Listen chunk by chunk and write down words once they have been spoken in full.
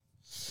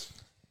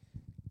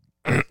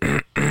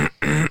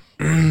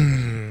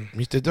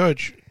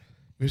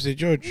Mr.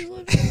 George.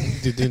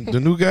 The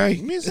new guy.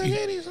 Mr.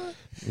 Heady, son.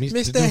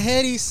 Mr.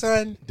 Heady,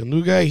 son. The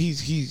new guy,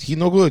 he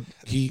no good.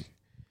 He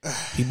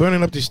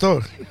burning up the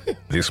store.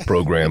 This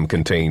program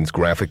contains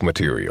graphic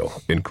material,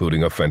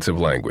 including offensive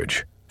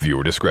language.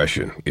 Viewer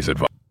discretion is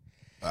advised.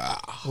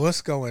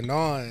 What's going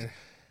on?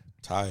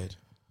 Tired.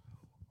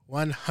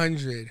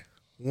 100.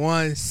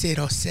 100.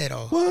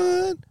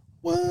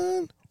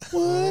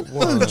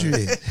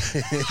 100.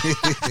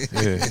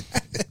 Yeah.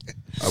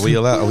 Are we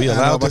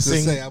allowed to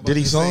sing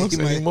Diddy songs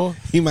he anymore?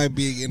 He might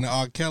be in the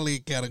R. Kelly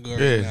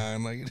category Yeah. now.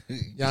 Like,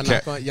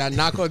 Y'all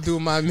not gonna do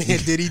my man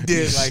Diddy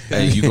did like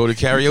that. Hey, you go to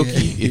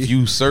karaoke. If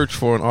you search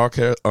for an R.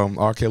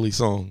 Kelly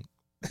song,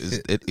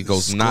 it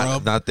goes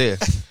not there.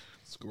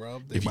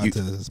 Scrub.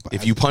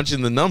 If you punch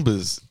in the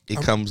numbers,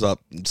 it comes up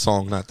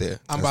song not there.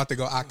 I'm about to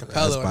go That's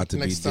acapella about to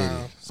next be Diddy.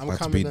 time. It's about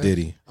to be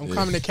Diddy. I'm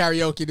coming to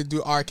karaoke to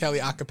do R. Kelly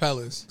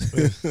acapellas.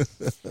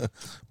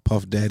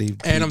 Puff Daddy.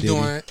 And I'm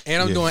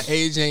Diddy. doing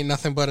Age Ain't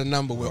Nothing But a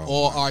Number with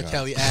all R.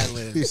 Kelly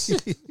ad-libs.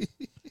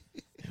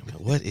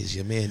 What is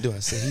your man doing? I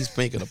said he's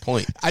making a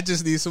point. I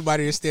just need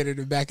somebody to stand in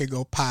the back and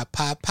go pop,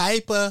 pop,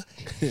 piper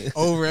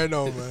over and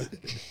over.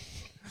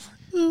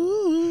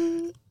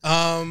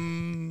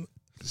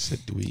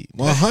 Said Dwight.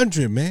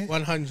 100, man.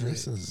 100.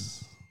 This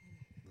is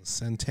the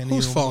centennial.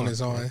 Whose phone mark,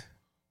 is on? bro.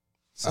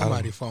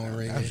 Somebody's phone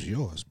That's ringing.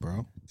 yours,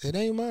 bro. It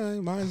ain't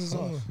mine. Mine's is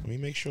off. Let me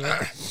make sure,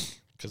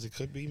 because it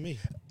could be me.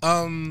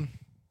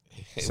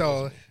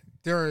 So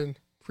during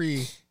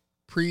pre,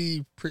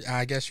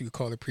 I guess you could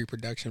call it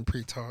pre-production,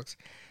 pre-talks,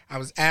 I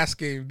was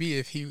asking B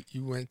if you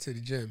went to the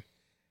gym.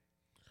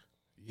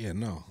 Yeah,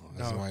 no.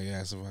 That's why you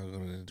asked if I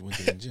went to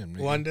the gym. Nigga.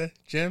 Wonder,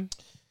 gym?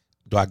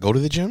 Do I go to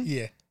the gym?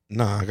 Yeah.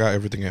 Nah, I got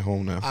everything at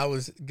home now. I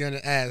was going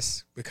to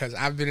ask because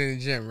I've been in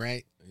the gym,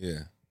 right? Yeah.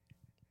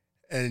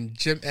 And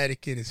gym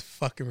etiquette is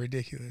fucking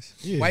ridiculous.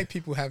 Yeah. White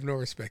people have no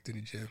respect in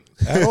the gym.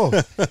 At all.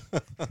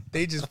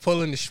 They just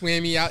pulling the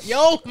swammy out.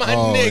 Yo, my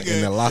nigga.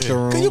 In the locker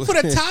room. Can you put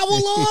a towel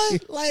on?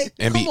 Like,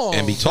 And come be- on,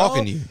 and be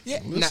talking to you. Yeah,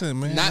 Listen,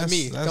 man, not that's-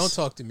 me. that's- Don't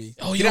talk to me.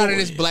 Oh, Get yo, out of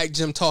this black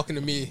gym talking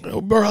to me.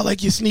 Yo, bro, I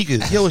like your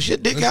sneakers. Yo, is your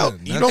dick Listen,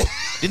 out? You don't?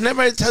 Didn't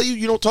everybody tell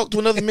you don't talk to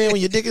another man when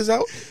your dick is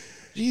out?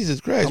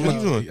 Jesus Christ, what you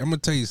doing? I'm gonna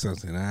tell you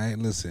something. All right,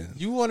 listen.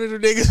 You one of the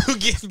niggas who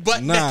gets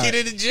butt naked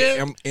in the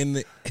gym? I'm in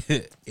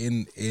the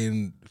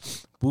in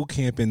boot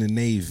camp in the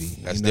Navy.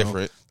 That's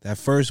different. That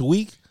first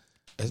week,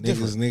 That's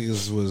different.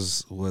 niggas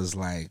was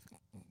like,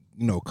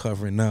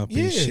 covering up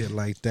Yeah. and shit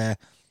like that.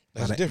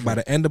 That's By different.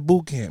 the end of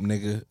boot camp,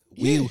 nigga,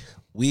 Yeah.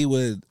 we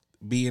would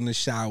be in the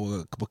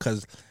shower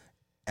because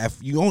if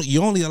you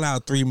only allow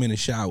 3-minute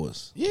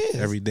showers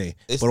every day.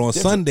 It's But on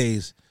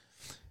different.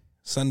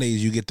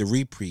 Sundays you get the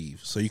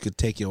reprieve, so you could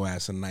take your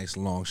ass a nice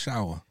long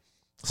shower.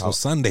 So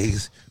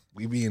Sundays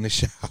we be in the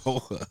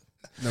shower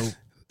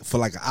for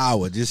like an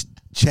hour, just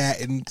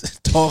chatting,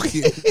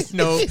 talking.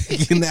 No.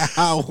 In the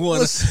hour.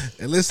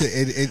 And listen,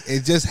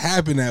 it just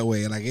happened that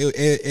way. Like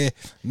it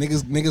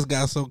niggas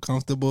got so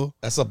comfortable.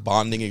 That's a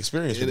bonding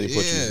experience when they put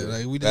you through.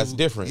 Like That's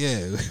different.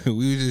 Yeah,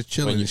 we were just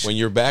chilling. When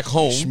you're back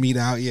home Schmeat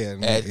out,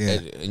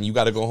 and you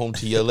got to go home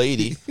to your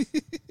lady,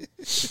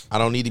 I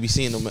don't need to be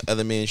seeing no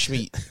other man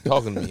schmeat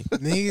talking to me.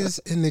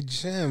 Niggas in the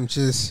gym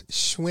just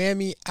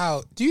swammy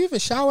out. Do you even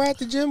shower at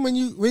the gym when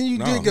you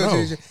did go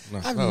to the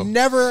gym? I've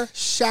never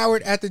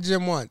showered at the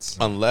gym once.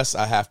 Unless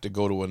I have to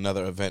go to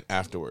another event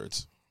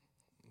afterwards.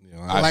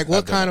 Like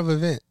what kind of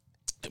event?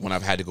 When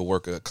I've had to go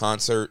work a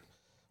concert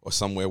or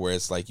somewhere where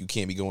it's like you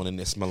can't be going in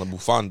there smelling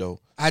bufando.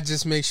 I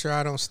just make sure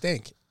I don't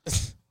stink.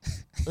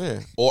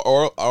 Yeah.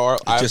 Or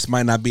I just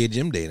might not be a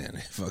gym day then.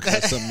 If I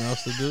got something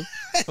else to do.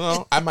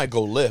 well, I might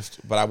go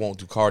lift, but I won't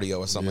do cardio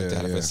or something like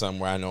that. If Yeah. it's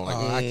somewhere I know,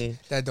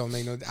 like That don't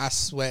make no. I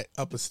sweat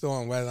up a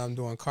storm whether I'm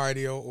doing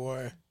cardio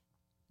or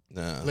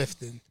nah.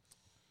 lifting.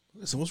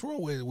 Listen, what's wrong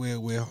with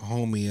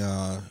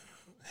homie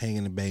hanging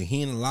in the bay?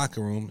 He in the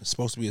locker room. It's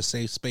supposed to be a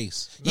safe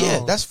space. Yeah,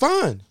 No. that's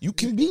fine. You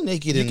can be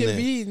naked You in can there.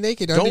 be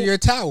naked under your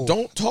towel.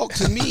 Don't talk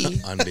to me.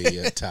 Under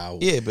your towel.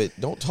 Yeah, but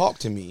don't talk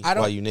to me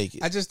while you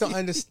naked. I just don't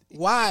understand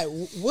why.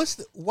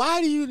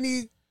 Why do you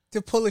need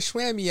to pull a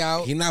swammy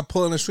out? He not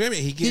pulling a swimmy.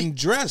 He getting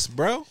dressed,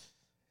 bro.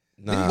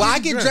 Nah. Why I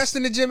get dressed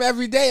in the gym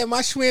every day and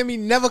my swammy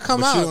never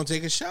come But out? you don't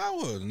take a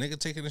shower. The nigga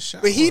taking a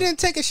shower. But he didn't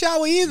take a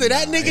shower either.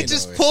 That Nah, nigga ain't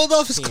just no way. pulled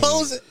off his He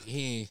clothes.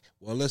 ain't.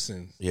 Well,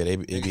 listen. Yeah,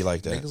 it be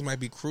like that. Niggas might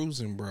be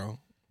cruising, bro.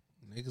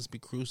 Niggas be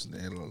cruising. The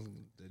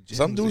gyms,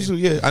 Some dudes do.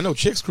 Yeah, I know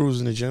chicks cruise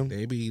in the gym.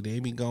 They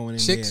be going in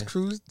Chicks there.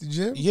 cruise the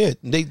gym? Yeah,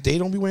 they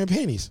don't be wearing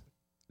panties.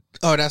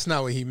 Oh, that's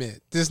not what he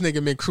meant. This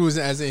nigga been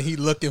cruising as in he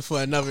looking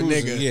for another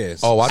Cruising, nigga. yes.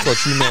 Oh, I thought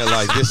you meant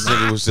like this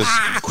nigga was just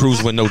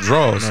cruising with no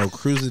drawers. No,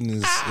 cruising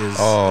is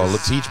Oh,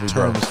 look, teach me,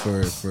 bro.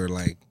 terms for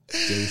like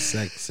gay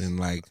sex in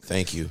like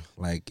thank you,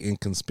 like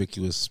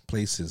inconspicuous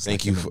places.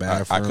 Thank like you. in the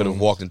bathroom. I could have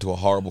walked into a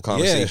horrible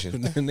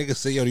conversation. Yeah, niggas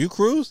say, "Yo, do you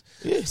cruise?"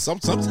 Yeah,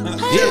 sometimes. Yeah,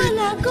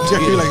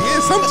 Jerry like, yeah,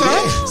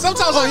 sometimes.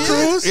 Sometimes on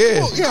cruise.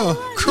 Yeah. Yo,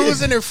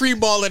 cruising and free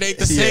balling ain't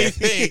the same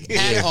thing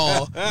at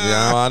all.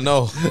 Yeah, I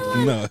know.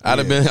 No, I'd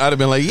have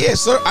been like, yeah,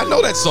 sir, I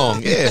know that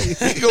song. Yeah,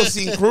 you go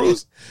see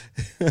Cruise.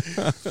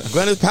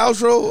 Gwyneth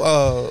Paltrow,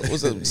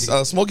 was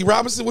it Smokey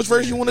Robinson? Which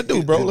version you want to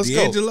do, bro? Let's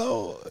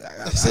D'Angelo.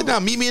 Sit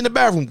down, meet me in the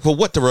bathroom. For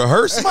what, to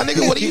rehearse, my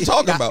nigga? What are you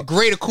talking about?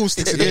 Great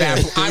acoustics in the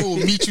bathroom. I will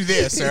meet you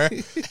there, sir.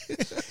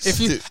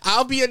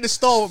 I'll be in the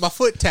stall with my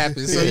foot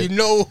tapping, so you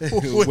know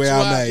where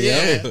I'm at.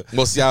 Yeah.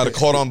 Well, see, I would have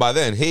caught on by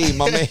then. Hey,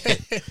 my man,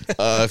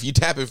 if you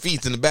tapping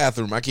feet in the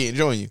bathroom, I can't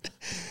join you.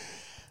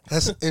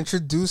 Let's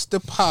introduce the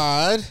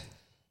pod.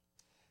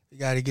 We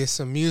got to get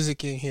some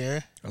music in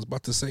here. I was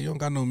about to say, you don't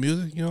got no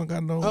music? You don't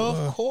got no...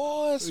 Of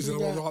course. We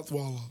got...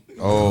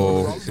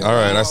 Oh, all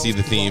right. I see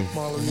the theme.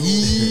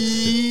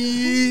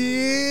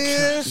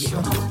 Yeah.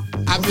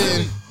 I've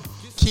been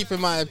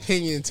keeping my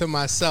opinion to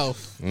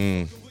myself,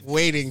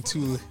 waiting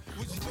to...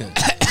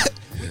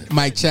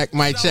 Mic check,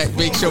 make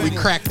sure we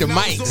crack the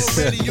mics.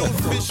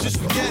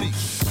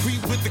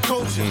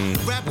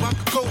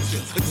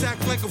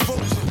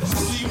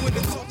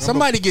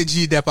 Somebody get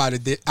G-Dep out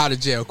of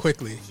jail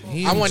quickly.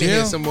 I want to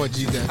hear some more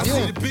G-Dep.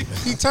 Yeah.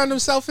 He turned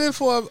himself in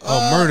for a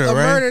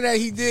murder that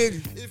he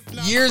did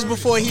years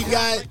before he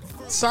got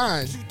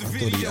signed.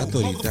 I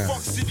thought he died.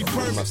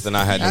 Must have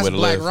not had nowhere to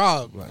Black live.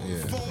 Rob.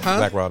 Yeah.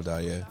 Black Rob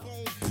died, yeah.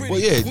 Well,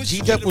 yeah,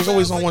 G-Dep was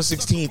always on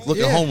 116th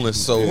looking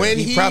homeless, so when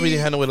he probably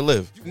didn't have nowhere to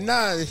live.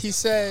 Nah, he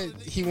said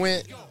he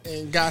went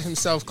and got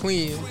himself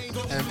clean,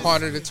 and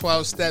part of the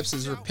 12 steps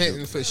is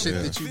repenting for shit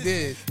that you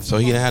did. So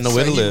he didn't have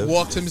nowhere to live. He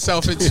walked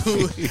himself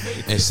into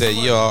and said,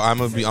 "Yo, I'm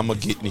gonna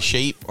get in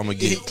shape. I'm gonna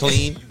get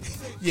clean."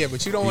 Yeah,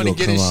 but you don't want to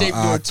get in shape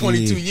doing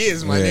 22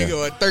 years, my nigga,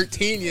 or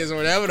 13 years, or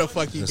whatever the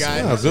fuck you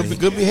got.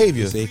 Good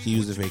behavior. They can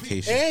use the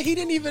vacation. And he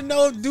didn't even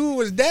know if dude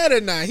was dead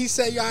or not. He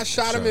said, "Yo, I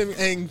shot him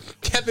and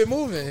kept it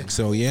moving."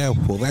 So yeah,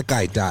 well that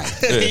guy died.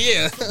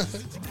 Yeah.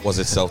 Was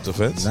it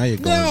self-defense? Now you're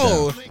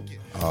going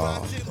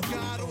down.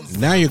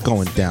 Now you're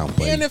going down,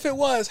 buddy. And if it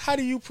was, how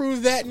do you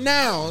prove that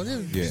now?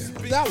 Yeah.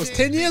 That was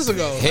 10 years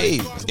ago.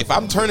 Hey, if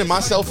I'm turning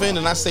myself in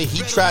and I say he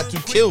tried to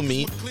kill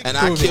me and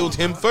I killed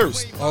him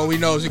first. All we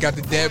know is you got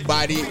the dead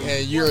body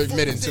and you're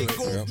admitting to it.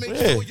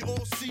 Yeah.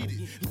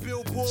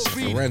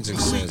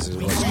 Forensics says it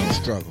was no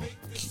struggle.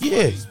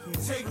 Yeah.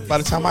 By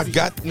the time I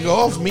got nigga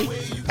off me,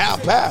 pow.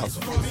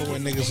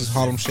 When niggas was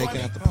Harlem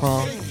shaking at the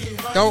prom.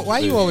 Why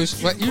you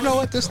always? You know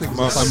what this nigga?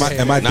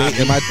 Am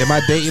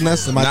I dating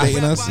us? Am I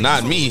dating us?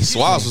 Not me.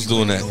 Swaz was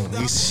doing that.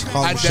 He's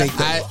Harlem shake.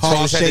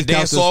 Swaz had to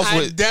dance off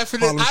with.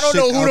 Definitely. I don't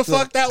know who the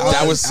fuck that was.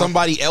 That was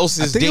somebody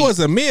else's. I think it was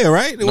Amir,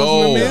 right? It no,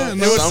 wasn't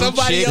Amir. It was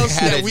somebody else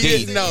that we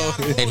didn't know.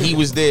 And he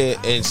was there,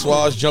 and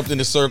Swaz jumped in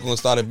the circle and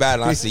started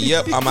battling. I said,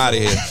 "Yep, I'm out of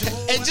here."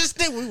 And just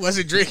think we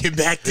wasn't drinking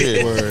back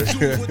then.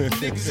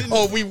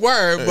 Oh, we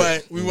were,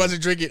 but we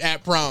wasn't drinking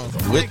at prom.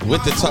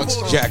 With the tux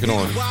jacket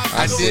on.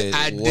 I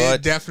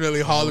did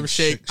definitely Harlem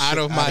shake out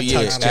of my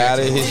tux jacket. Out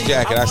of his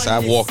jacket. I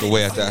walked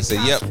away after. I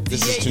said, "Yep,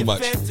 this is too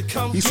much."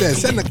 He said,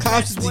 "Send the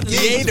cops to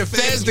the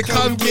feds to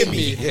come get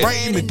me." Yeah.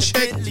 Right in the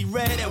check.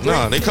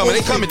 No, they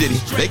coming, Diddy.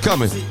 They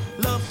coming.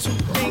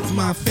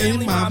 My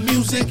fame, my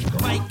music.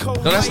 No,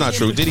 that's not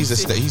true. Diddy's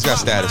he's got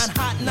status.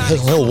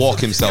 He'll walk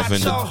himself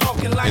into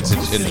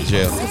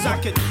jail.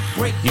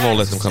 He won't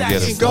let them come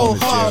get him. Go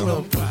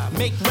Harlem.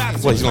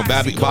 What, he's going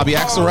Bobby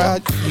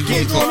Axelrod?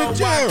 He's going to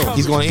jail.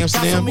 He's going to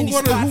Amsterdam?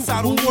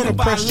 Who want to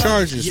press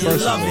charges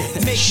first of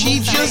all? She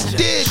just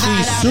did.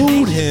 She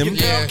sued him.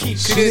 Yeah.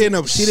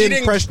 She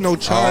didn't press no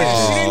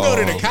charges. She didn't go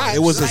to the cops.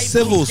 It was a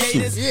civil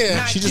suit.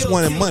 Yeah. She just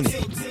wanted money.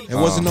 It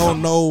wasn't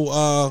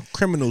no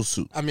criminal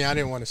suit. I mean, I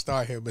didn't want to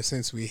start here, but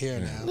since we're here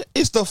now.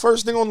 It's the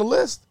first thing on the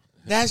list.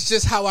 That's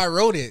just how I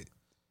wrote it.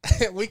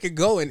 We could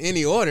go in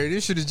any order.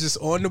 This should have just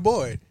on the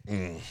board.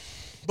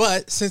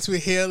 But since we're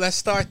here, let's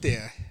start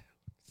there.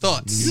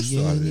 Thoughts?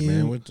 You started it,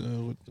 man.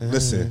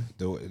 Listen,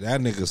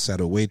 that nigga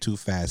settled way too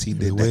fast. He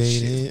did that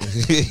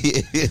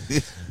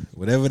shit.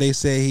 Whatever they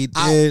say he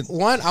did.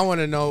 I want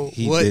to know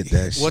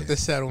what the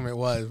settlement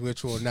was,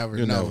 which we'll never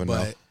know.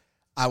 But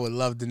I would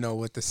love to know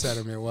what the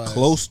settlement was.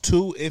 Close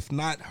to, if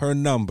not her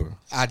number.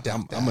 I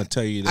doubt that. I'm going to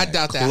tell you that. I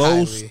doubt that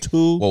Close highly.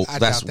 to. Well,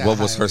 that's what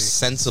was her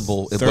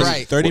sensible. It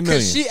was 30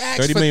 million. She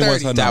asked 30 for million 30.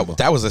 was her number.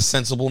 That was a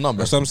sensible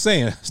number. That's what I'm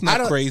saying. It's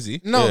not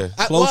crazy. No. Yeah.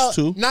 Close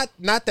to.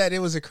 Not that it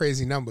was a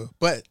crazy number,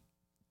 but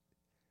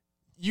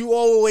you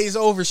always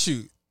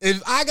overshoot. If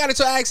I got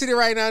into an accident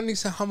right now and he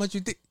said, "How much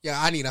you think?" Yeah,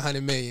 I need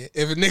 100 million.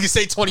 If a nigga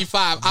say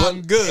 25,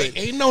 I'm good.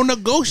 Ain't no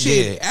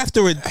negotiating. Yeah.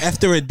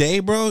 After a day,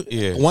 bro.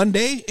 Yeah. One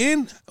day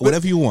in,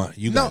 whatever you want.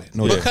 You got it.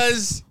 No doubt.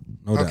 Because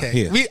No doubt. okay,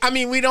 Here.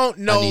 we don't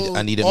know.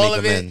 I need to all make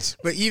of amends. It,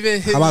 but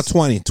even his, How about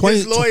 20? 20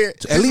 his lawyer,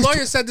 at least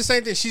lawyer said the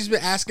same thing. She's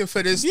been asking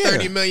for this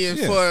 30 million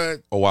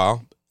for a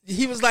while.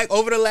 He was like,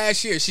 over the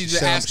last year, she's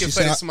been asking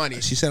for this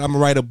money. She said, "I'm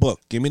gonna write a book.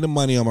 Give me the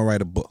money. I'm gonna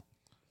write a book."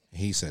 And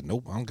he said,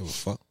 "Nope, I don't give a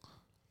fuck."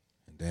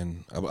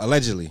 Then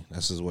allegedly,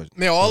 that's just what.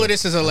 Man, all of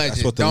this is alleged.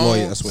 That's what the Don't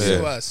lawyer. That's what.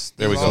 sue us.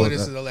 There we All go. of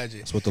this is alleged.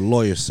 That's what the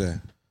lawyer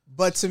said.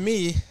 But to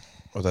me,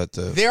 Or that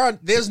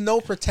there's no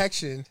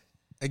protection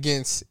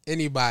against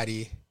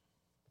anybody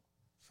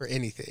for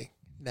anything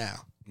now.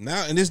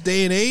 Now in this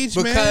day and age,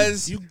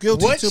 Because man, you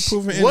guilty till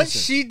proven innocent. what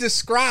she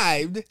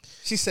described,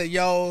 she said,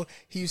 "Yo,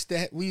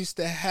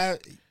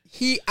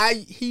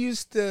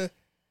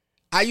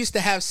 I used to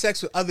have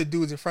sex with other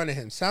dudes in front of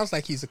him. Sounds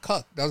like he's a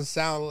cuck. Doesn't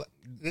sound.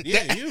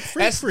 Yeah, you're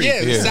a freak.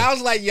 Yeah, Yeah. it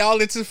sounds like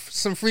y'all into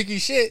some freaky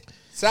shit.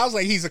 Sounds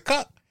like he's a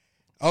cuck.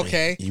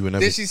 Okay. You would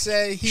never Then she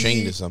said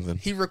chained or something.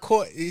 He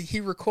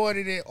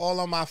recorded it all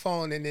on my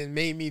phone and then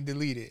made me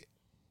delete it.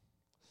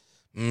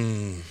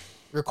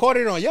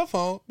 Recorded it on your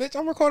phone, bitch.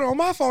 I'm recording on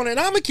my phone and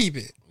I'ma keep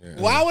it. Yeah.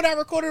 Why would I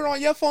record it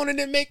on your phone and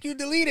then make you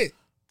delete it?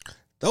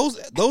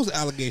 Those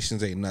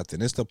allegations ain't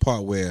nothing. It's the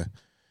part where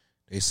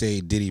they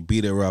say Diddy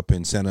beat her up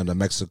and sent her to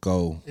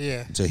Mexico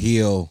to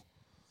heal,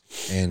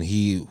 and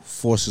he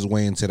forced his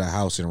way into the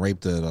house and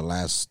raped her the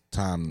last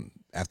time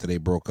after they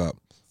broke up.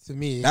 To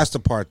me, that's the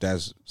part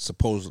that's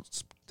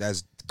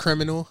that's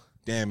criminal,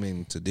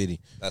 damning to Diddy.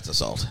 That's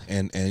assault.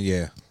 And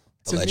yeah,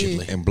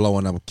 allegedly, and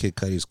blowing up Kid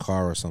Cudi's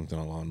car or something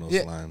along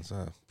those lines.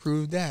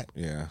 Prove that.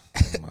 Yeah,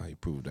 he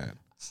proved that.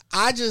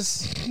 I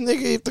just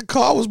nigga, if the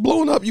car was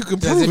blown up, you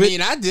could prove it. Doesn't mean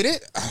I did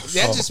it.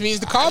 That just means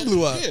the car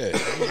blew up. Yeah.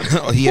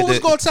 Who was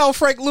gonna tell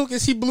Frank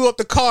Lucas he blew up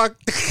the car,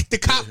 the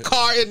cop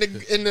car in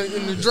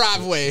the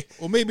driveway?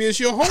 Well, maybe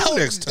it's your home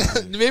next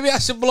time. Maybe I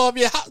should blow up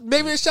your house.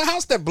 Maybe it's your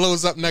house that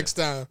blows up next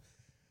time.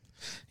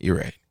 You're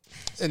right.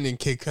 And then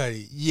Kid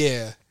Cudi,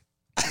 yeah,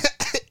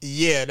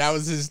 yeah, that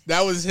was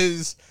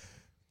his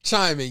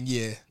chiming.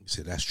 Yeah, You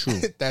said that's true.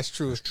 that's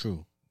true. That's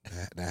true.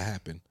 That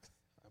happened.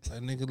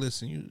 I'm like, nigga,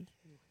 listen, you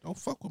don't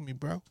fuck with me,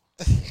 bro.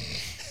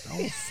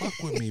 Don't fuck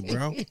with me,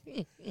 bro.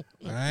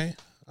 All right,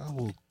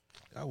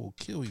 I will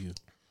kill you.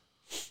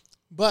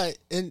 But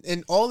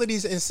in all of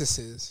these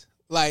instances,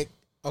 like,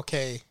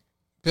 okay,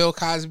 Bill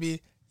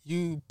Cosby,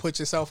 you put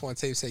yourself on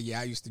tape, say, yeah,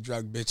 I used to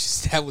drug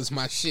bitches. That was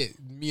my shit.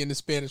 Me and the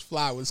Spanish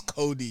Fly was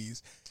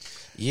Cody's.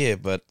 Yeah,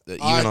 but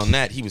even on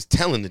that, he was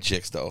telling the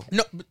chicks though.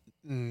 No, but,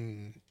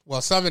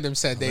 well, some of them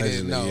said they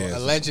didn't know. Yeah,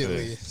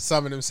 Allegedly,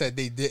 some of them said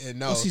they didn't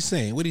know. What's he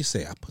saying? What did he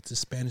say? I put the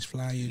Spanish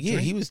Fly in your Yeah,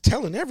 drink? he was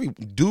telling every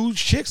dude,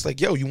 chicks, like,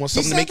 yo, you want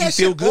He something to said make you that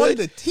feel shit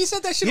good? he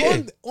said that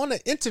shit on an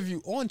interview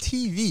on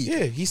TV.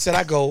 Yeah, he said,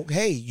 I go,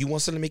 hey, you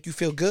want something to make you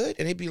feel good?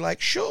 And they'd be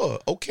like, sure,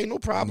 okay, no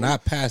problem.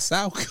 Not pass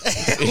out.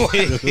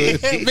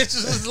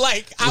 Bitches was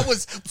like, I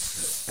was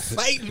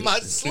fighting my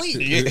sleep.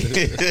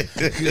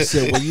 He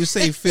said, when you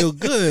say feel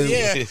good,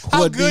 Yeah,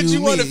 how what good do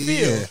you want to mean?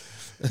 feel? Yeah.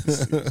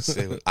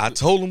 I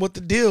told him what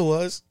the deal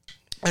was.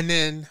 And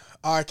then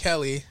R.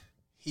 Kelly,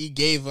 he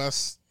gave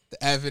us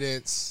the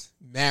evidence,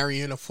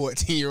 marrying a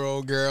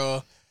 14-year-old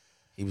girl.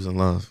 He was in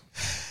love.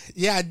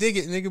 Yeah, I dig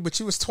it, nigga, but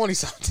you was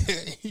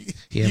 20-something.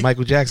 He had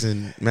Michael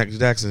Jackson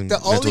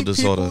mental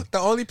disorder. The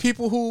only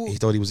people who He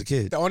thought he was a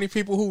kid. The only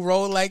people who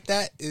roll like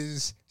that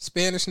is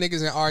Spanish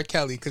niggas and R.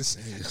 Kelly, because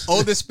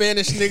older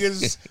Spanish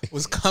niggas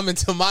was coming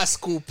to my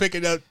school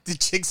picking up the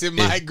chicks in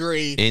my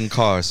grade. In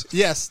cars.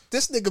 Yes,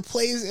 this nigga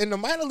plays in the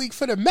minor league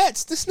for the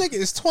Mets. This nigga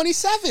is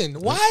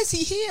 27. Why is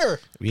he here?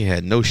 We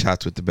had no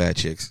shots with the bad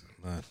chicks.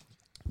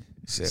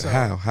 He said,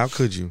 how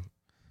could you?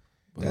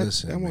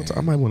 Listen,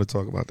 I might want to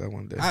talk about that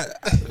one day. I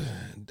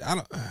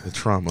don't. The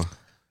trauma.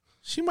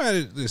 She might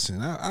listen.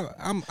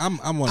 I'm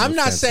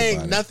not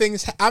saying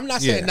nothing's. I'm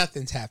not saying Yeah.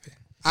 nothing's happened.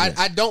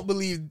 I don't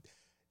believe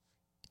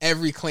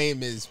every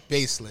claim is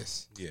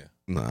baseless. Yeah.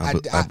 No, I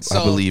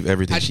believe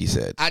everything she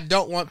said. I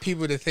don't want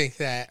people to think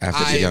that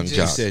After the young You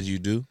jock. said you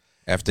do.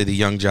 After the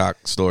young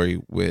jock story,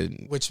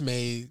 which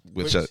made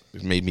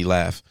me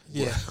laugh.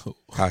 Yeah.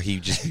 How he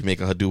just be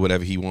making her do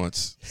whatever he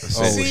wants.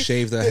 Oh, See,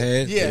 shaved her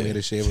head. yeah. They made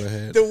her shave her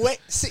head. the way.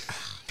 See,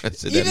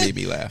 That made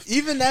me laugh.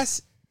 even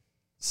that's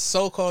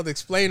so-called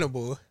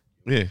explainable.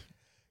 Yeah.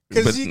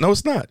 'Cause But no,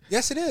 it's not.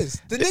 Yes, it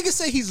is. The nigga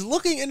say he's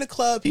looking in the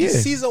club. He Yeah.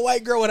 sees a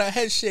white girl with her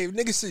head shaved.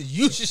 Nigga says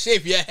you should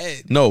shave your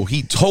head. No,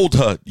 he told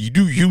her, you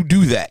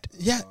do that.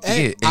 Yeah,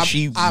 And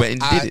she went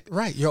and did it.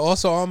 Right, you're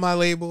also on my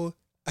label.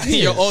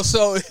 You're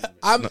also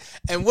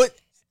and what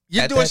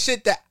you're At doing that-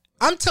 shit that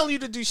I'm telling you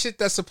to do shit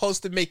that's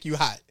supposed to make you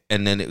hot.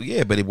 And then,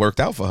 but it worked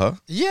out for her.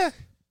 Yeah,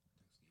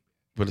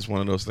 But it's one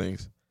of those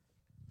things.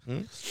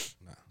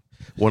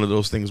 One of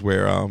those things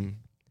where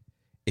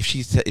if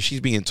she's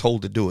being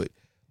told to do it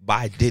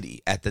by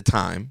Diddy at the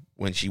time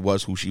when she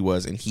was who she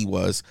was and he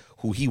was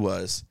who he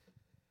was,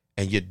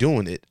 and you're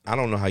doing it, I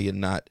don't know how you're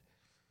not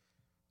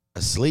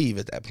a slave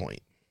at that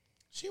point.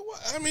 She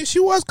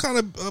was kind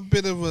of a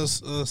bit of a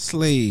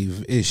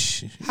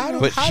slave-ish. how do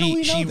But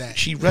we know that?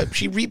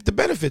 she reaped the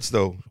benefits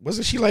though.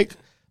 Wasn't she like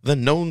the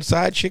known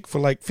side chick for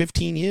like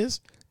 15 years?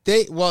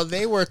 They were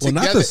together. Well,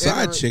 not the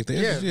side chick.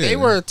 They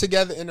were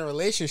together in a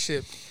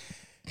relationship,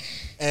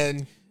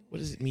 and What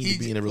does it mean to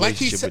be in a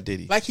relationship with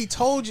Diddy? Like he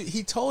told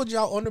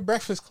y'all on the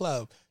Breakfast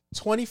Club,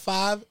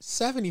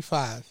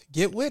 25-75.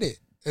 Get with it.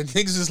 And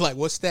niggas is like,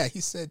 what's that? He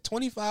said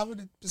 25%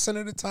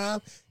 of the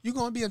time, you're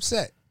gonna be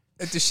upset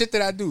at the shit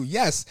that I do.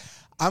 Yes,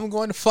 I'm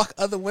going to fuck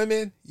other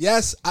women.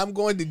 Yes, I'm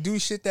going to do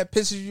shit that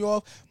pisses you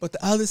off. But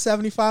the other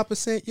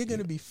 75%, you're going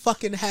to be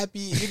fucking happy.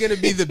 You're going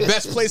to be the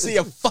best place in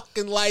your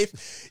fucking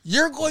life.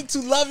 You're going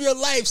to love your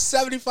life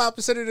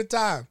 75% of the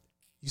time.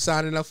 You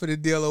signing up for the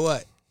deal or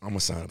what? I'm gonna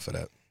sign up for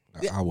that.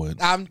 I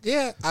would. I'm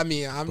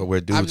But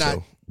we're dudes,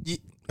 though.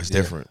 It's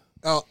different.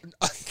 Oh,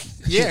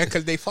 yeah,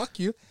 because they fuck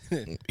you.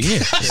 Yeah.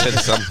 Said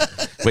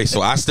something. Wait,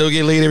 so I still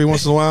get laid every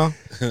once in a while,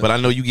 but I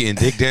know you getting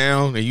dick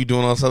down and you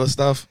doing all this other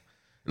stuff.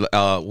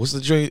 What's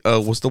the joint?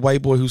 What's the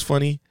white boy who's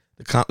funny?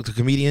 The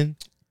comedian.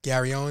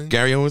 Gary Owens.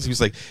 Gary Owens. He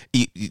was like,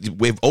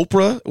 if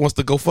Oprah wants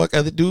to go fuck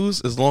other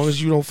dudes, as long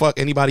as you don't fuck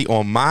anybody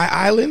on my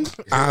island,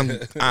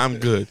 I'm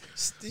good.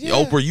 Yeah.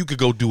 Oprah, you could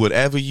go do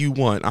whatever you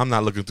want. I'm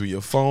not looking through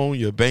your phone,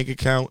 your bank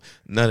account,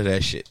 none of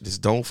that shit.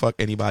 Just don't fuck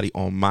anybody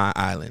on my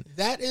island.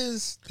 That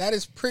is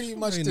pretty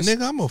much Hey, the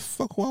nigga, I'm gonna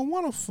fuck who I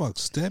want to fuck,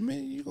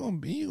 Stedman. You gonna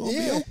be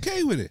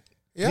okay with it.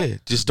 Yeah,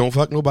 just don't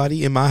fuck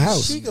nobody in my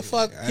house. She could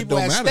fuck people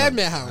at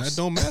Stedman house.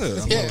 That don't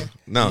matter. Yeah.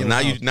 No, now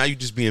you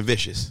just being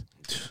vicious.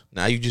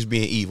 Now you just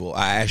being evil.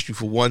 I asked you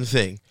for one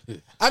thing.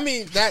 I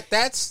mean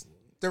that's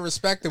the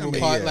respectable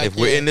part. yeah. Like, If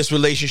we're in this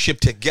relationship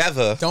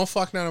together, don't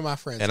fuck none of my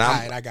friends. And All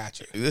I'm- right, I got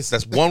you.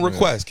 that's one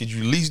request. Could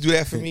you at least do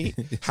that for me?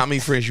 How many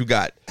friends you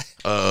got?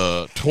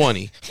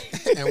 20.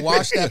 And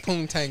wash that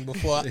poontang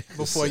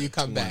before you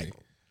come back.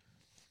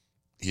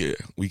 Yeah,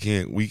 we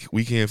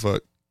can't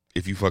fuck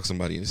if you fuck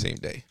somebody in the same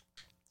day.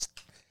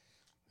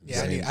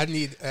 Yeah, I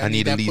need at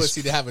that least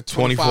pussy to have a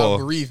 24. 24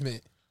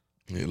 bereavement.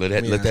 Yeah,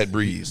 let that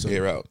breathe. So-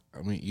 Air out.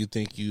 I mean, you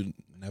think you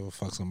never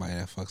fuck somebody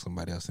that fuck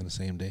somebody else in the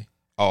same day?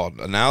 Oh,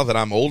 now that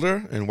I'm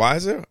older and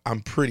wiser, I'm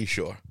pretty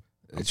sure.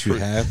 That you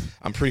have?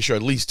 I'm pretty sure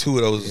at least 2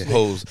 of those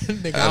hoes.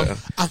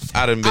 Nigga,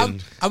 I'd have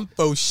been. I'm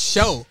for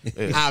sure.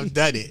 I've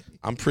done it.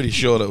 I'm pretty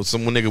sure that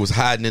some nigga was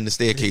hiding in the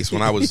staircase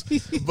when I was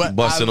But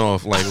busting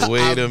off. Like,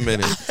 wait a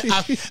minute.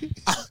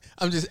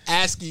 I'm just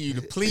asking you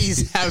to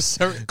please have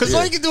certain, because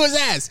all you can do is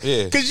ask.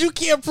 Yeah. Because you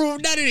can't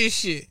prove none of this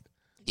shit.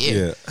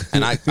 Yeah.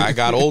 And I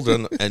got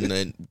older, and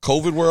then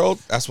COVID world,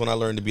 that's when I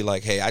learned to be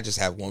like, hey, I just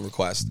have one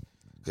request,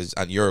 because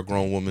you're a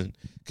grown woman.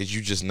 Could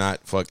you just not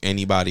fuck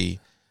anybody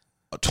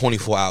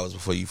 24 hours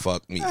before you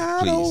fuck me,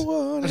 please?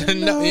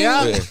 No,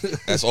 yeah.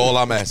 That's all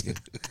I'm asking.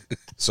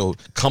 So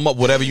come up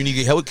whatever you need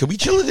to help. Can we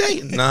chill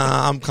today?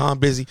 Nah, I'm kind of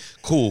busy.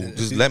 Cool.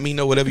 Just let me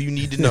know whatever you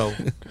need to know.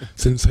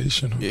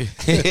 Sensational. Yeah.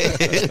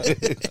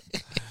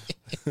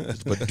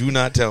 But do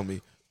not tell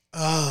me.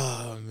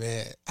 Oh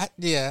man,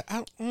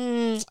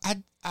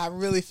 I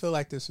really feel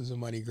like this was a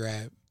money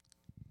grab.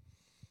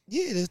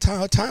 Yeah,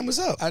 the time was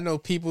up. I know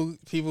people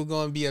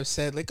gonna be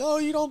upset, like, oh,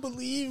 you don't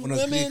believe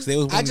women.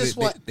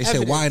 They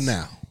said, why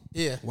now?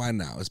 Yeah, Why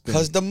now? It's been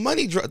Because the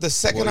money dropped. The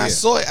second I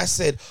saw it, I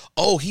said,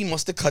 oh, he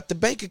must have cut the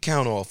bank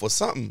account off or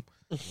something.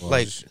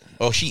 Like,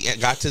 oh, she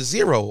got to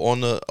zero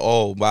on the,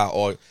 oh, wow.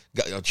 Or,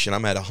 shit,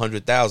 I'm at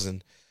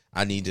 100,000.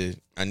 I need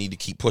to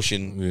keep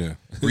pushing,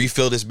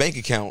 refill this bank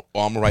account,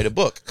 or I'm going to write a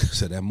book.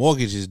 So that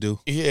mortgage is due.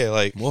 Yeah,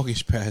 like,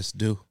 Mortgage past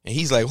due. and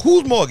he's like,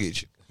 whose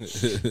mortgage?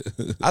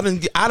 I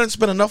didn't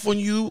spend enough on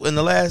you in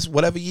the last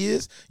whatever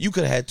years. You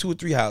could have had 2 or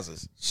 3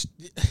 houses.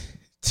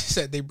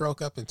 said they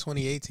broke up in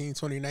 2018,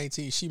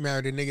 2019. She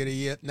married a nigga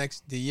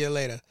the year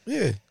later.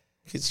 Yeah,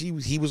 because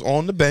he was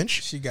on the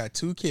bench She got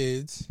 2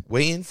 kids.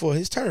 waiting for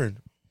his turn.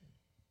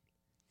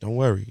 Don't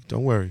worry.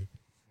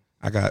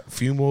 I got a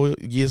few more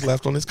years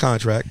left on this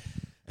contract,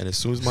 and as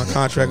soon as my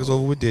contract is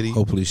over with Diddy,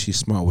 Hopefully she's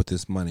smart with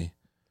this money.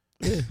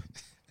 yeah.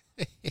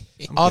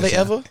 Are they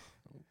ever?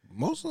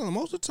 Most of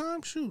the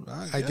time, shoot.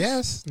 I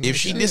guess. If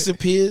she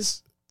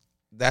disappears,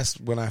 that's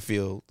when I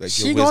feel like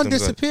She gonna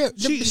disappear.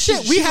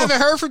 We haven't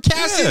heard from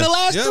Cassie in the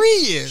last 3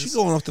 years. She's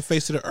going off the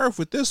face of the earth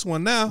with this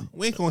one now.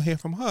 We ain't gonna hear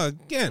from her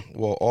again.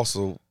 Well,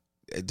 also,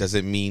 it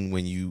doesn't mean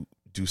when you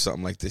do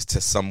something like this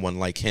to someone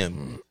like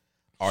him,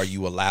 are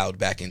you allowed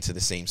back into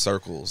the same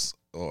circles?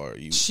 Or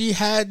you? She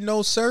had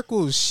no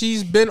circles.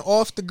 She's been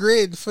off the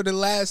grid for the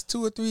last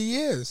 2 or 3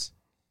 years.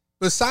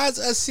 Besides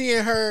us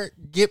seeing her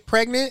get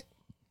pregnant,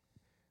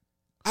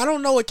 I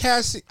don't know what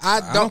Cassie. I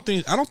don't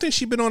think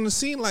she been on the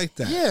scene like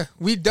that. Yeah,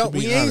 we don't. be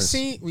We ain't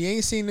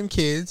honest. seen them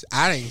kids.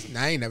 I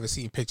ain't never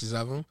seen pictures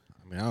of them.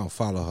 I mean, I don't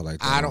follow her like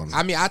that. I don't.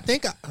 I mean, I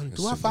think.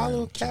 Do I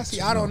follow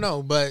Cassie? I don't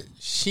know, but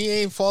she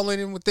ain't falling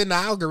in within the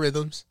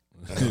algorithms.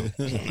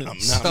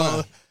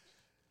 So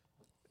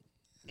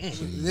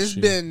it's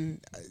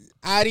been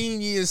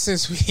 18 years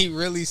since we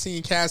really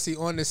seen Cassie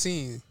on the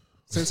scene.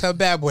 Since her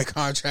Bad Boy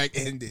contract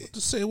ended.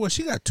 To say what?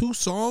 She got 2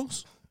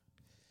 songs.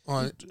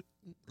 On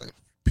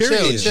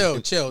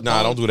Period. Chill.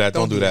 Nah, don't do that.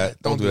 Don't do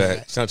that. Don't do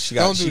that. She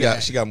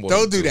got more.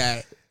 Don't do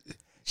that.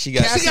 She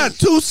got. She got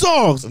 2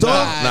 songs,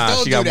 dog. Nah,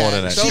 don't she got do more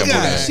that. than that. Don't She do got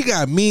more than that. that. She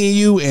got Me and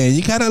You, and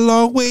You Got a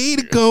Long Way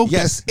to Go.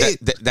 Yes, That's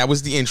it. that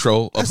was the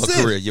intro of That's her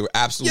it. career. You're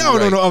absolutely Y'all right.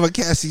 don't know other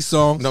Cassie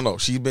songs. No,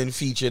 she's been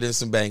featured in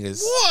some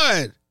bangers.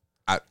 What?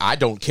 I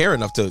don't care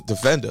enough to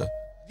defend her.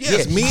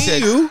 Yes, Yeah, Me he and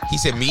said, You. He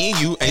said me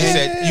and you, and he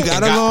said You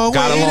got and a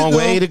long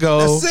way to go.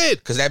 go. That's it.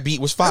 Because that beat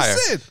was fire.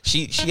 That's it.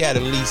 She had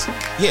at least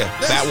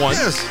that one.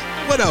 Yes.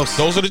 What else?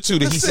 Those are the 2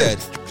 that he That's said.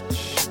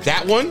 it.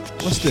 That one.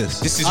 What's this?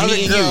 This is Other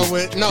me and girl you.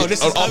 with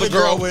this is other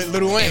girl with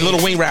Lil Wayne. And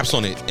Lil Wayne raps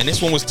on it, and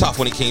this one was tough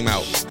when it came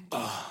out.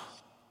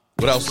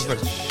 What else is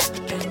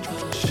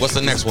next? What's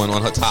the next one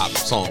on her top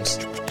songs?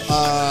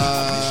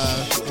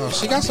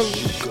 She got some.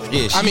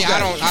 Yeah, I mean,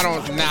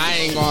 I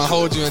ain't gonna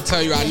hold you and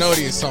tell you I know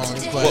these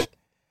songs, but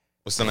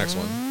what's the next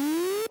one?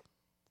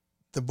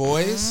 The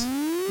Boys.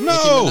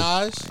 No. Nicki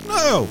Minaj.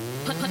 No.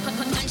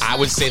 I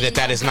would say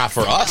that is not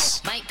for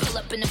us.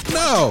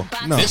 No.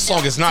 This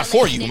song is not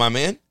for you, my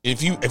man.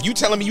 If you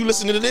telling me you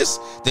listening to this,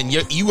 then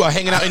you are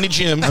hanging out in the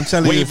gym. I'm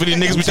telling waiting you, for the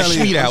niggas with your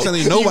sweet out. I'm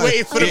telling you, nobody.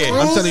 waiting for the Yeah,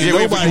 cruise? I'm telling you,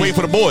 nobody. Wait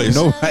for the boys.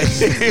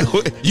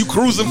 Nobody. You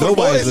cruising for the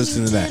Nobody's boys.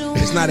 listening to that.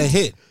 It's not a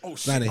hit.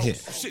 It's not a hit.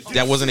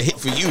 That wasn't a hit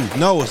for you.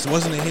 No, it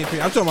wasn't a hit.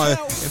 I'm talking about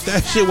if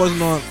that shit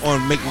wasn't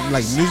on making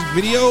like music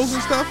videos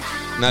and stuff.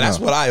 Now that's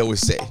what I always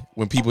say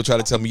when people try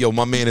to tell me, "Yo,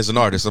 my man is an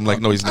artist." I'm like,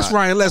 "No, he's That's not."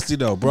 Ryan Leslie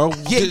though, bro.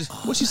 Yeah.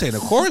 What's she saying? The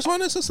chorus on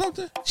this or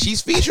something?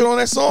 She's featured on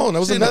that song. That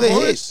was She in another the hit.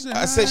 chorus?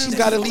 I said she's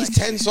got at least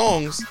 10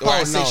 songs. Or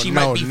I said she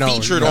might be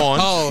featured on.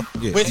 Oh,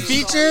 Yeah. with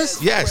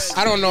features? Yes.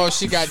 I don't know if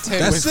she got 10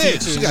 That's with it.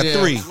 features. She got yeah.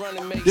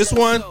 3. This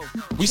one,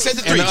 We said the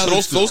And 3. the So other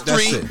those two, those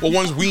that's 3 it. were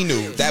ones we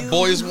knew. That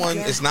boys one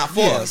is not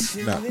for us.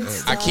 no,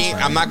 I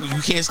can't. I'm not.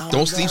 You can't.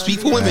 Don't speak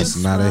for women. That's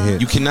not a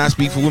hit. You cannot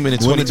speak for women in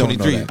Women don't know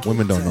 2023. that.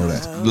 Women don't know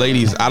that.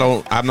 Ladies,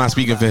 I'm not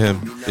speaking for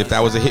him. If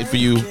that was a hit for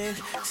you,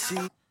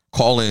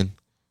 call in.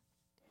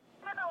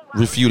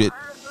 Refute it.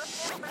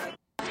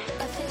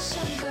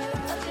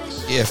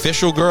 Yeah,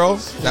 Official Girl.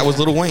 That was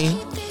Lil Wayne.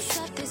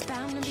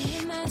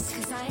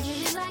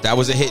 That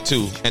was a hit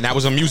too, and that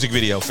was a music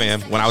video,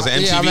 fam. When I was at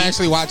MTV, Yeah, I'm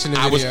actually watching the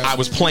video. I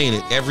was playing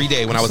it every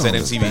day when I was at Song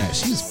is MTV. bad.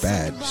 She's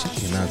bad.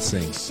 She cannot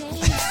sing.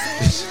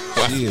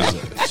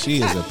 she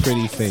is a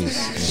pretty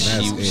face.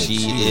 And that's She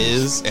it.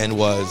 is and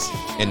was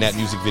in that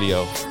music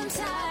video.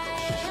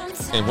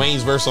 And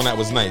Wayne's verse on that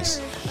was nice.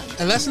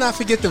 And let's not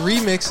forget the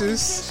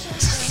remixes.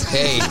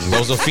 Hey,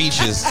 those are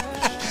features.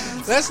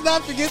 Let's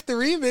not forget the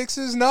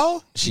remixes,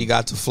 no? She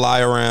got to fly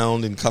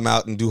around and come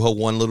out and do her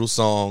one little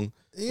song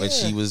Yeah. when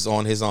she was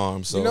on his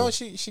arm. So You know,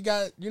 she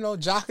got,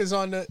 Jock is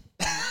on the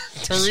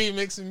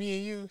remix of Me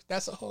and You.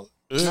 That's a whole.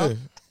 yeah. No?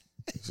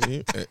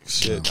 See?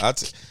 Shit,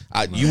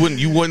 you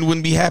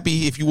wouldn't be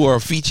happy if you were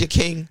a feature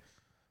king.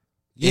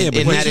 Yeah,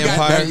 in but that she got-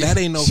 empire. that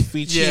ain't no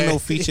feature. Yeah. Ain't no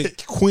feature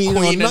queen or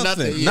Queen or nothing.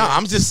 nothing, yeah. No,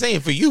 I'm just saying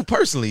for you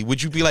personally,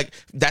 would you be like,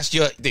 that's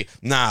your thing?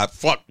 Nah,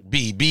 fuck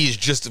B. B is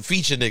just a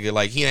feature nigga.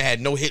 Like he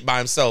had no hit by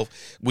himself.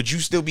 Would you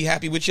still be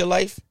happy with your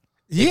life?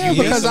 Yeah, you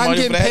get because I'm somebody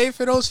getting for that? paid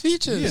for those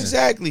features.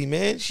 Exactly,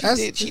 man. She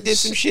did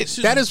some shit.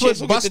 That is what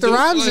Chicks will get to Busta do.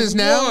 Rhymes is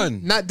now.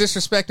 one. Not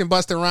disrespecting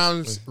Busta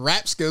Rhymes'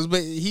 rap skills,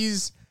 but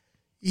he's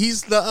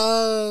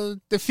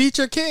the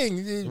feature king.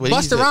 Well,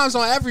 he's Busta the- Rhymes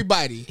on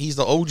everybody. He's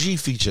the OG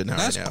feature now.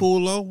 That's right now.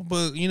 cool though,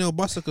 but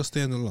Busta could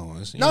stand alone.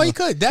 It's, you No, know, he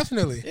could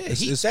definitely. Yeah,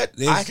 It's-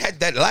 I had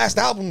that last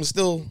album is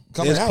still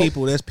coming out.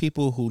 There's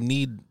people who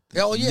need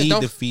Oh, yeah, need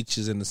don't- the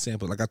features and the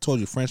sample. Like I told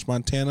you, French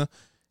Montana,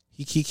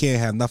 he can't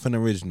have nothing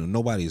original.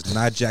 Nobody is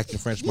not jacking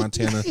French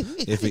Montana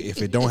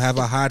if it don't have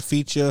a hot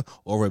feature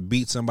or a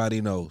beat somebody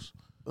knows.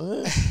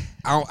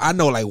 I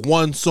know like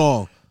one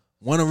song,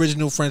 one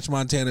original French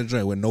Montana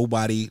joint with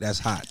nobody that's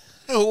hot.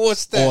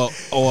 What's that?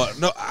 Or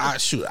no,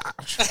 shoot.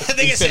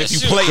 He said if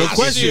you play Good it,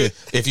 question.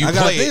 if you I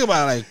gotta play think it,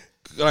 about it,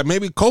 like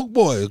maybe Coke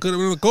Boy. It could have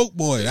been a Coke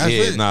Boy. That's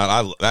yeah, it.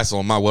 nah, that's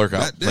on my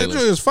workout That joint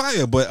playlist. is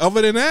fire. But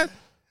other than that,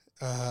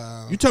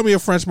 you tell me a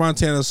French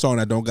Montana song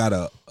that don't got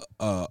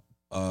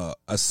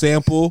a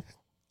sample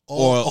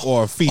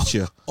or a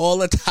feature. All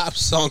the top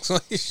songs on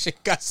his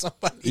shit got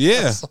somebody. Yeah,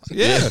 else on it.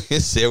 yeah.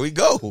 Yes, there we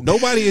go.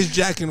 Nobody is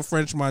jacking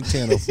French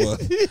Montana for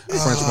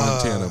French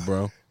Montana,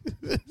 bro.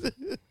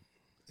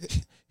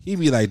 He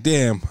be like,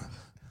 damn,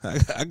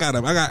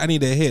 I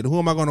need a hit. Who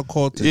am I gonna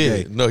call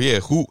today? Yeah, no, yeah.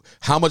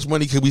 How much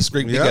money could we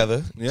scrape Yep,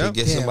 together to yep.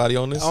 get Damn. somebody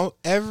on this?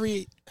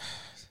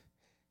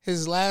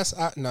 His last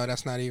no,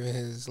 that's not even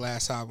his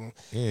last album.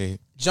 Yeah,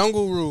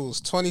 Jungle Rules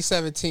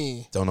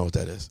 2017. don't know what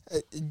that is.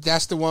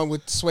 That's the one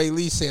with Sway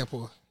Lee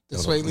sample. The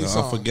Sway Lee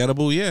song.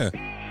 Unforgettable, yeah.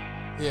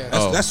 Yeah.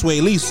 That's Sway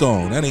Lee's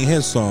song. That ain't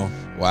his song.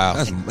 Wow,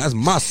 That's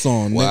my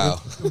song, wow.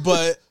 nigga.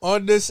 But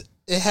on this,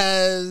 it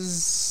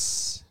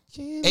has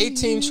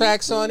 18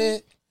 tracks on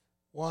it.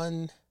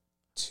 1,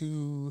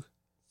 2,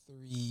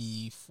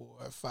 3, 4,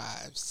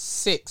 5,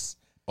 6.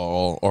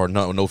 Or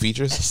no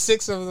features.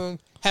 6 of them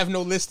have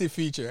no listed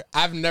feature.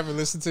 I've never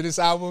listened to this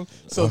album,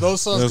 so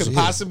those songs could yeah.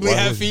 possibly Why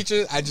have would-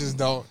 features. I just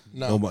don't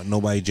know.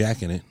 Nobody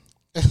jacking it.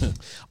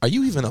 Are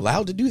you even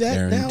allowed to do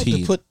that now? To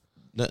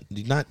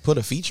Guaranteed. not put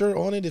a feature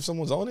on it if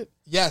someone's on it?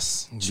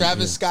 Yes,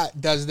 Travis Scott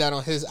does that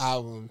on his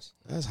albums.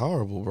 That's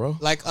horrible, bro.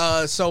 Like,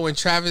 so when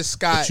Travis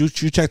Scott, You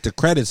check the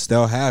credits,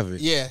 they'll have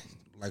it. yeah,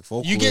 Like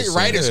vocalists you get and-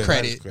 writer's Yeah,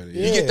 credit.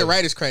 yeah. You get the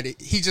writer's credit.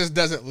 He just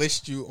doesn't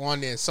list you on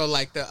there. So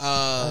like the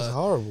That's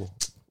horrible.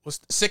 what's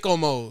Sicko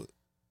Mode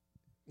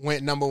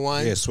went number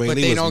 1. Yeah, Sway but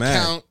Lee they was don't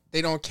mad. count.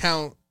 They don't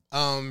count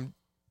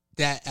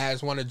that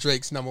as one of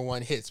Drake's number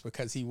 1 hits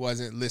because he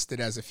wasn't listed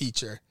as a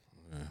feature.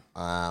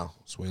 Wow.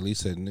 Sway Lee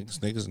said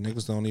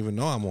niggas don't even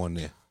know I'm on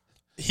there.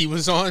 He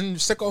was on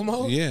sicko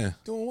mode? Yeah.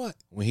 Doing what?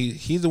 When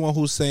he's the one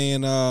who's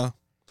saying,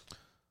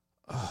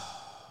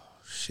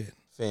 shit.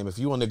 Fam, if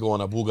you want to go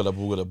on a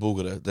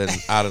boogada, then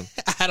I don't.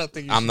 I don't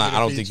think. I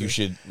don't think you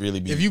should really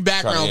be. If you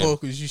background trying to-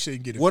 vocals, you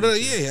shouldn't get it. What? Yeah,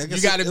 I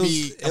guess you got to it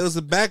be. It was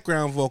a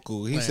background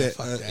vocal. He Man, said,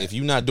 fuck that. If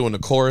you're not doing the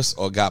chorus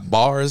or got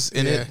bars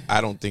in Yeah. it,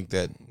 I don't think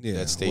that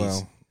that stays.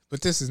 well,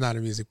 But this is not a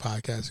music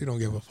podcast. We don't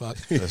give a fuck.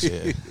 That's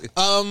it.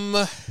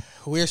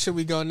 Where should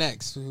we go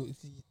next?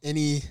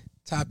 Any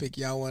topic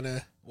y'all want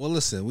to? well,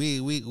 listen,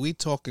 we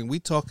talking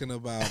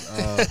about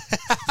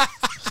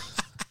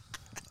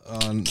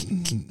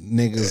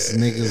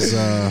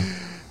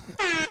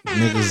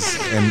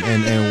niggas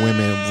and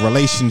women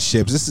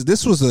relationships.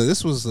 This was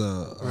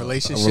a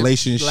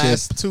relationship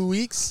last 2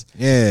 weeks.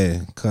 Yeah,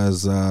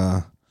 because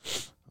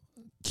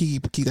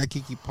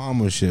Keke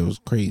Palmer shit was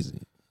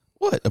crazy.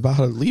 What about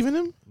her leaving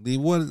him?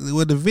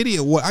 What the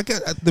video? What I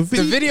got the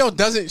video. The video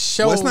doesn't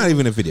show. Well, it's not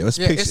even a video. It's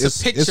pictures.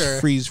 It's a picture. It's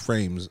freeze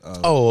frames.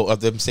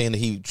 Of them saying that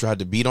he tried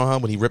to beat on her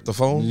when he ripped the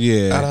phone.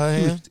 Yeah, out of her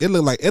hand. It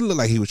looked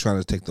like he was trying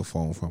to take the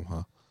phone from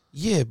her.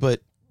 Yeah,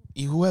 but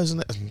who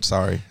hasn't? I'm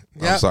sorry.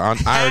 Yep. I'm sorry.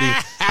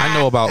 I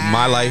know about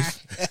my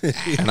life,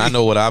 and I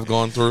know what I've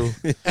gone through,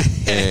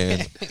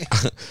 and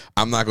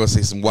I'm not gonna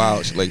say some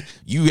wild shit like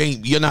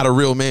you're not a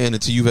real man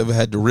until you've ever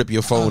had to rip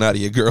your phone out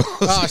of your girl.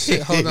 Oh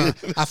shit! Hold on,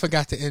 I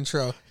forgot the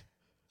intro.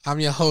 I'm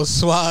your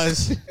host,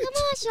 Swaz. Come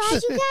on,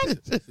 Swaz, you got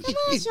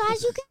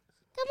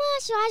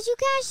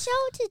a show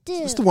to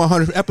do. It's the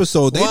 100th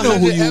episode. They know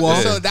who you are.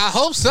 episode. I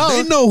hope so.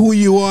 They know who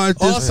you are at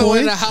this Also point.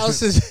 in the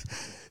house is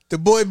the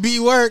boy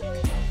B Work.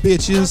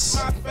 Bitches.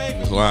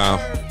 Wow.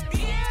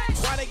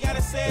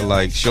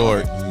 Like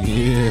short.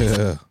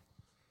 Yeah.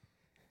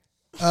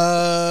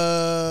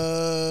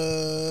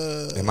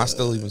 Am I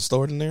still even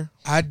stored in there?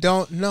 I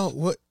don't know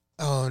what.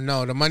 Oh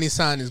no, the money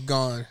sign is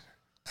gone.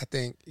 I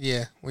think.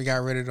 Yeah, we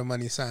got rid of the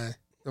money sign.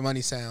 The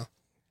money sound.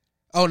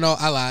 Oh no,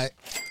 I lied.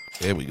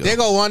 There we go. There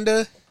go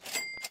Wanda.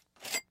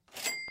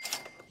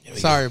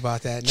 Sorry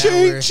about that.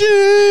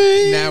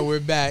 Now we're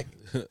back.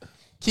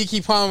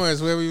 Keke Palmer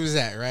is where we was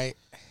at, right?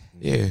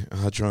 Yeah,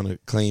 trying to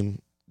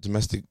claim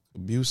domestic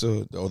abuse,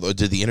 or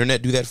did the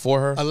internet do that for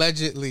her?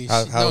 Allegedly.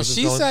 How No, is this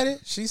she going? said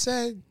it. She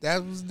said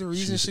that was the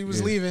reason she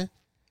was leaving.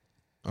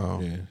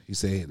 Oh, Yeah. He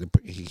said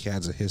he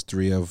has a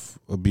history of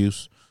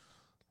abuse.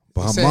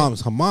 But He her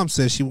said- mom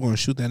said she was going to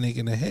shoot that nigga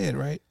in the head,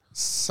 right?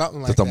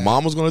 Something like that the that.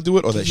 mom was going to do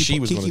it, or that she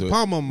was going to Keke do it.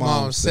 Palmer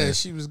Mom said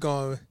she was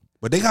going.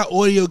 But they got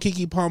audio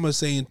Keke Palmer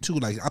saying too,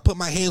 like, I put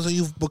my hands on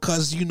you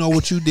because you know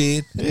what you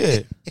did. Yeah,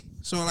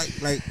 So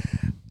like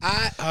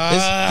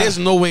there's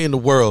no way in the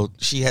world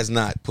she has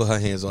not put her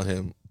hands on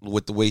him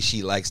with the way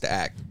she likes to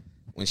act.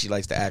 When she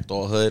likes to act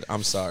all hood,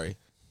 I'm sorry,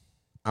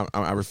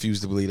 I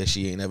refuse to believe that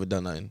she ain't ever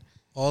done nothing.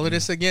 All of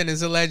this again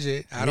is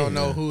alleged. I don't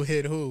know who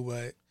hit who,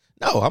 but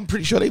No, I'm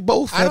pretty sure they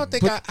both. I don't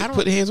think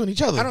put hands on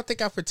each other. I don't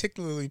think I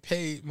particularly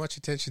paid much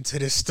attention to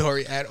this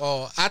story at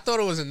all. I thought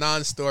it was a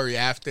non-story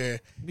after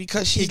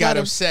because he got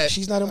upset.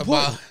 She's not important.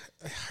 about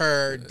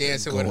her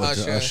dancing with Going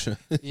to Usher.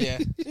 Yeah,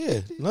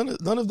 Yeah, none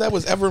of that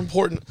was ever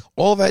important.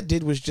 All that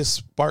did was just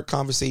spark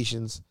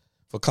conversations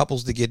for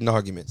couples to get in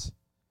arguments.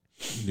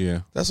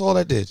 yeah. That's all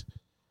that did.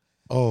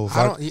 Oh,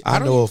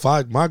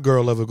 if my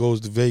girl ever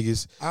goes to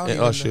Vegas and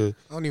Usher,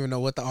 I don't even know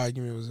what the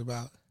argument was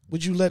about.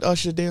 would you let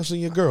Usher dance on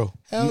your girl?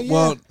 Hell yeah.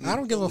 Well, I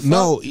don't give a fuck.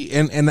 No,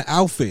 and the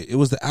outfit. It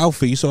was the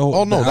outfit. You saw.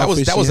 Oh no, the that was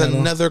outfit she had on?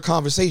 another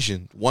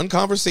conversation. One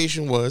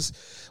conversation was,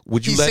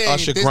 would you He's let saying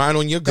Usher this- grind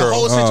on your The girl?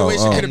 whole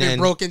situation Oh. could have And been then-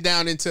 broken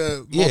down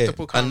into Yeah,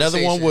 multiple conversations.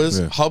 another one was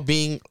Yeah. her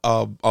being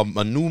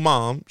a new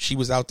mom. She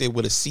was out there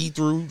with a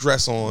see-through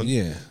dress on,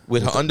 Yeah,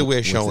 with her underwear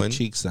with showing. the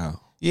cheeks out.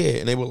 Yeah,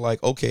 and they were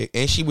like, okay,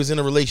 and she was in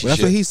a Well, relationship.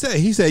 that's what he said.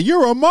 He said,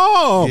 "You're a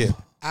mom."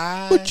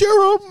 Yeah. But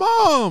you're a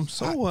mom.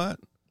 So what?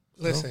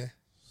 Listen,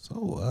 So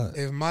what?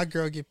 if my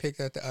girl get picked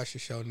at the Usher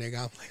show, nigga,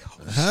 I'm like,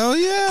 oh, Hell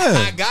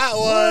yeah! I got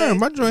one. Word,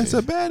 my joint's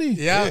a baddie.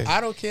 Yeah,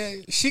 I don't care.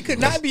 She could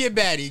not be a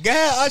baddie. Go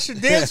ahead, Usher,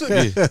 dance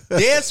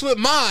with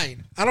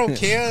mine. I don't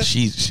care.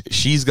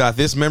 She's got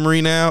this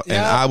memory now, and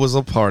Yeah. I was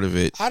a part of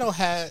it. I don't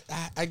have.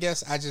 I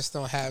guess I just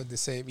don't have the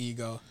same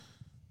ego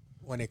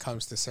when it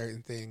comes to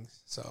certain things.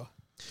 So,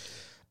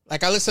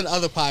 like, I listen to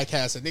other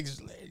podcasts and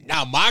niggas like,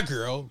 now my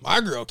girl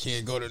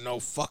can't go to no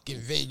fucking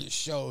Vegas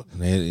show.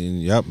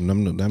 Yep,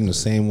 them the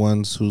same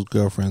ones whose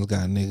girlfriends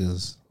got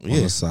niggas on Yeah.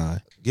 the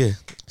side. Yeah,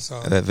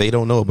 So that they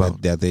don't know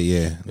about. That they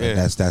Yeah.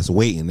 that's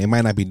waiting. They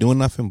might not be doing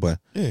nothing, but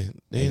Yeah,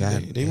 they got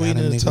waiting a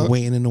in the nigga tuck.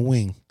 waiting in the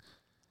wing.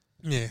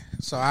 yeah.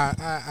 So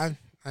I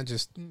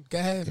just go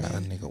ahead, Got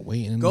a man. nigga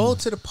waiting. Go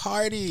to the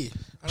party.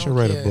 I I should don't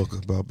write care. a book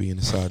about being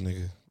a side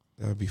nigga.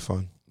 That would be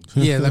fun.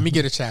 Yeah, let me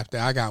get a chapter.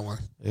 I got one.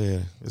 Yeah,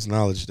 there's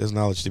knowledge. There's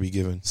knowledge to be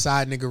given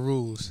Side nigga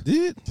rules.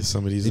 Did to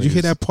some of these. you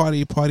hear niggas.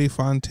 that Party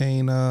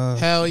Fontaine?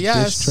 Hell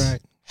yes. Diss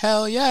track.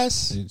 Hell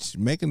yes. It's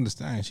making the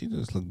style. She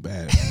just look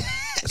bad.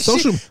 She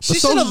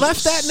should have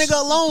left that nigga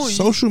alone.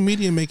 Social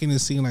media making it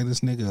seem like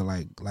this nigga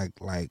like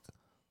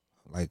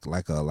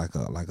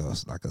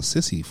a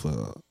sissy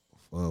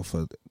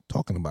for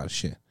talking about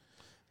shit.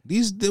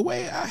 The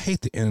way I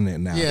hate the internet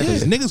now. Yeah.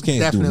 Because niggas can't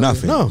Definitely. do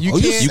nothing. No, You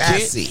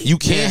can't- you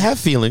can't have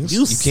feelings.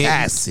 You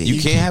can't. sassy.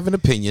 You can't have an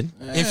opinion.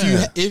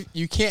 If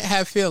you can't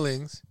have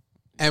feelings,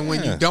 and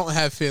when you Yeah. don't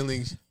have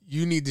feelings,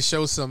 you need to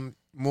show some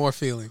more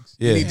feelings.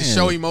 Yeah. You need to Yeah.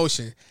 show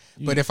emotion.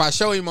 But if I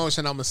show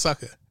emotion, I'm a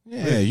sucker.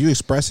 Yeah, you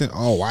expressing.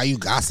 Oh, why you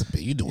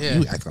gossiping? You doing? Yeah.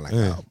 You acting like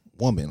a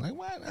woman. Like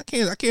what? I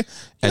can't.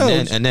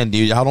 And then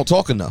y'all don't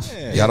talk enough.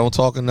 Yeah. Y'all don't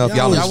talk enough.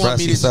 Y'all Y'all want express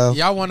me to? yourself.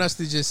 Y'all want us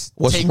to just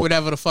What's take wr-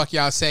 whatever the fuck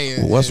y'all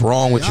saying? What's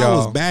wrong with y'all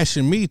was y'all?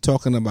 bashing me,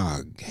 talking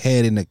about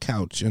head in the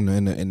couch in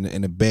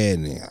the bed.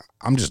 And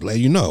I'm just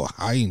letting you know,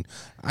 I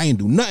ain't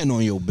do nothing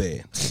on your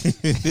bed.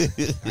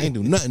 I ain't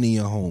do nothing in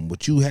your home.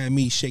 But you had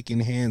me shaking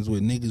hands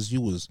with niggas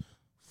you was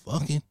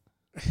fucking.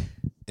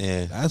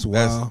 Yeah, That's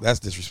wild. That's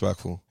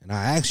disrespectful. And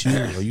I asked you,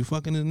 are you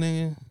fucking this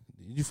nigga?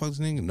 Did you fuck this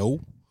nigga? No.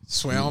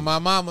 Swear on my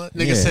mama,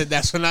 nigga Yeah. said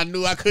that's when I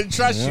knew I couldn't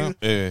trust Yeah. you.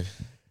 Yeah.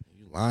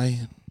 You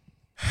lying?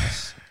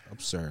 That's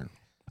absurd.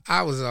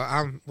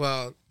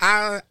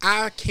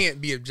 I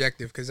can't be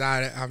objective because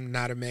I'm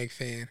not a Meg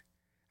fan.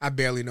 I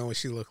barely know what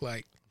she looked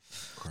like.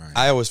 Crying.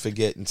 I always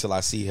forget until I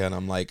see her, and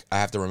I'm like, I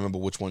have to remember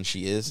which one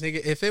she is.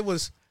 Nigga, if it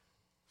was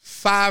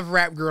 5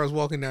 rap girls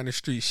walking down the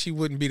street, she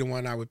wouldn't be the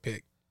one I would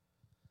pick.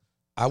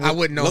 I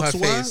wouldn't know her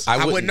looks-wise? face.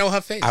 I wouldn't know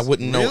her face. I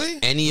wouldn't know Really?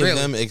 any of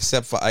them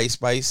except for Ice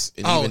Spice,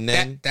 and even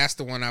then, that's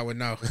the one I would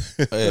know.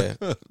 yeah.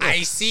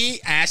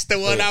 Icy, that's the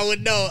one I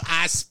would know.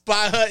 I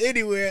spot her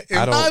anywhere. If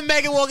I I don't- was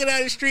Megan walking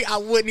down the street, I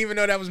wouldn't even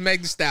know that was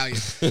Meg Thee Stallion.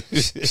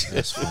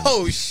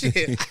 Oh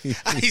shit,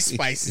 Ice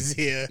Spice is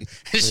here,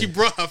 and she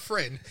brought her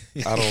friend.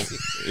 I don't.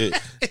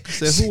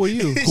 Said, who are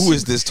you? Who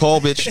is this tall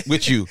bitch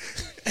with you?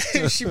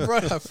 She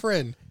brought her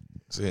friend.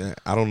 So, yeah,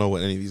 I don't know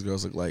what any of these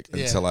girls look like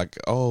Yeah. until like,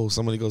 oh,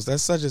 somebody goes,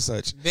 that's such and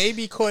such.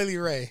 Baby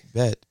Coily Ray.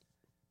 Bet.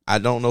 I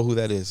don't know who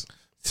that is.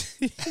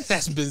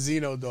 That's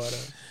Benzino daughter.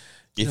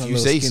 If you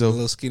say so.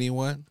 little skinny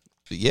one.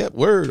 Yeah,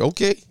 word.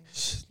 Okay.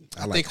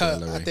 I like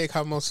Coily Ray. I think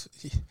her most.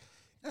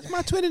 That's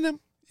my twin in them.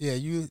 Yeah,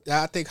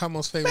 I think her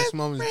most famous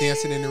moment is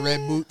dancing in the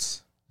red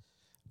boots.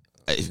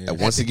 Once At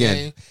the again,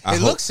 game. I It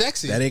hope- looks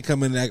sexy. That ain't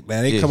coming. That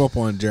ain't Yeah. come up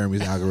on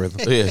Jeremy's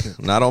algorithm. Yeah,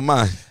 not on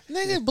mine.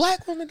 Nigga,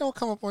 black women don't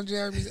come up on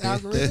Jeremy's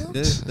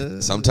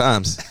algorithm.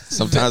 Sometimes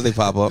they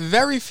pop up.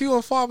 Very few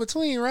and far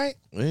between, right?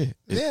 Yeah,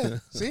 Yeah,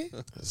 see?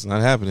 it's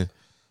not happening.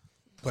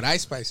 But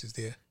Ice Spice is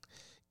there.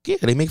 Yeah,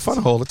 they make fun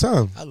of her all the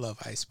time. I love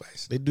Ice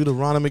Spice. They do the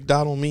Ronald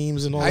McDonald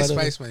memes and all Ice that.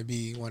 Spice might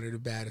be one of the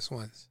baddest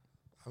ones.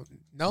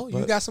 No, you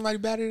But- got somebody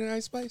better than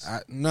Ice Spice?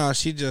 No,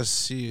 she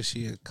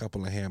a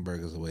couple of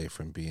hamburgers away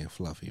from being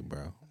fluffy,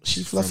 bro.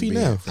 She From fluffy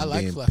being- now. from I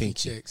like being fluffy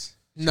pinky. chicks.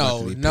 No,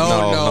 Luckily,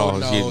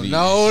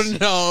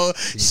 no.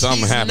 Something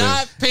She's happened.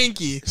 not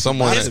pinky.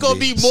 Someone It's gonna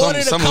be more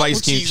than a couple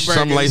cheeseburgers.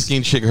 Some light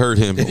skinned chick heard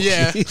him.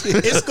 Yeah,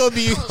 it's gonna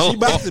be. She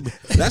about to be.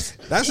 That's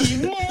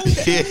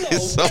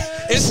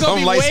It's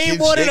gonna be way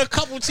more than a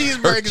couple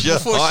cheeseburgers your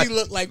before heart. she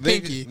looked like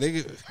Pinky.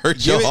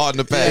 hurt your heart in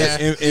the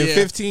past. Yeah. In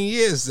 15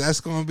 years,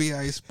 that's gonna be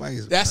Ice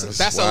Spice. That's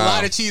a Wow.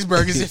 lot of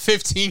cheeseburgers in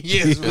 15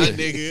 years, my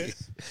nigga.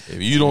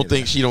 If you don't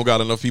think she don't got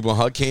enough people in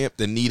her camp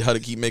that need her to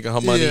keep making her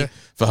money, Yeah.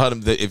 for her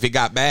to, if it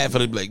got bad, for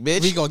her to be like,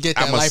 bitch, We gonna get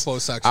that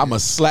liposuction. I'ma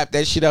slap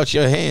that shit out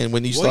your hand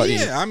when you Well, start yeah.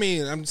 eating. I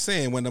mean, I'm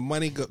saying when the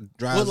money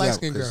dries What light up,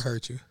 skin girl 'cause-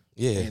 hurt you?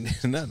 Yeah.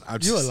 ain't nothing. I'm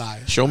You a just-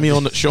 liar. Show me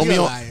on the show You me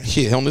a on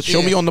liar.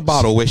 show me on the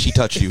bottle where she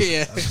touched you.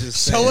 Yeah.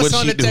 just Show saying. us What'd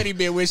on she the do? teddy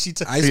bear where she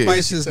took. Ice Yeah.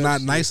 Spice is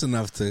not nice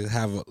enough to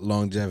have a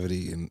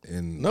longevity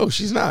in No,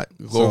 she's not.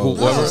 So,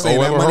 Whoever, I'm saying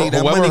that whoever, money-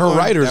 that whoever money her gonna-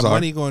 writers that are.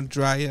 money gonna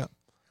dry up.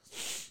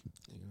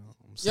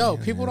 Yo,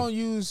 people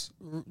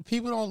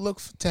don't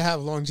look to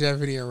have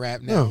longevity in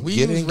rap now. No, We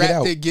get in, use get rap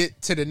out. to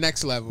get to the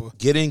next level.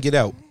 Get in, get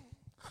out.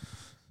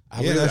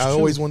 Yeah, that's I true.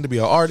 always wanted to be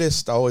an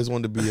artist. I always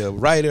wanted to be a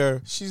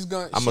writer. She's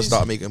gonna. I'm gonna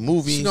start making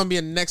movies. She's gonna be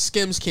in the next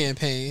Skims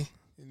campaign,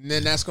 and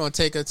then that's gonna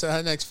take her to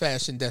her next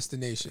fashion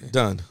destination.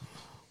 Done.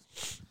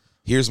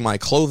 Here's my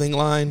clothing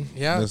line.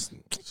 Yeah, This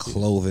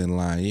clothing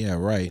line, yeah,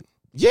 right.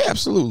 Yeah,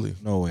 absolutely.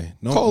 No way.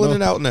 No, Calling no.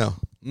 it out now.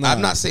 Nah.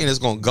 I'm not saying it's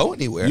gonna go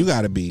anywhere. You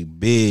got to be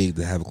big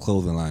to have a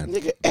clothing line.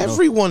 Nigga,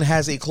 everyone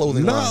has a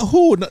clothing No, line.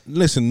 who? No,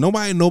 listen,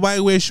 nobody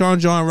wears Sean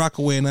John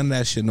Rockaway, none of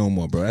that shit no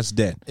more, bro. That's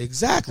dead.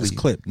 Exactly. That's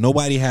clip.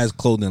 Nobody has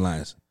clothing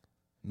lines,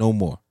 no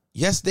more.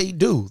 Yes, they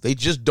do. They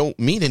just don't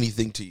mean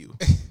anything to you.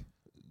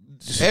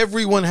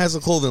 Everyone has a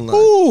clothing line.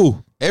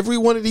 Ooh, Every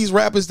one of these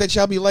rappers that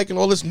y'all be liking,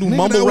 all this new Nigga,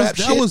 mumble that was- rap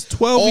that shit. was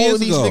 12 all years of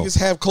these ago. niggas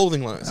have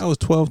clothing lines. that was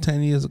 12,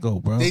 10 years ago,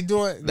 bro. they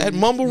doing That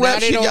mumble now rap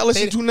they shit don't- y'all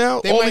listen they- to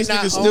now, they all might these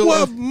not niggas own still.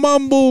 what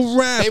mumble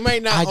rap? They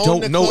might not. I own don't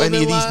the know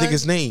any of clothing these line,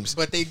 niggas' names.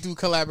 but they do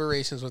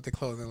collaborations with the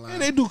clothing line. Yeah,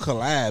 they do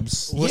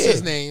collabs. What's Yeah.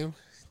 his name?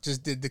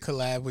 Just did the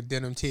collab with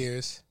Denim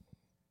Tears.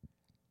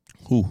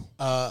 Who?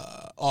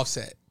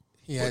 Offset.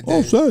 He had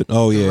Oh, the, son.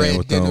 Oh yeah, red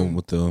with denim.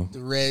 the the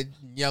red,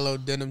 yellow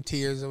Denim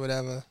Tears or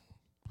whatever.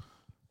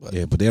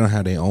 yeah, but they don't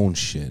have their own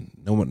shit.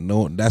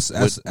 No, that's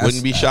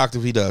Wouldn't be shocked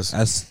if he does.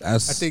 That's I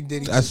think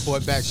Diddy that's just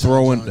bought back Sean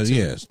throwing. John, too.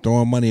 Yeah, it's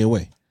throwing money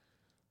away.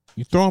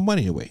 You throwing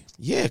money away.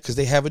 Yeah, because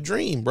they have a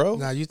dream, bro.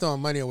 Nah, you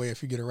throwing money away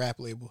if you get a rap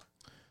label.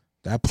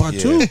 That part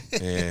Yeah. too.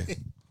 Yeah.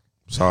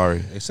 Sorry.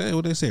 They say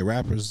what they say.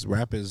 Rap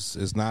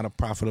is not a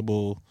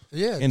profitable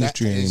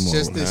industry it's anymore.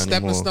 just the Not stepping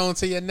anymore. stone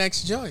to your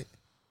next joint.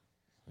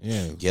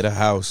 Yeah, Get a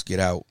house. Get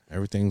out.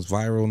 everything's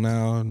viral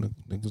now.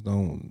 Niggas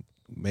don't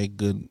make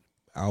good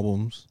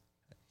albums.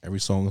 Every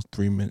song is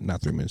 3 minutes,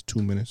 not 3 minutes,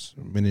 2 minutes,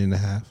 a minute and a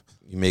half.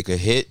 You make a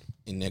hit,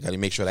 and they got to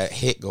make sure that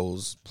hit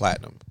goes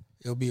platinum.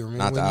 It'll be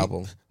Not the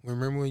album.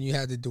 Remember when you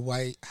had the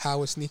Dwight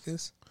Howard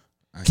sneakers?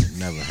 I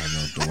never had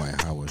no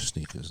Dwight Howard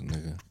sneakers,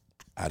 nigga.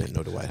 I didn't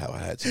know Dwight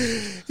Howard had to.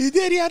 He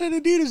did. He had an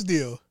Adidas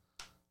deal.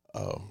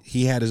 Oh.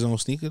 He had his own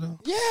sneaker though.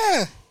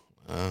 Yeah.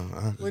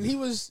 When he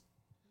was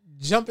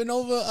jumping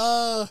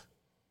over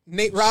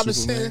Nate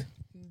Robinson Superman.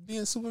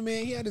 being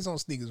Superman, he had his own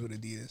sneakers with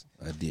Adidas.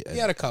 He He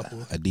had a couple.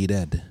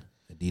 Adidas.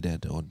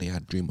 Or they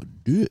had dream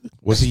of dick.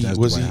 Was he? That's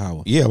Was Dwight he?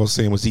 Howard. Yeah, I was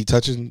saying, was he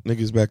touching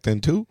niggas back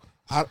then too?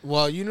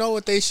 Well, you know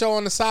what they show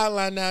on the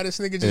sideline now? This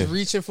nigga just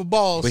reaching for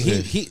balls. But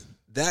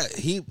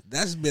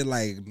that's been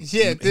like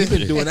Yeah, he's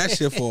been doing that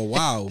shit for a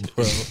while,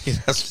 bro.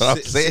 That's what I'm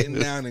Sitting saying.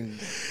 down and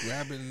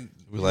grabbing.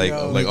 Like,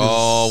 Yo, like,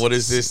 oh, what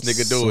is this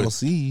nigga doing?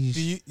 Sausage.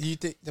 Do you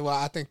think? Well,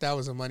 I think that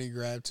was a money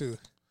grab too.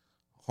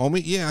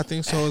 Homie, yeah, I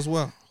think so as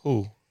well.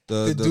 Who?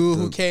 The dude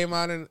who came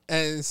out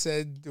and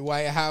said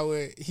Dwight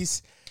Howard,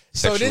 he's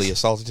Sexually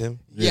assaulted him?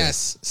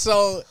 Yes.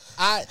 So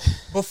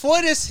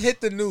before this hit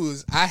the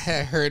news, I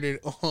had heard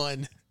it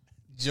on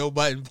Joe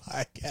Budden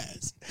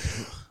podcast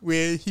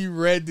where he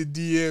read the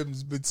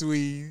DMs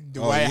between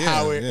Dwight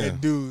Howard and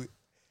dude.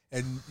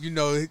 And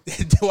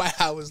Dwight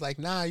Howard was like,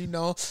 nah, you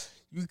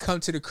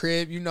come to the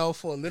crib,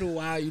 for a little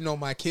while,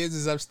 my kids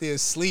is upstairs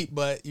asleep,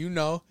 but you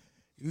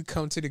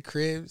come to the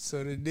crib.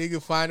 So the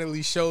nigga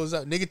finally shows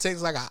up. Nigga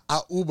takes like a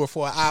Uber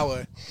for an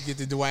hour to get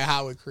to Dwight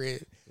Howard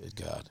crib. Good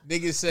God.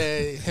 Nigga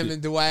said him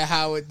and Dwight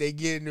Howard, they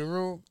get in the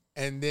room,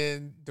 and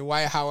then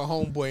Dwight Howard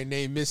homeboy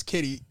named Miss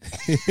Kitty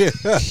came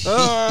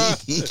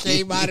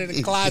out of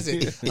the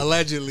closet,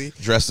 allegedly.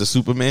 Dressed as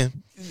Superman?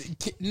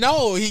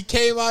 No, he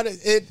came out of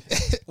it.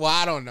 Well,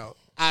 I don't know.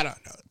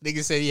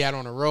 Nigga said he had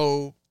on a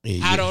robe.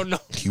 Yeah, I don't know.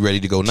 You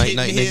ready to go night Kitten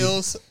night, nigga?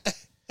 heels.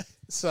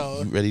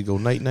 So You ready to go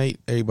night night?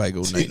 Everybody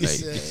go night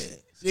night.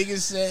 nigga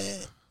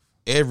said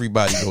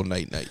Everybody go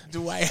night night.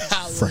 Dwight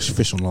Howard. Fresh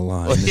fish on the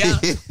line. Yeah.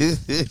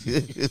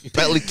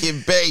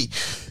 Pelican Bay.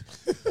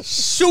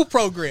 Shoe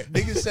program.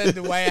 Nigga said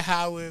Dwight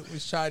Howard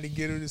was trying to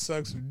get him to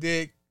suck some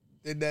dick.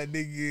 Then that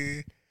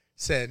nigga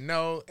said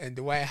no, and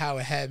Dwight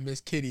Howard had Miss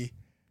Kitty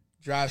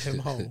drive him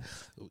home.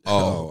 I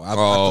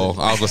was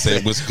gonna say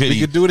it was We Kitty.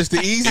 could do this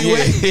the easy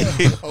way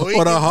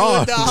or the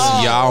hard.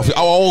 Yeah,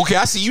 okay.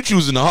 I see you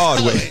choosing the hard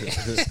way.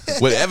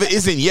 Whatever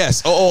isn't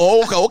yes.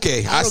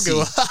 Okay. I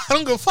see. I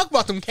don't give a fuck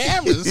about them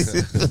cameras.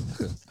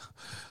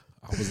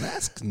 I was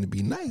asking to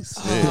be nice.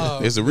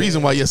 There's a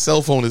reason why your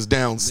cell phone is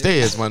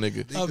downstairs, my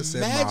nigga. Nigga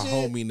said my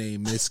homie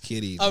named Miss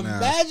Kitty.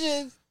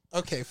 Imagine.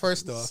 Okay,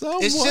 first off,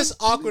 it's just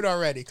awkward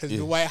already because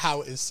Dwight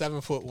Howard is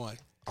 7'1".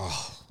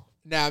 Oh.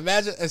 Now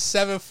imagine a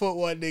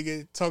 7'1"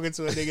 nigga talking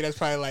to a nigga that's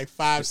probably like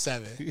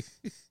 5'7".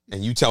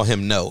 And you tell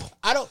him no.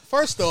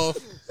 First off,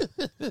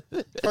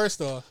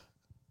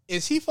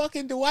 is he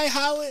fucking Dwight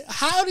Howard?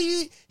 How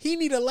do he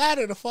need a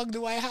ladder to fuck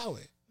Dwight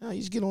Howard? No, you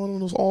just get on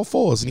those all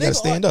fours and you gotta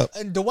stand up.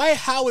 And Dwight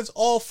Howard's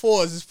all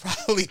fours is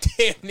probably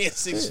damn near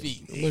 6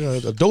 feet.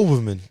 Like a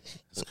Doberman.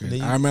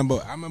 I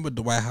remember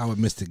Dwight Howard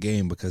missed the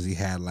game because he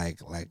had like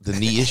The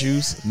knee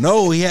issues.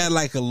 no, he had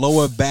like a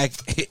lower back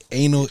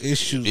anal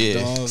issues.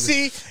 Yeah. Dog.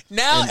 See,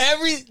 now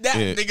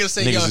nigga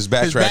say Niggas yo, is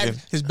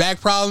backtracking. his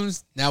back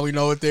problems. Now we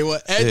know what they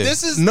were. And Yeah.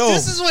 this is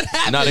what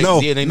happened. They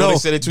know they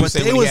said it too. But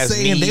they were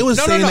saying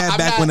that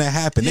back when it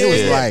happened. Yeah.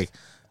 They was like,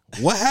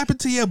 what happened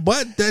to your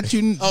butt that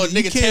you? Oh, you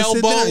nigga, can't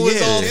sit tailbone down?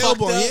 was all fucked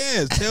tailbone. up?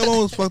 Yeah,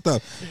 tailbone was fucked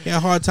up. He had a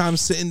hard time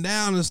sitting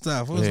down and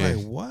stuff. I was Yeah. like,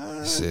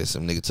 what? Said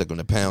some nigga took him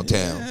to Pound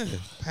Town. Yeah,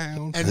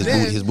 pound. And His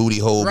then- his booty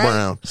hole Right?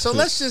 brown. So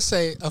let's just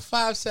say a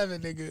 5'7"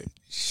 nigga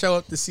show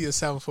up to see a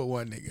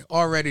 7'1" nigga.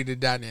 Already the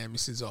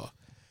dynamics is off.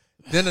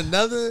 Then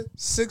another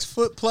 6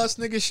 foot plus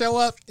nigga show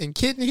up in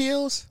kitten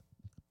heels.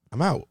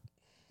 I'm out.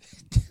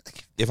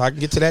 If I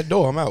can get to that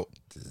door, I'm out.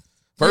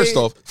 First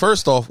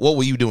off, what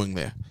were you doing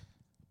there?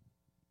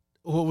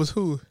 What was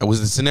who? Was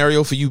the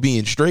scenario for you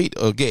being straight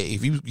or gay?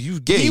 If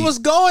you gay, He was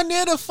going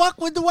there to fuck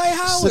with Dwight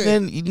Howard. So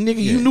then,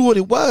 nigga, you knew what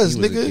it was,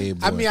 He was a nigga. gay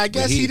boy. I mean, I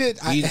guess But he did.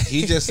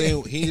 He just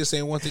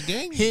ain't want the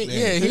gang. He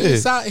Yeah.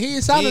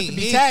 decided to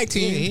be tag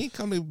team. He ain't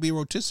come to be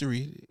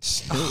rotisserie.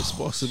 It was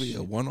supposed to be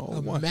a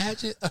 1-on-1.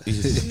 Imagine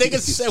niggas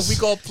said we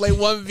gonna play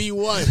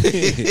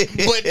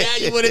 1v1, but now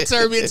you want to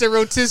turn me into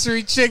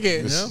rotisserie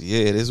chicken. Yeah,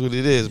 it is what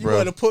it is, You bro.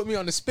 want to put me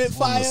on the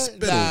Spitfire,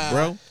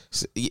 bro.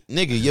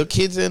 Nigga, your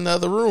kids in the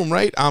other room,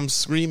 right? I'm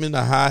screaming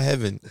to high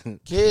heaven.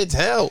 Kids,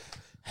 help.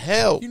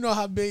 You know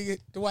how big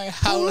Dwight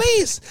Howard?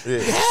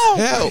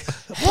 Help.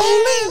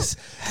 Police,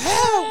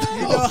 help!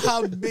 You know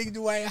how big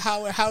Dwight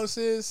Howard house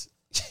is?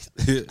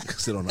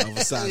 Sit on the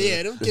other side.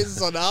 Yeah, them kids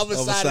is on the other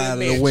Other side of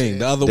the wing, mansion.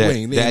 the other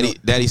wing.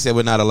 Daddy said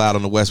we're not allowed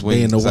on the west They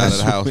wing in the side west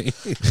of the house.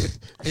 wing.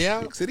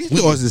 Yeah, So these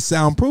doors is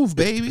soundproof,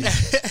 baby.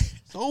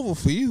 It's over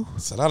for you.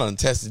 So I done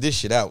tested this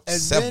shit out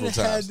And several then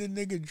times. had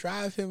the nigga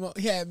drive him.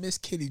 He had Miss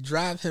Kitty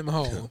drive him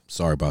home.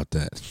 Sorry about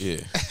that. Yeah.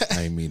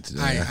 I ain't mean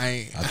to.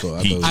 I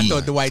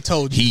thought Dwight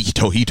told you.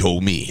 He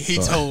told me. He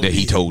told that me.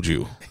 he told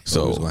you.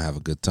 So I was So, gonna have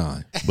a good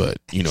time. but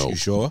you know, You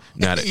sure?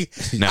 now that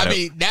now I that,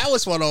 mean, that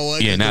was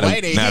 101. yeah, now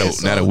Dwight that, ain't now, here,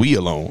 that, now so that we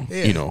alone,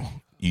 Yeah. you know,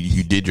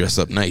 you did dress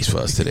up nice for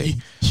us today.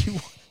 you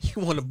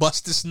want to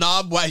bust the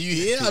snob while you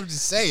here? I'm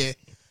just saying.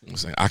 I'm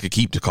saying I could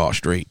keep the car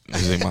straight.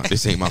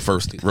 This ain't my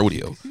first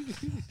rodeo.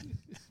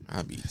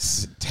 I'd be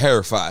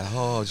terrified.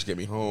 Oh, just get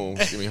me home.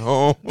 Get me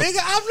home. Nigga,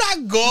 I'm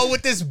not going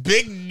with this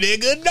big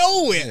nigga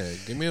nowhere. Yeah,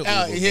 give me a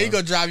Uber, Here you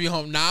bro. go drive you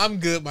home. Nah, I'm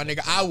good, my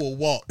nigga. I will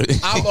walk. I'm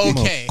I'm gonna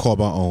okay. call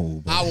my own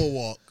Uber. I will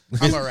walk.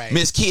 I'm all right.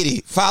 Miss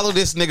Kitty, follow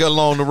this nigga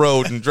along the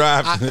road and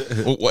drive.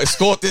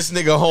 Escort this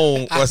nigga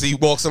home as he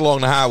walks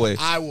along the highway.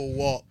 I will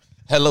walk.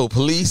 Hello,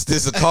 police.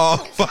 There's a car.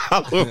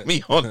 Follow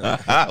me on the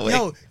highway.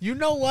 Yo, you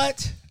know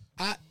what?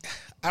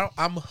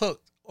 I'm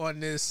hooked on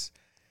this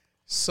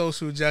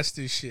social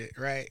justice shit,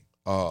 right?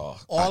 Oh,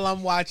 All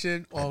I'm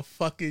watching on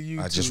fucking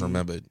YouTube. I just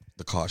remembered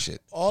the car shit.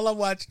 All I'm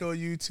watching on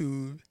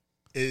YouTube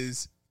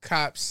is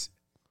cops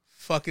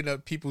fucking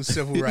up people's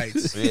civil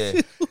rights.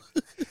 Yeah.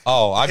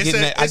 Oh, I get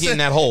in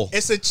that hole.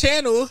 It's a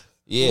channel.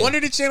 Yeah. One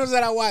of the channels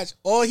that I watch,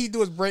 all he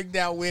do is break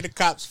down where the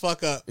cops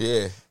fuck up.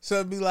 Yeah. So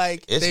it'd be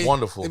like It's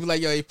wonderful. It'd be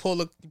like, yo, you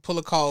pull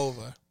a car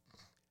over.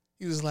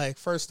 He was like,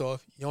 first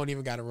off, you don't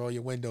even gotta roll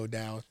your window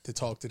down to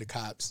talk to the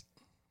cops.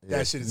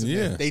 That shit is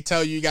amazing. Yeah. They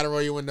tell you gotta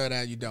roll your window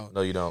down, you don't.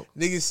 No, you don't.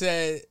 Nigga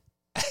said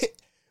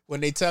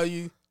when they tell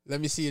you, let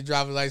me see your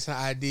driver's license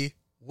ID,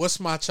 what's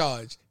my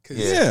charge? Cause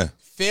Yeah.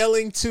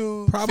 failing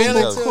to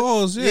Probable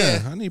cause,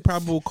 yeah. I need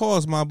probable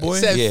cause, my boy.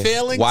 Said Yeah.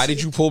 failing Why to-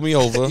 did you pull me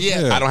over?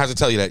 Yeah. I don't have to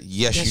tell you that.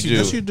 Yes, you do.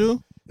 Yes, you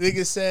do.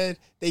 Nigga said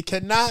they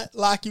cannot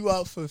lock you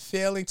up for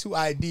failing to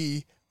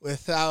ID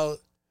without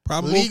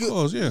Probable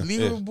cause, yeah.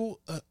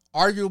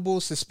 arguable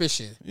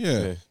suspicion.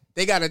 Yeah.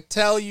 They gotta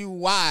tell you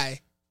why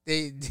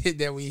they did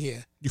that. We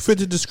here. You fit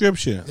the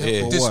description.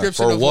 Yeah. For what?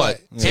 Description For of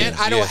what? what? Yeah. And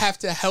I don't Yeah. have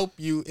to help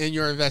you in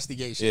your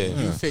investigation.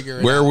 Yeah. You figure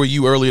it Where out. were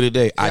you earlier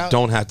today? I Yeah.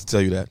 don't have to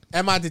tell you that.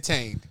 Am I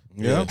detained?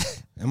 Yeah.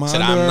 Am I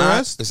Said under I'm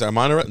arrest? not. Said I'm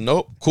under arrest.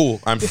 Nope.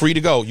 Cool. I'm free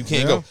to go. You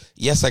can't Yeah. go.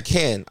 Yes, I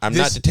can. I'm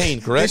not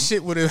detained. Correct. This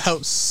shit would have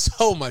helped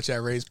so much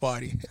at Ray's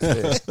party.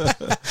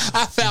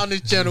 I found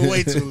this channel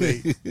way too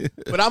late.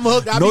 But I'm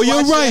hooked. Know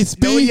your rights,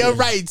 Know B. your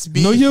rights,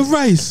 B. Know your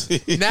rights.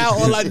 Now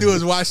all I do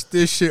is watch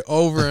this shit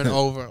over and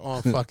over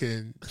on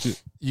fucking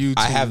YouTube.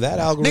 I have that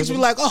algorithm. Niggas be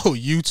like, oh,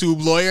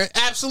 YouTube lawyer.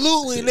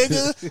 Absolutely,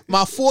 nigga.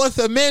 My 4th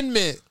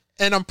Amendment.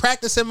 And I'm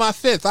practicing my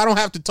 5th. I don't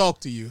have to talk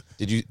to you.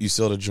 Did you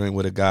saw the joint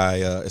with a guy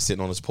is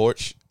sitting on his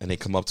porch and they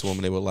come up to him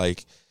and they were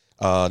like,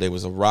 there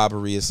was a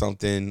robbery or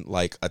something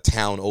like a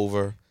town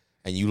over,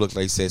 and you looked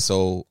like said,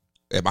 so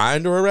am I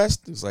under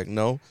arrest? He was like,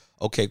 no.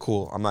 Okay,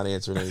 cool. I'm not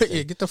answering anything.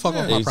 Yeah, get the fuck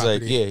off And my he's property.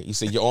 like, yeah. He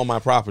said, you're on my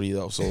property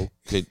though, so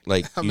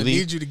like I'm you gonna leave.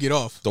 need you to get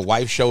off. The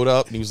wife showed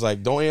up and he was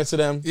like, don't answer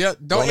them. Yeah,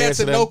 don't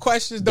answer no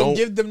questions. Don't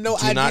give them no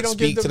do ID. not Don't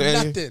give speak to them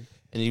them. nothing.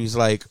 And he was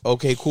like,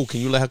 okay, cool.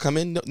 Can you let her come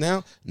in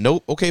now?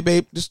 Nope. Okay,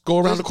 babe. Just go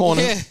around the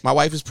corner. Yeah. My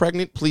wife is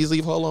pregnant. Please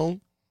leave her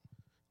alone.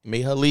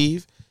 Made her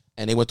leave.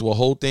 And they went through a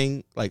whole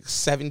thing. Like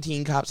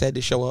 17 cops had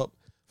to show up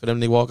for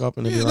them to walk up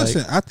and they be like,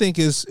 Listen, I think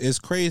it's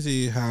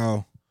crazy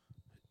how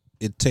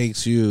it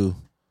takes you,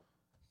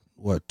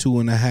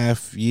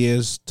 2.5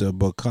 years to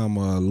become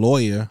a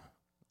lawyer,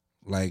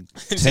 like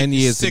 10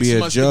 years to 6 be a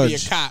months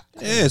judge. To be a cop.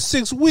 Yeah,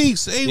 6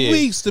 weeks, 8 Yeah,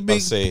 weeks to I'll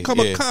say, become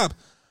yeah. a cop.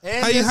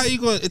 And How you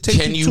going? It takes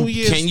can you 2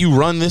 years. Can you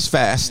run this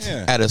fast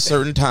Yeah. at a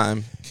certain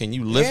time? Can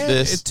you lift Yeah,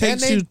 this? It takes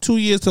And they- you 2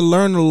 years to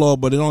learn the law,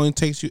 but it only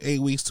takes you 8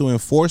 weeks to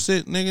enforce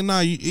it, nigga.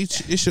 Nah,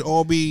 it should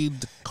all be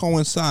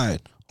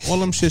coincide. All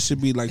them shit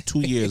should be like 2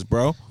 years,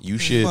 bro. You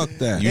should. Fuck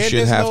that. You And should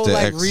there's have no to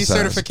like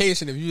exercise.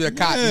 recertification. If you're a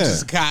cop, you're Yeah.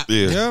 just a cop.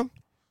 Yeah. Yeah.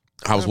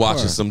 I was That watching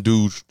part. some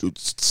dude's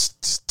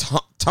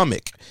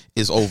stomach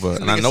is over,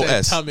 and I Nigga know said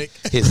S.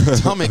 tummick. His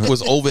stomach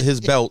was over his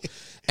belt,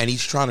 and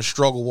he's trying to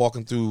struggle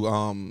walking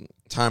through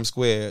Times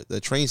Square, the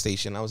train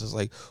station. I was just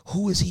like,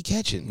 who is he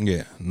catching?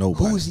 Yeah,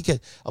 nobody. Who is he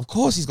catching? Of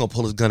course he's gonna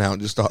pull his gun out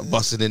and just start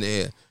busting in the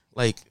air.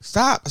 Like,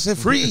 stop! I said,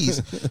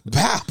 freeze!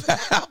 Pow,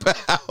 pow,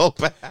 pow,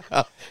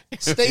 pow.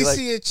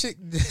 Stacy, a chick,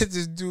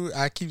 this dude,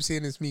 I keep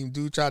seeing this meme.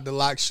 Dude tried to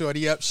lock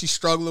Shorty up. She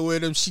struggling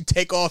with him. She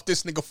take off.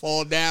 This nigga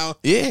fall down.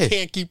 Yeah.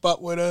 Can't keep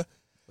up with her.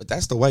 But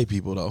that's the white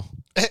people, though.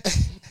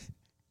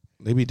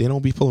 They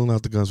don't be pulling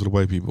out the guns for the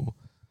white people.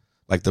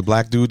 Like the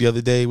black dude the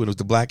other day when it was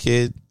the black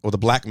kid or the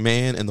black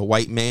man and the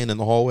white man in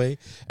the hallway,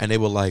 and they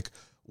were like,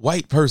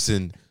 white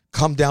person,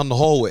 come down the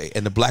hallway,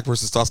 and the black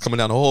person starts coming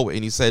down the hallway,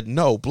 and he said,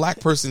 no, black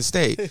person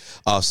stay.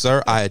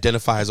 Sir, I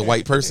identify as a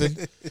white person.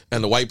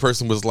 And the white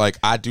person was like,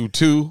 I do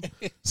too.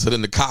 So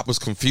then the cop was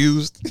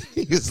confused.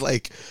 He was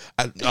like,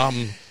 and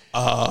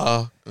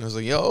I was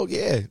like, yo,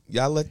 yeah,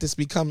 y'all let this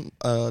become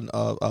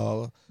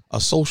a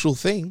social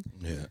thing.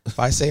 Yeah. If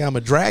I say I'm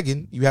a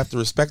dragon, you have to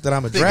respect that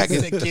I'm a Niggas dragon.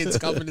 said kids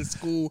coming to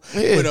school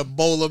Yeah. with a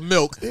bowl of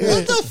milk.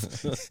 What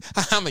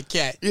the I'm a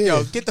cat. Yeah.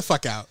 Yo, get the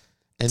fuck out.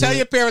 And Tell then-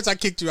 your parents I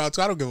kicked you out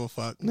too. I don't give a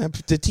fuck.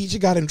 The teacher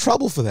got in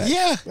trouble for that.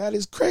 Yeah. That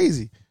is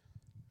crazy.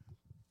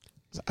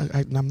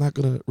 I'm not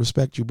going to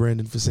respect you,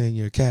 Brandon, for saying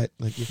you're a cat.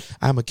 Like,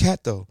 I'm a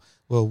cat, though.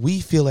 Well, we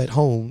feel at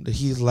home that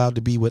he's allowed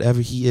to be whatever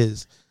he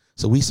is.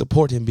 So we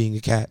support him being a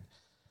cat.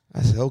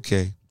 I said,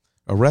 okay,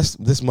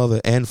 arrest this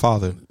mother and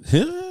father.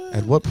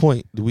 At what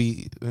point do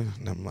we?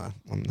 I'm not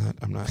going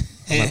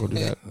to do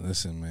that.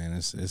 Listen, man,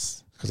 it's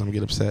Because I'm going to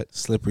get upset.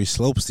 slippery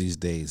slopes these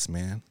days,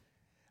 man.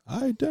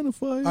 I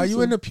identify. Are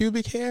you into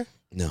pubic hair?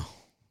 No,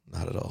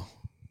 not at all.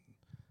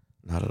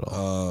 Not at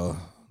all.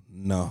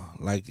 No.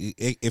 Like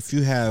if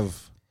you have,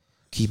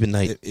 Keep it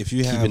nice. if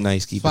you Keep have it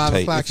nice. Keep it 5 tight.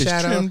 o'clock if it's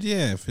shadow. trimmed,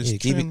 if it's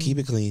trimmed, Keep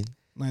it clean.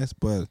 nice,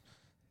 but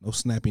no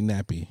snappy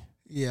nappy.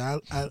 Yeah,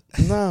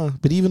 Nah,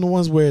 but even the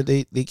ones where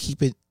they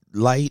keep it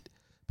light,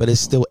 but it's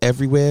still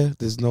everywhere.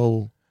 There's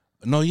no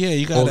No, yeah,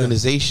 you got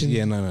organization.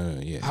 Yeah, no,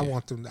 yeah. I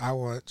want them. I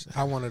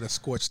wanted to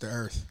scorch the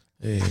earth.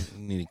 Yeah, You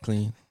need it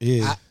clean.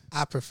 yeah.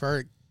 I prefer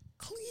it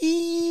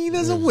clean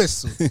as a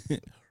whistle.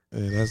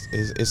 Yeah,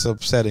 it's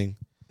upsetting.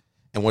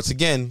 And once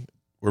again,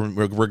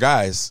 we're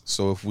guys,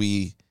 so if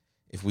we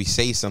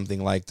say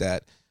something like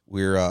that,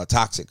 we're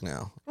toxic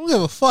now. I don't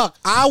give a fuck.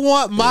 I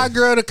want my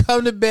girl to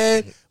come to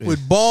bed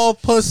with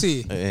bald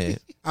pussy. Eh,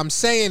 I'm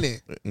saying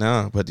it.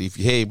 nah, but if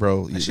hey,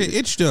 bro, That shit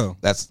itch though.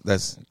 that's Can't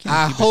I keep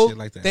that hope shit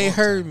like that they all the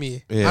heard time.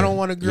 me. Yeah. I don't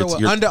want a girl with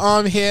You're-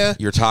 underarm hair.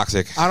 you're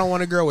toxic. I don't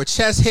want a girl with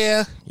chest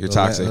hair. You're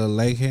Little toxic.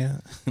 leg hair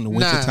in the Nah.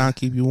 wintertime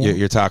keep you warm.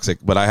 You're toxic.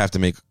 But I have to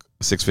make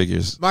 6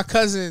 figures. My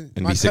cousin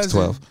And my be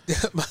 6'12".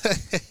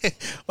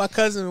 my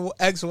cousin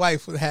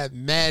ex-wife had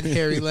mad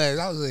hairy legs.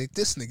 I was like,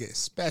 this nigga is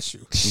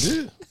special.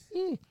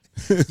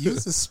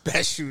 You's a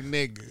special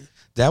nigga.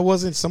 That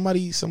wasn't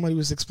somebody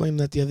was explaining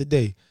that the other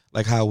day,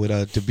 like how with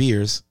De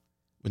Beers,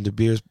 when De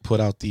Beers put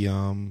out the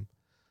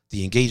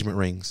engagement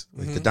rings,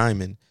 like the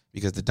diamond,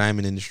 because the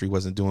diamond industry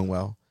wasn't doing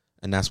well,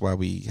 and that's why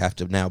we have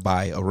to now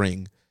buy a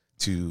ring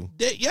to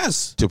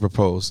Yes.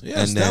 propose.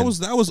 Yes, and that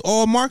was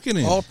all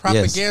marketing. All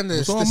propaganda.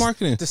 It's all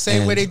marketing. The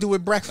same way And they do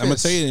with breakfast. I'm gonna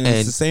tell you, and it's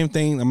And the same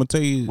thing. I'm gonna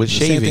tell you with the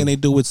same shaving. thing they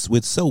do with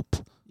soap.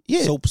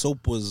 Yeah.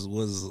 Soap was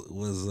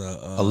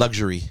a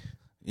luxury.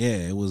 yeah.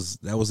 It was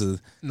that was a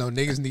No,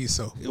 niggas need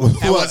soap. Well,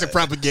 That wasn't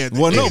propaganda.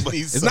 well no, Niggas but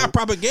need it's soap. not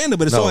propaganda,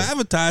 but it's No. all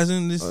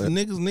advertising. This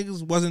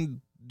niggas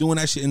wasn't doing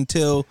that shit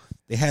until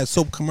they had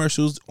soap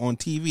commercials on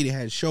TV. They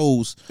had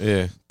shows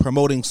Yeah.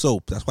 promoting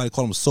soap. That's why they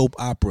call them soap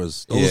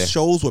operas. Those Yeah.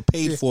 shows were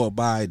paid for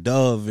by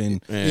Dove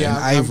and, Yeah, and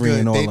I'm Ivory good.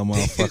 and all They- them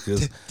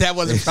motherfuckers. That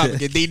wasn't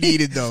propaganda. They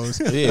needed those.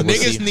 Yeah, well,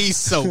 Niggas see- need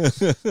soap.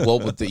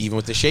 Well, even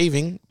with the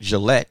shaving,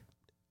 Gillette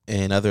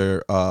and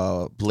other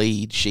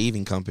blade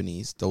shaving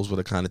companies, those were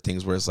the kind of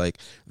things where it's like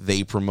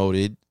they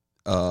promoted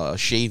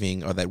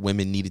shaving, or that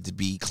women needed to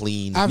be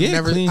clean. I've Yeah,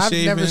 never clean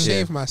shaven.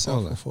 shaved Yeah. myself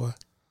All that. before.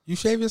 You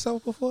shave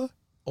yourself before?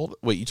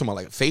 Wait, you talking about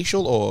like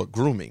facial or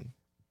grooming?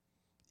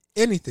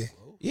 Anything.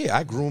 Yeah,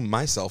 I groom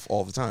myself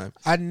all the time,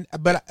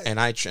 But and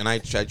I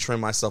trim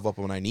myself up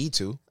when I need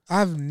to.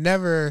 I've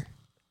never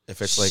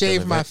If it's like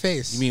shaved an my event.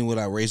 face. You mean with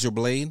a razor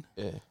blade?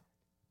 Yeah.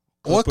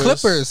 Or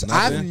clippers.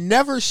 I've Nothing?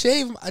 never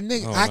shaved.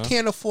 Nigga, Oh, I no?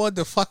 can't afford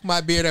to fuck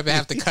my beard up and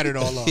have to cut it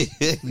all off.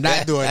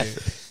 Not doing it.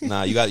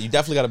 Nah, you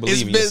definitely got to believe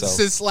It's in been yourself.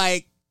 since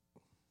like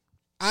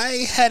I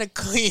ain't had a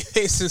clean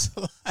face since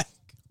like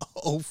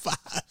 05.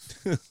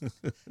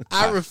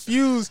 I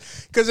refuse,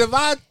 because if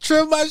I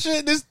trim my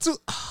shit, this too.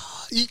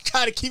 You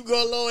try to keep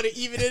going low and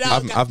even it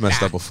out. I've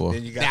messed up before.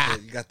 Then you got Nah.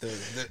 the, you got the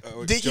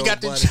Then you got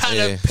to Joe try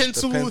Yeah. to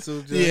pencil. The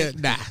pencil joint. Yeah,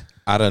 nah.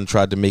 I done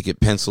tried to make it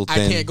pencil I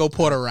thin. can't go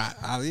Porter Rock.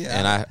 yeah,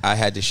 And I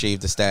had to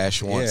shave the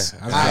stash once.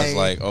 Yeah, And I was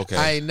like, okay.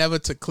 I ain't never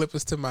took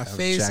clippers to my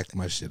face. jacked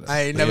my shit up.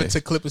 I ain't never Yeah.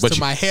 took clippers But to you-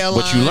 my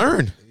hairline. But you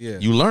learn. Yeah.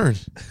 You learn.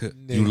 You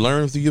Nigga.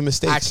 learn through your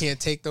mistakes. I can't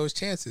take those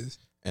chances.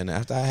 And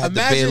after I had the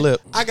bare Imagine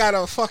lip. I got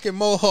a fucking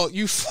mohawk.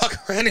 You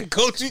fuck around and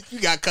go to, you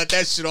got to cut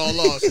that shit all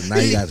off. Now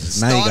you got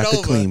Start the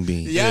over. clean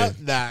bean. Yeah,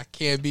 nah,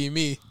 can't be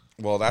me.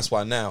 Well, that's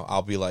why now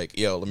I'll be like,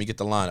 yo, let me get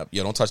the lineup.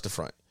 Yo, don't touch the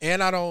front.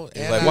 And I don't.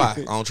 He's And like, I, why?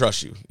 I don't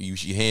trust you.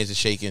 Your hands are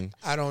shaking.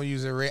 I don't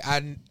use a razor. I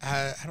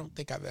don't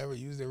think I've ever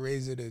used a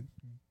razor to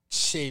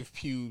shave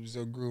pubes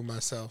or groom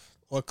myself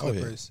or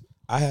clippers.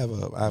 I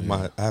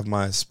have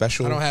my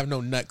special. I don't have no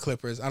nut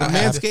clippers. I don't I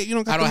have- have. Manscaped? You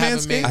don't got I don't the have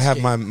a Manscaped? Manscaped. I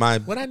have my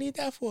What I need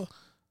that for?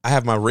 I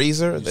have my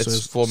razor that's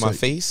it's- for my so-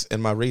 face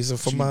and my razor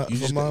for my You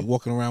just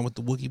walking around with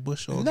the Wookie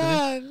Bush all day?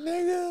 Nah,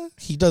 nigga.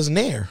 he does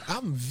nair.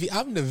 I'm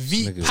the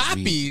Veet Nigga,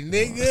 Poppy, Veet.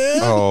 nigga.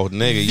 Oh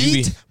nigga,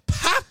 Veet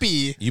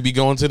Poppy. you be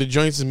going to the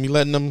joints and be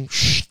letting them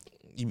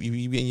you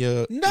be in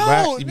your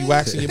No, you be nigga.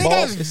 waxing your They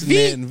balls. got It's Veet.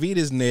 Nair, and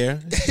Vita's Nair.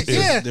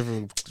 Yeah.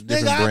 different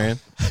Nigga, brand.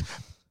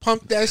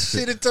 Pump that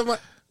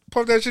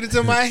shit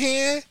into my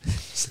hand.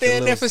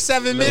 Stand there for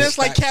 7 minutes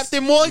like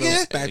Captain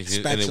Morgan. And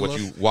then what,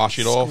 you wash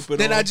it off?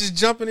 Then I just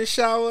jump in the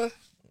shower.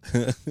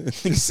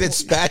 He said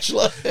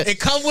spatula. It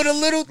come with a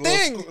little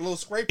thing. little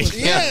scraper.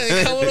 Yeah,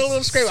 it come with a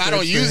little scraper. I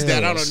don't use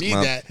that. I don't need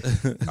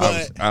that.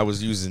 But I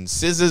was using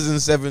scissors in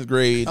 7th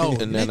grade, oh,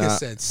 and then nigga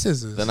said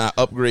scissors. I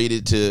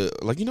upgraded to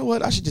like, you know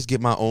what? I should just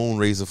get my own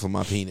razor for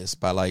my penis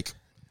by like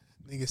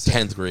Nigga said,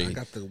 10th I grade.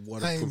 got the I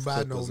waterproof ain't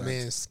buy no clippers. I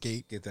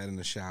Manscaped. get that in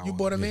the shower. You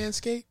bought a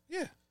Manscaped?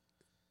 Yeah.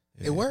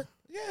 It worked?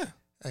 Yeah.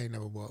 I ain't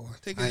never bought one.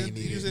 Take I it, ain't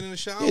need use it. it in the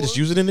shower. Yeah, just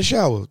use it in the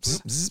shower.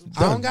 Zzz, zzz,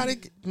 I don't done. gotta,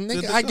 nigga.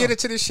 Good to I go. get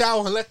into the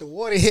shower and let the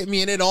water hit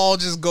me, and it all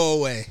just go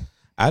away.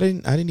 I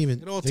didn't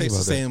even. It all think takes the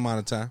about that. same amount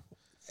of time.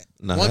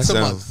 Nah, Once that a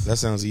sounds, month. That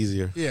sounds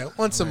easier. Yeah,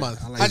 once a month.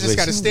 I like I just it.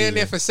 gotta stand Easier.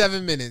 there for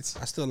 7 minutes.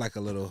 I still like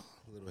a little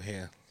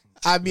hair.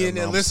 I be in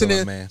there I'm still a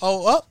listening. man.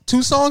 Oh,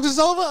 2 songs is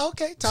over.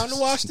 Okay, time to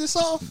wash this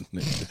off.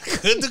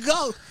 Good to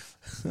go.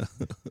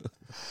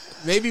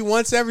 Maybe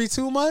once every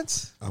 2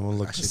 months. I'm gonna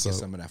look I should this get up.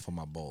 some of that for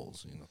my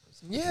balls. You know,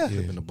 'cause Yeah.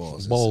 clipping the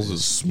balls. Balls is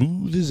as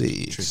smooth as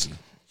eggs. tricky.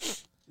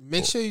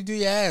 Make sure you do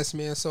your ass,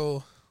 man.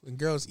 So when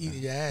girls eat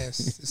your ass,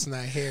 it's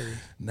not hairy.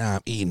 Nah,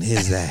 I'm eating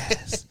his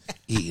ass.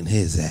 Eating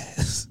his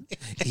ass.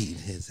 Eating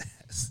his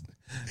ass.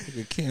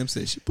 Nigga Cam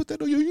said, she put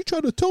that on you. You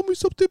trying to tell me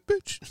something,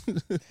 bitch?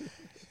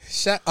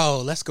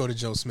 Let's go to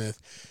Joe Smith.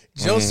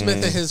 Joe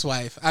Smith and his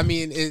wife. I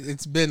mean,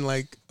 it's been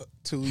like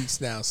 2 weeks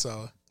now,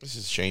 so This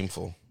is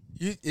shameful.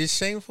 it's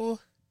shameful.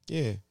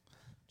 Yeah.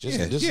 Just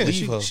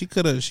leave her.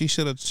 She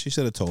should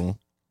have told him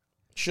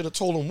Should have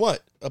told him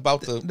what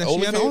about the that she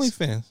had OnlyFans.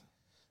 OnlyFans.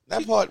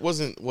 That part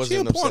wasn't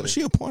upsetting.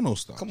 She a porno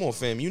star. Come on,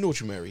 fam. You know what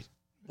you married,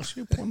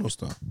 She a porno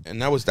star.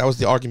 and that was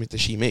the argument that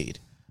she made.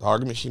 The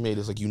argument she made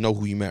is like, you know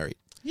who you married.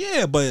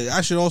 Yeah, but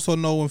I should also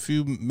know if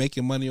you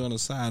making money on the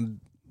side,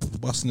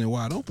 busting it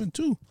wide open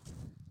too.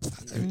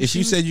 If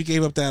you said you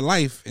gave up that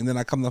life, and then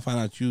I come to find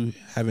out you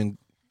haven't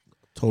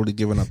totally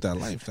given up that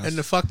life, that's, And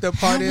the fucked up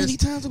part is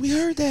times have we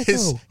heard that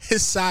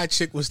his side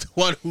chick was the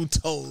one who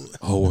told.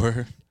 oh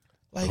word.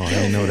 Like, Oh, I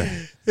didn't know that.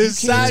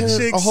 His You can't side turn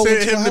chick a hoe sent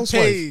into a him the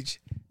housewife.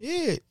 page.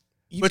 Yeah.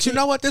 But you can't-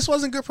 know what? This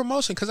wasn't good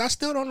promotion because I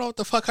still don't know what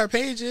the fuck her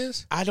page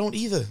is. I don't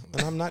either,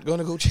 and I'm not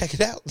gonna go check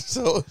it out.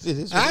 So it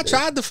is. what I it is.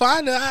 tried to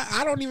find her.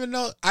 I don't even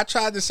know. I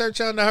tried to search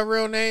under her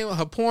real name,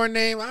 her porn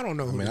name. I don't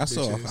know. I Who mean, this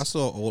bitch is. I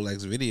saw old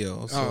X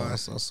video, so Oh. I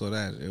saw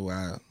that. It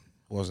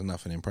wasn't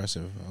nothing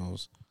impressive. I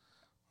was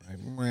like,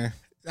 meh.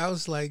 I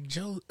was like,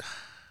 Joe.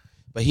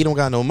 But he don't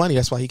got no money.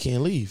 That's why he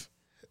can't leave.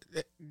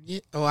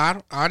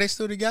 Are they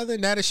still together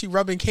now that she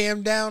rubbing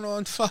Cam down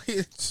on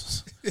fucking?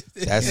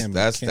 That's Cam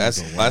that's go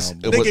that's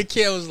wild, it Nigga was-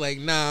 Cam was like,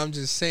 nah, I'm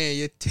just saying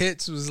your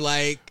tits was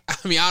like.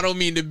 I mean, I don't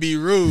mean to be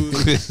rude.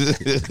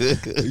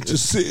 They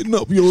just sitting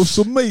up, yo, it's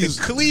The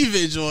amazing.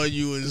 cleavage on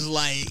you is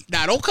like,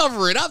 nah, don't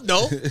cover it up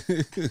though.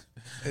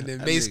 And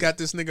then Mace got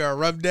this nigga a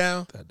rub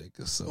down That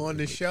nigga so on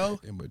the show.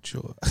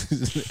 immature.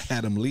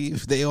 Had him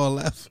leave. They all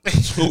left.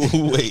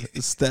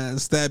 Wait.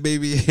 Stat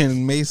baby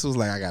and Mace was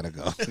like, I gotta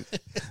go.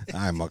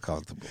 I'm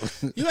uncomfortable.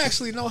 You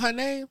actually know her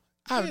name?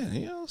 Yeah,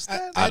 you know,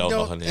 Stat. I don't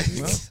know her name.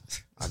 No.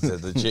 I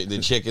said the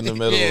chick in the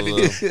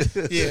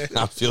middle. Yeah.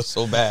 I feel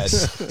so bad.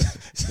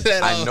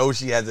 That, I know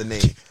she has a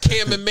name.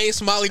 Cam and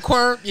Mace, Molly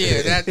Quirm.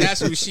 Yeah,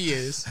 that's who she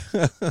is.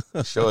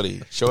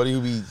 Shorty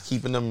who be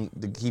keeping them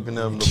the flow Keeping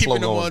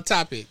them going. on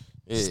topic.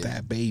 Yeah.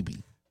 Stat baby.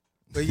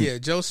 But yeah,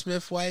 Joe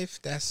Smith wife,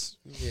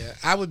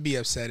 I would be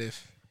upset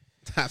if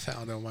I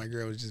found out my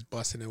girl was just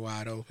busting it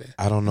wide open.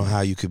 I don't know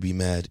how you could be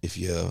mad if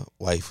your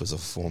wife was a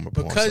former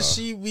porn Because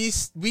star.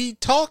 we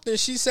talked and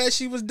she said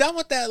she was done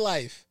with that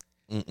life.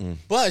 Mm-mm.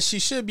 But she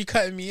should be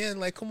cutting me in.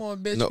 Like, come on,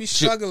 bitch, No, we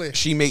struggling.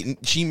 She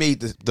made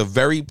the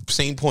very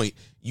same point.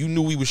 You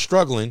knew we were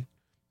struggling,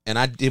 and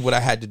I did what I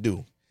had to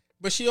do.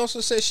 But she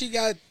also said she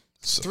got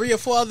 3 or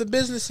 4 other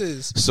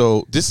businesses.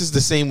 So this is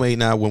the same way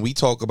now when we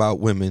talk about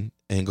women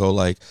and go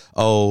like,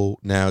 oh,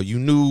 now you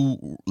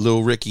knew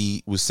Lil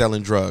Ricky was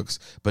selling drugs,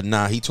 but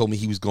nah, he told me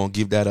he was going to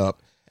give that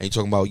up. And you're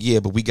talking about, yeah,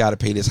 but we got to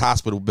pay this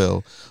hospital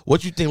bill.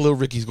 What you think Lil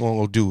Ricky's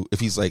going to do if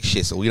he's like,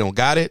 shit, so we don't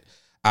got it?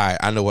 All right,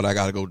 I know what I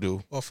got to go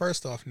do. Well,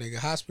 first off, nigga,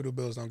 hospital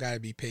bills don't gotta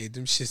be paid.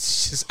 Them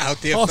shit's just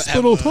out there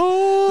Hospital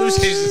forever. Them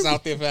time. shit's just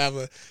out there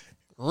forever.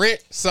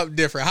 Rent, something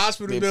different.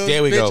 Hospital bills,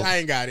 There we bitch, go. I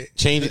ain't got it.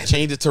 Change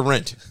it to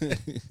rent.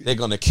 They're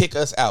going to kick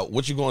us out.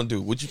 What you going to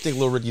do? What you think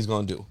Lil Ricky's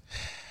going to do?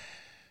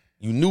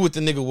 You knew what the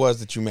nigga was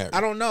that you married.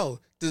 I don't know.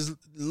 Does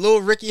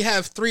Lil Ricky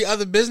have 3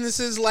 other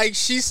businesses like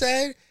she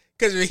said?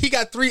 Because if he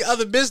got 3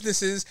 other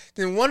businesses,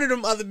 then one of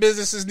them other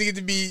businesses need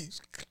to be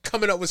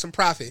coming up with some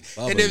profit.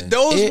 And if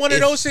one of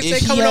those shits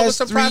ain't coming up with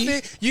some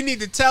profit, you need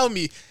to tell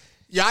me.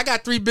 Yeah, I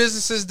got 3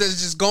 businesses that's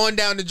just going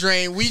down the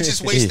drain. We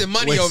just wasting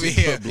money over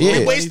here. Yeah.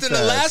 We wasting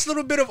the last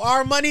little bit of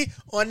our money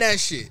on that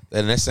shit.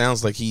 And that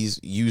sounds like he's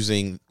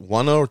using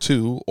 1 or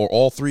 2 or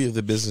all 3 of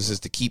the businesses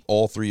to keep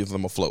all 3 of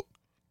them afloat.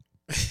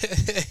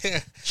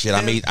 Shit,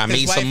 I made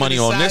His wife some money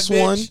and his on this side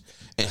one. bitch.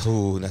 And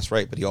ooh, that's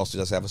right. But he also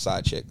does have a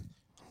side chick,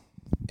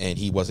 and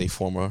he was a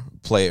former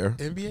player.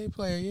 NBA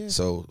player, yeah.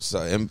 So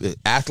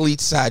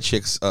athletes side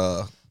chicks,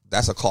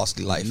 that's a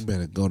costly life. You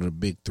better go to the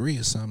big 3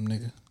 or something,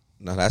 nigga.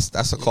 No,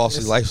 that's a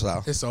costly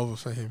lifestyle. It's over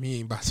for him. He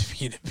ain't about to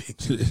be in the big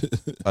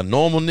 3. A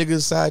normal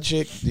nigga's side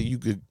chick, you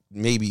could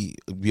maybe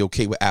be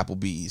okay with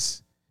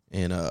Applebee's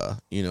and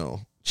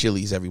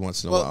Chili's every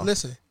once in a Well, while.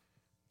 listen.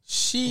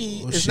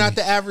 she Was is she? not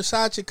the average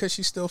side chick because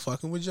she's still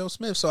fucking with Joe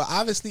Smith. So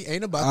obviously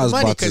ain't I about the was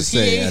money about to because he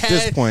say, ain't at had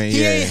this point,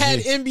 he yeah, ain't had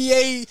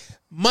NBA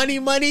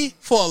money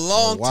for a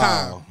long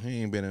time. Wow,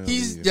 he ain't been in the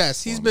He's league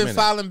he's for a been minute.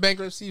 filing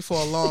bankruptcy for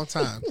a long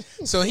time.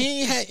 So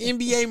he ain't had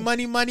NBA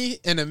money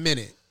in a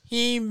minute.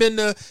 He ain't been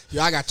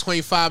I got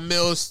 25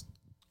 mils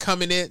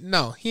coming in.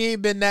 No, he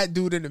ain't been that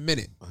dude in a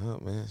minute. Oh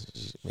man,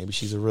 maybe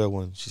she's a real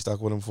one. She stuck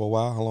with him for a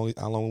while.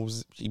 How long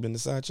was she been the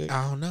side chick?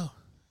 I don't know.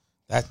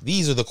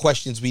 These are the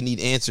questions we need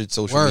answered.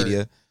 Social Word.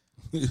 media.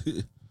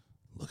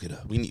 Look it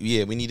up. We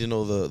need to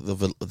know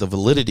the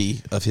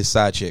validity of his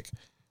side chick.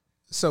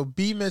 So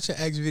B mentioned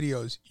X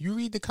videos. You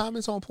read the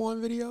comments on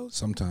porn videos?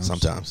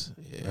 Sometimes,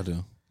 yeah. I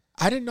do.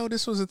 I didn't know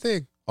this was a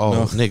thing. Oh,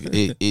 No.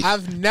 nigga, it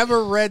I've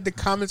never read the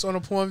comments on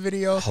a porn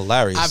video.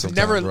 hilarious. I've sometimes,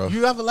 never. bro.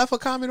 You ever left a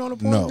comment on a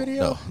porn No,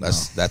 video? No,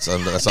 that's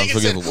Nigga said,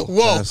 unforgivable.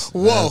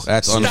 Whoa.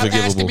 That's Stop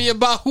unforgivable. asking me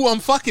about who I'm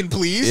fucking,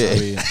 please.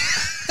 Yeah.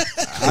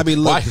 I be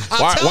Why, looking.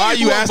 why, telling why are you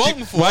you who I'm asking?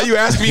 voting for. Why are you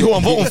asking me who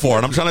I'm voting for?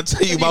 And I'm trying to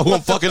tell you about who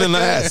I'm fucking in the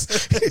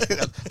ass.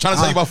 Trying to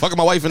tell you about fucking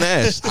my wife in the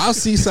ass. I'll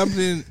see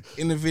something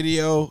in the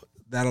video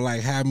that'll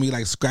like have me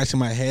like scratching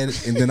my head,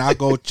 and then I'll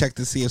go check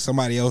to see if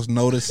somebody else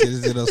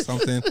notices it or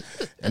something,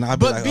 and I'll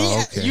be But like, B,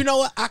 oh, okay. you know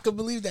what? I could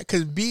believe that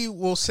because B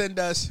will send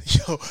us,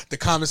 the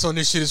comments on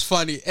this shit is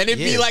funny, and it'd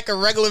be Yeah. like a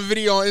regular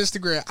video on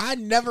Instagram. I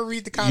never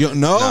read the comments.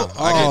 You know?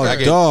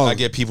 No, I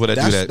get people that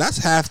do that. That's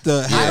half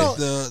the.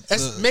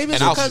 Maybe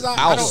it's And because I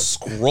I'll don't.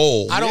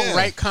 scroll. I don't Yeah.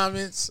 write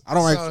comments. I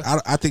don't so-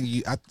 write. I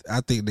think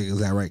I think niggas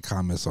that write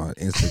comments on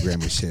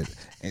Instagram and shit,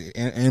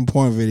 and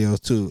porn videos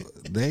too.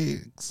 They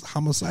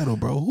homicidal,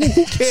 bro.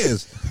 Who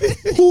cares?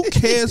 Who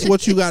cares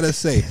what you gotta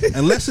say?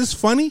 Unless it's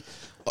funny.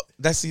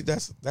 That's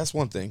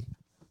one thing.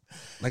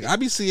 Like I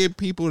be seeing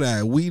people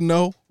that we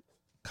know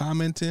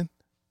commenting,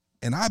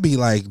 and I be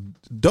like,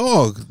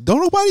 dog, don't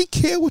nobody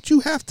care what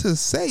you have to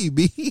say,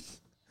 B.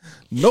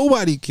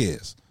 Nobody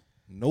cares.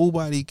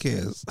 Nobody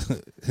cares.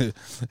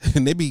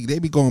 And they be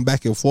going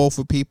back and forth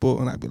with people,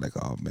 and I be like,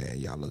 oh man,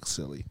 y'all look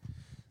silly.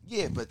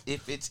 Yeah, but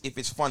if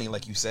it's funny,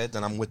 like you said,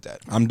 then I'm with that.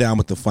 I'm down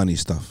with the funny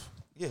stuff.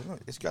 Yeah, no,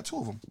 it's got two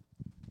of them.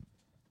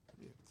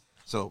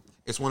 So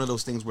it's one of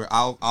those things where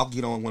I'll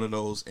get on one of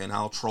those and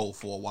I'll troll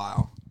for a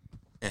while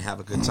and have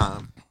a good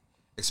time,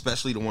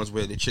 especially the ones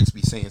where the chicks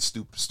be saying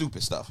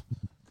stupid stuff.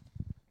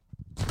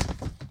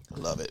 I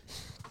love it.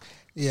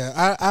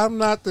 Yeah, I'm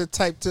not the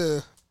type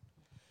to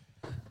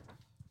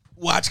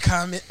watch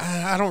comment.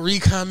 I don't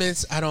read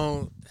comments. I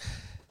don't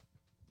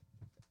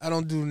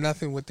do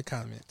nothing with the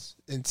comments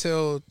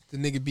until the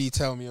nigga B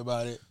tell me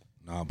about it.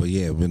 No, but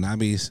yeah, when I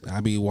be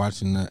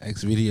watching the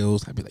X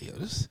videos, I be like, yo,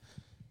 this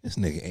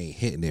nigga ain't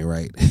hitting it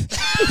right.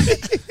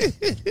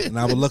 And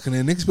I was looking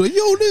at niggas be like,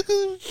 yo,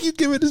 nigga, you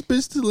giving this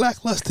bitch the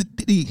lackluster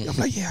Diddy. I'm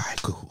like, yeah, all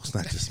right, cool. It's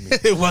not just me.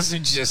 It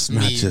wasn't just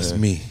Not me. just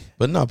me.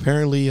 But no,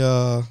 apparently,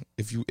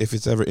 if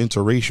it's ever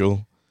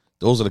interracial,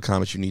 those are the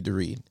comments you need to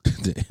read.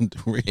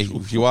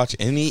 If you watch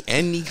any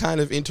kind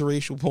of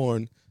interracial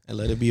porn and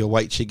let it be a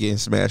white chick getting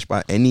smashed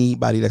by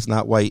anybody that's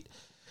not white,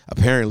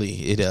 apparently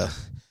it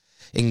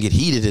can get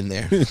heated in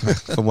there.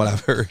 From what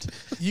I've heard,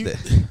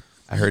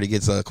 I heard it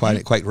gets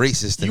quite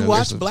racist. You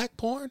watch black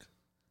porn?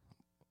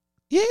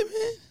 Yeah,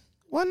 man.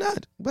 Why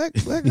not? Black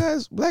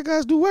guys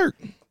do work.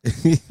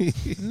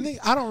 Nigga,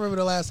 I don't remember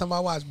the last time I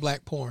watched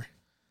black porn.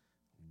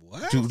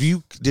 What?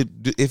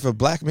 If a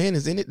black man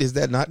is in it, is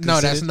that not considered?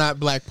 No, that's not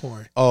black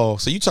porn. Oh,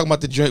 so you talking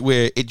about the joint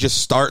where it just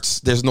starts?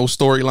 There's no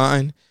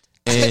storyline,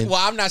 and Well,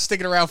 I'm not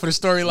sticking around for the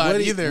storyline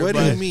either. What do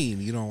but you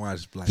mean you don't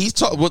watch black? he's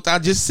talking. Well, I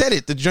just said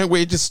it. The joint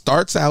where it just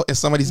starts out and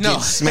somebody's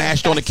getting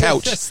smashed on the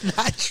couch. That's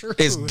not true.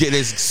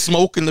 There's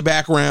smoke in the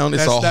background.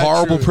 It's That's a not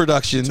horrible true.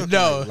 production.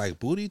 No. like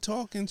booty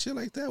talk and shit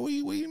like that. What do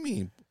you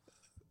mean?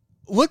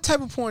 What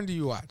type of porn do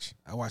you watch?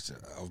 I watch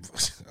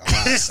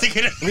a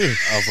Sticking it- He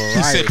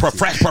variety. said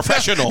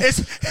professional.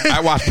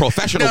 I watch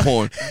professional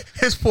porn.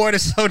 His porn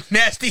is so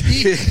nasty.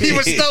 He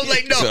was so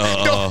like,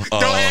 no,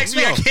 don't ask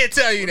me. I can't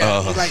tell you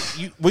that. Like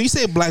when you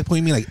say black porn,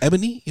 you mean like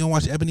ebony? You don't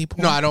watch ebony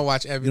porn? No, I don't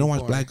watch ebony. You don't watch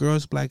porn. black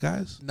girls, black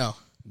guys? No,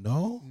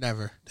 No,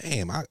 never.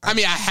 damn. I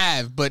mean, I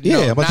have, but Yeah,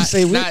 no, I'm about to not-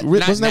 say Rick, not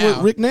wasn't that now.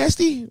 with Rick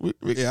Nasty?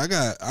 Yeah, I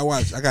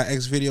got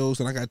X videos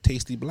and I got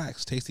Tasty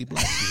Blacks.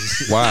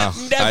 Wow,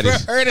 Never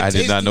heard of I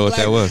did not Tasty know what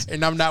that Black, was.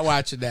 and I'm not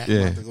watching that.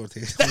 Yeah. To go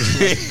Tasty.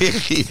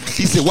 He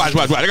said, watch.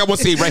 I got one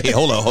scene right here.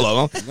 Hold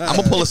on. I'm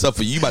gonna pull this up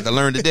for you. You about to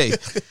learn today.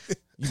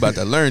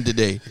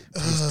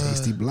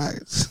 Tasty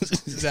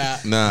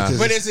Blacks. Nah.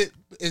 But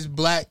is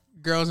black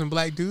girls and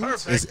black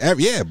dudes? It's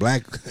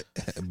black,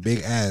 big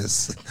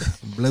ass,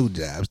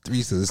 blowjobs,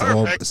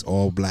 threesomes. It's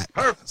all black.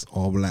 It's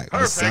all black.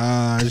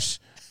 Massage.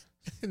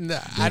 Nah,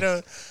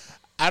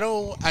 I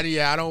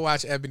don't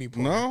watch ebony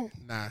porn. No?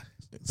 Nah.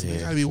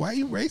 Yeah. I mean, why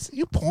you racist?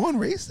 You porn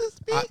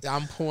racist? B?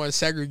 I'm porn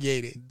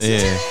segregated.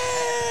 Yeah.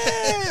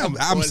 Damn,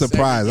 I'm porn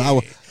surprised.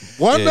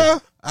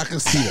 segregated. I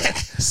can see that.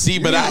 See,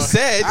 but I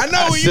said, I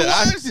know when you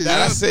watched it.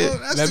 I said,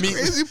 That's the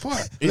crazy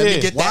part. Let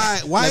me get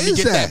that. Why let me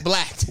is get that?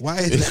 blacked. Why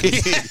is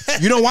that?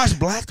 You don't watch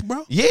Blacked,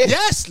 bro? yeah,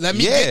 Yes, let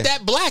me get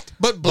that blacked.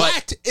 But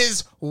blacked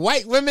is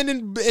white women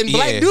and black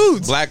yeah.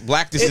 dudes.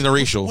 Black is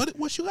interracial.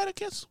 What you got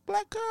against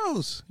black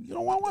girls? You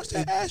don't want to watch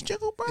that ass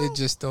jiggle, bro? It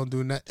just don't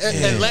do nothing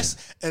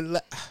unless they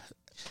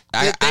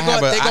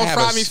gonna have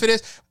fry a- me for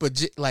this.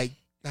 But like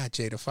not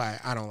Jada Fire,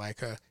 I don't like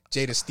her.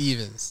 Jada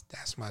Stevens,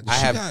 that's my. I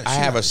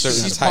have a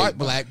certain She's type part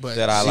black, but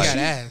that I she like. got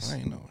ass. I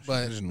ain't know.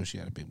 But I just knew she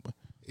had a big butt.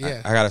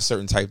 yeah, I got a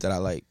certain type that I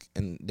like,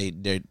 and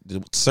they're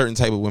the certain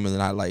type of women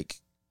that I like.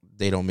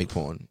 They don't make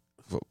porn.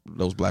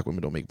 Those black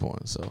women don't make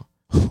porn. So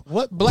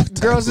what black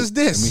girls is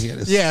this? Let me hear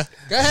this. Yeah,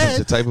 go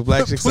ahead. the type of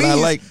black chicks that I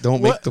Please. like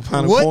don't make the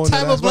kind of What porn.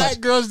 type that I of black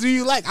watch. girls do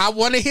you like? I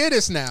want to hear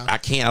this now. I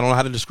can't. I don't know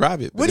how to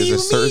describe it. But What do there's you a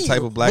certain mean?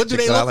 type of black What do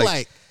chicks they that I look like.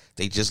 like?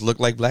 They just look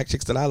like black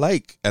chicks that I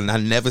like, and I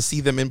never see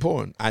them in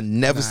porn. I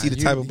never see the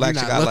you- type of black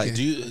you're chick not I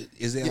looking. like.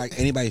 Is there like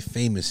anybody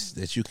famous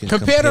that you can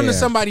Compare them to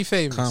somebody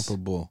famous.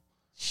 comparable?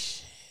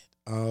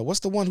 What's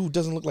the one who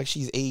doesn't look like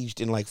she's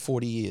aged in like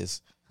 40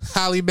 years?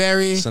 Halle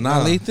Berry.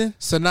 Sanaa Lathan?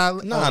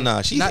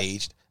 Sanaa. She's not-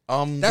 aged.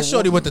 That's the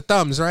shorty one- with the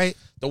thumbs, right?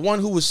 the one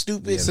who was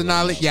stupid.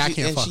 Sanaa. Yeah, I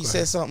can't And fuck she with said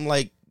her. something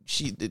like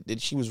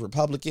that she was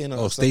Republican. Or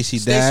Oh, something. Stacey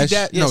Stacey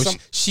Dash? No, Yeah,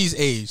 she's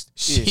aged.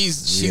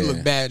 She Yeah.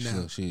 look bad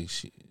now. She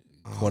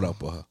caught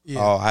up with her. Yeah.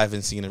 Oh, I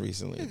haven't seen it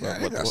recently.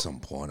 I got some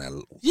porn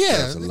that Yeah.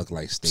 doesn't look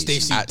like Stacey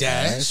Stacey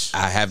Dash.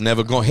 I have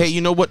never gone. Hey,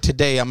 you know what?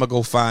 Today I'm gonna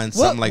go find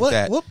something like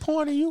that. What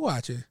porn are you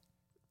watching?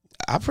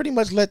 I pretty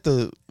much let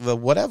the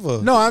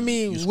whatever. No, I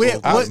mean, You where,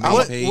 scroll what, down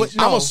what, the page. what,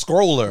 I'm no. a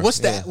scroller. What's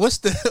Yeah. that? What's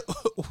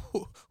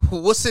the?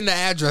 What's in the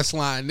address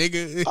line,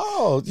 nigga?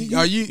 Oh,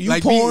 Are you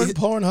like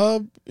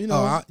Pornhub? You know,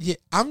 Oh,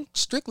 I'm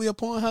strictly a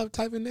Pornhub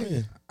type of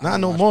nigga. not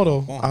no more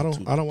though. I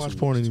don't watch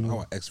porn I anymore.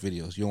 watch X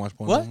videos. You don't watch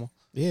porn What? no more?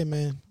 Yeah,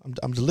 man,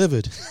 I'm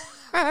delivered.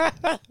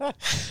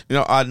 You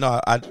know,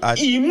 I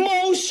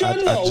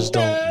Emotional just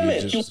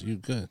don't. You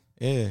good.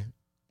 Yeah.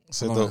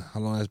 So How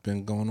long has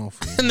been going on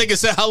for you? Nigga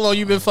said, "How long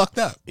you been fucked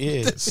up?"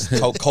 yeah,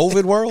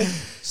 COVID world.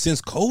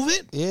 Since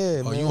COVID?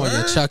 Yeah, Oh, man. you on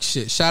your Chuck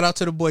shit? Shout out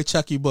to the boy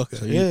Chucky Booker.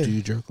 So Yeah. do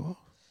you jerk off?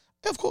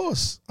 Of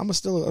course, I'm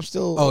still.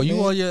 Oh, you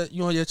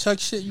man. on your Chuck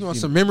shit? You on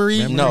some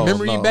memory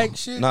no bank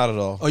shit? Not at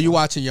all. Or you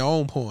watching your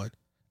own porn?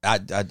 I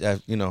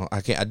you know,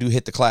 I can't. I do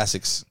hit the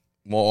classics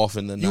more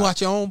often than You not.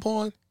 watch your own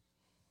porn?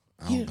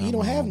 He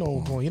don't have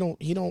no porn.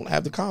 He don't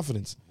have the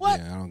confidence. What?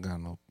 Yeah, I don't got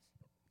no.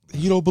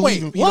 He don't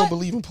believe. Wait, He what? don't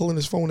believe in pulling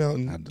his phone out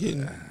and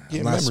getting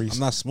memories. I'm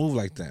not smooth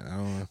like that. I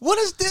don't. What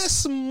is this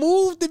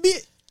smooth to be?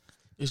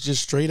 It's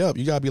just straight up.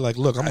 You gotta be like,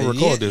 look, I'm gonna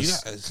Yeah, record you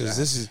this got- because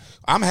this is.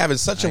 I'm having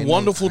such a I ain't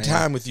wonderful never- I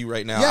ain't- time with you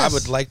right now. Yes. I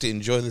would like to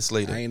enjoy this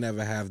later. I ain't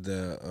never have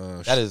the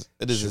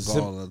It is a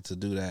Chagall to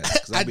do that.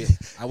 'Cause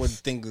I would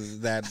think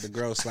that the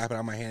girl slapping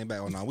out my hand back.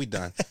 Oh no, we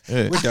done.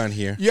 Yeah. We're done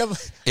here. You ever?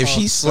 If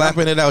she's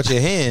slapping it out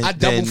your hand, I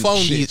double then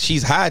phoned it.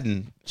 She's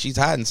hiding. She's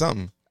hiding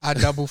something. I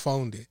double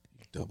phoned it.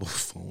 Double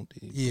phone.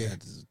 Yeah.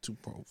 This is a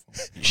 2-pro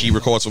phone. She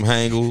records from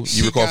Hangle. She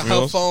You record got from her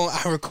yours. phone.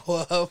 I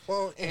record her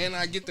phone, and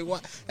I get the one.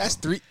 That's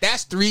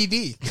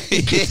 3D.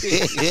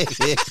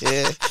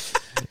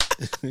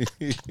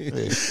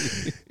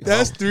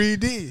 That's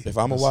 3D. If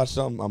I'm gonna watch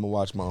something, I'm gonna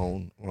watch my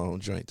own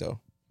joint though.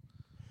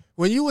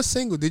 When you were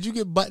single, did you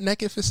get butt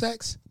naked for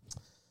sex?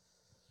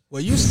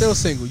 Well, you still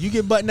single. You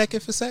get butt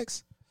naked for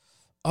sex?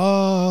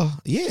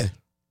 Yeah,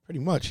 pretty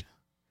much.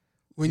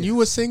 When you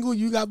were single,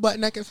 you got butt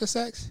naked for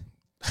sex?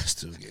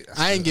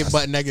 I ain't get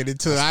butt naked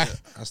until I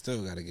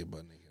still gotta get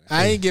butt naked.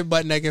 I ain't get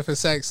butt naked for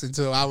sex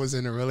until I was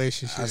in a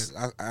relationship.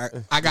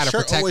 I gotta the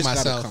shirt protect always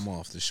myself. Gotta come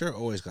off. The shirt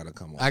always gotta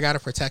come off. I gotta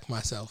protect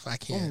myself. I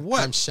can't.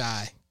 what? I'm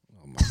shy.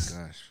 Oh my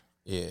gosh.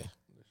 Yeah, The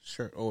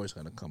shirt always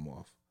gotta come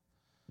off.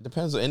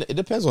 depends. And it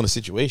depends on the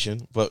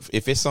situation. But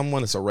if it's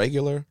someone that's a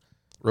regular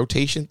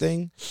rotation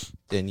thing,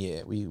 then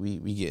yeah, we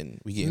getting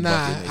Nah,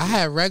 bucket naked. I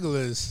had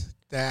regulars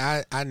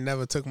that I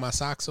never took my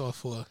socks off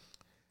for.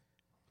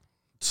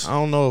 I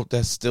don't know if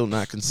that's still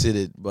not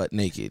considered butt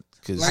naked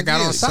because I got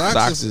on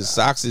socks.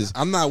 Socks is.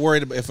 I'm not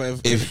worried about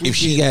If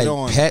she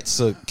got pets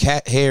or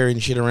cat hair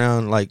and shit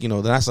around, like, you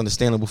know, then that's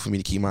understandable for me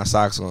to keep my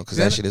socks on because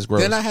that shit is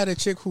gross. Then I had a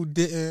chick who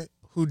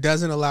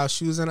doesn't allow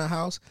shoes in her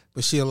house,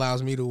 but she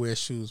allows me to wear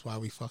shoes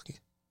while we fucking.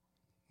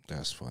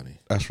 That's funny.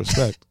 That's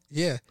respect.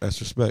 Yeah.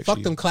 That's respect.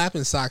 Fuck them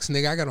clapping socks,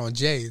 nigga. I got on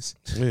J's.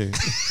 Yeah.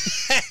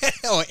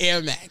 Or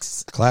Air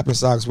Max. Clapping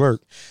socks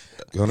work.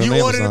 Go on You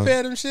ordered Amazon. a pair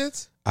of them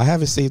shits? I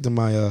have it saved in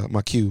my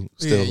my queue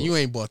still. Yeah, you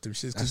ain't bought them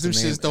shits because them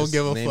That's the shits don't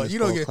give a name fuck. is You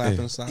don't called get.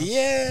 clapping socks.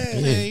 Yeah.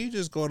 Yeah, you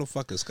just go to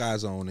fucking Sky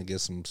Zone and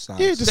get some socks.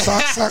 Yeah, just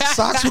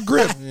socks with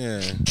grip.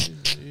 Yeah.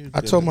 I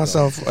told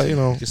myself, you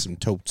know, get some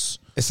totes.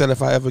 I said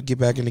if I ever get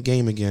back in the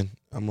game again,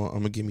 I'm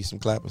gonna give me some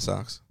clapping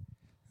socks.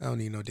 I don't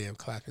need no damn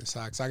clapping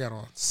socks. I got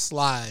on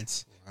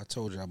slides. I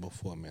told y'all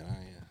before, man.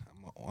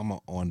 I'm an I'm a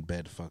on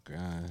bed fucker.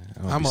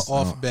 I'm an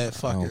off bed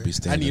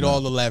fucker. I need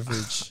all the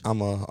leverage.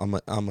 I'm a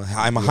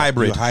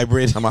hybrid. You a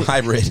hybrid? I'm a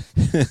hybrid.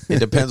 It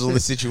depends on the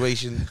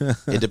situation.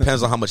 It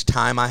depends on how much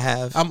time I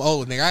have. I'm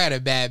old, nigga. I got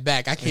a bad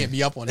back. I can't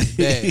be up on this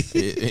bed.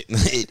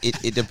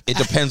 It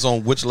depends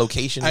on which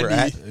location we're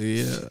at.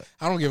 Yeah.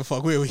 I don't give a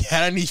fuck where we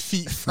at. I need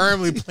feet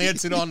firmly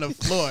planted on the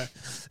floor.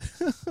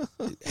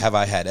 Have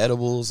I had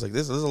edibles? Like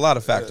there's a lot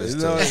of factors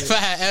to it. If I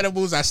had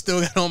edibles, I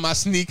still got on my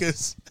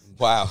sneakers.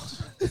 Wow.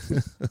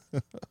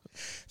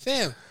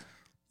 Fam,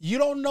 you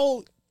don't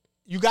know.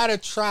 You gotta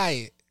try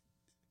it.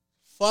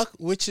 Fuck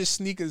with your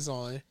sneakers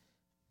on.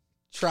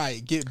 Try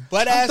it. Get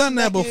butt ass. I've done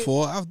that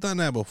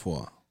naked.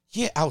 before.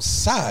 Yeah,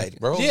 outside,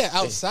 bro. Yeah,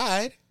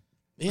 outside.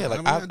 Yeah,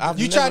 like I mean,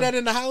 You tried that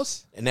in the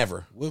house?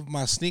 Never. With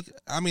my sneaker,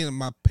 I mean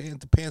my pants,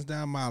 the pants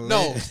down my leg.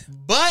 No,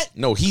 but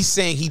No, he's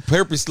saying he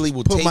purposely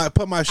will put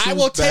take my shoes I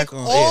will back take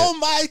on. all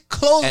my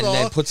clothes And off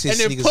then puts his and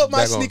then sneakers put my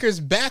back on. sneakers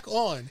back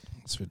on.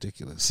 It's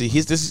ridiculous. See,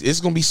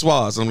 it's gonna be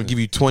Swaz. I'm gonna give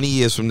you 20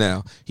 years from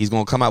now. He's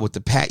gonna come out with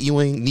the Pat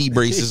Ewing knee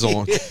braces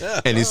on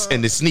and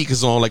the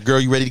sneakers on. Like, girl,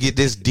 you ready to get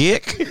this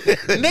dick?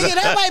 Nigga,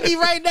 that might be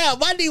right now.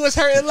 My knee was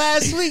hurting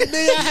last week.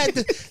 Nigga,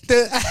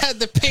 I had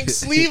the pink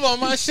sleeve on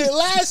my shit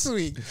last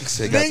week.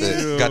 So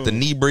got the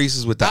knee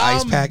braces with the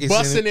ice I'm packets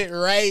busting in it. it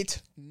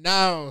right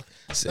now.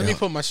 Let me Yeah.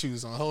 put my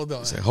shoes on. Hold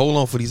on. Say, hold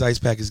on for these ice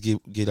packets they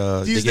get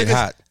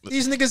hot.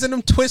 These niggas in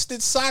them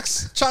twisted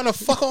socks trying to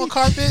fuck on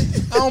carpet.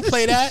 I don't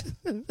play that.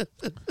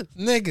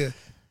 Nigga,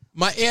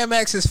 my Air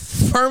Max is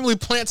firmly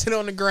planted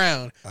on the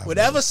ground. I've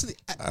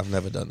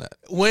never done that.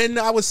 When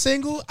I was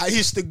single,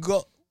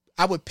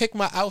 I would pick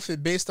my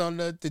outfit based on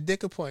the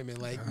dick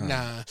appointment. Like,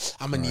 nah,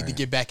 I'm gonna need to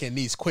get back in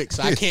these quick,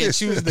 so I can't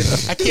choose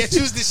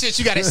the shit.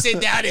 You gotta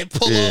sit down and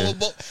pull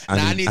over.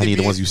 I need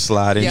the ones you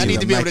slide into. Yeah, I need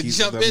to be able to Nikes,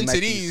 jump the into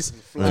Nikes, these.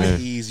 Fly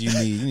ease you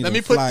need. You need Let me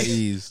them put fly the-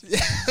 ease.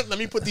 Let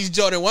me put these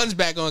Jordan 1s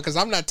back on because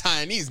I'm not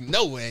tying these.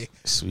 No way.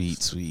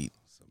 Sweet.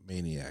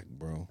 Maniac,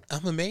 bro.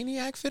 I'm a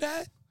maniac for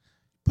that.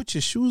 Put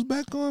your shoes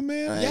back on,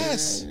 man.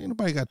 Yes. Ain't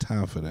nobody got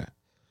time for that.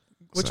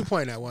 What you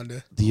point at,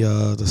 Wonder?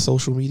 The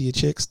social media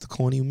chicks, the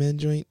corny men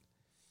joint.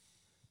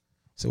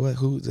 So what?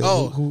 Who?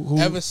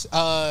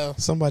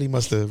 Somebody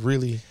must have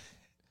really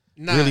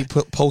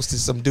posted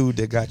some dude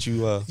that got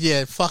you.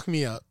 Yeah, fuck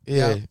me up.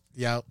 Yeah.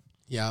 Yep.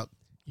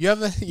 You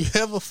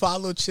ever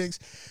follow chicks?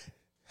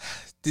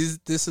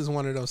 This is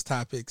one of those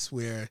topics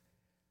where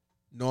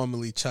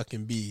normally Chuck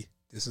and B,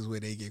 this is where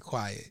they get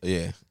quiet.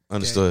 Yeah,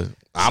 understood. Okay.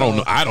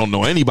 I don't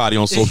know anybody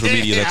on social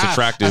media that's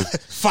attractive.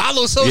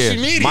 Follow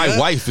social media. My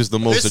wife is the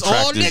most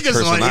attractive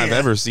person I've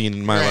ever seen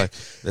in my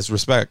life. That's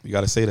respect. You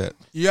got to say that.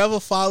 You ever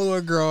follow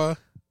a girl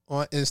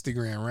on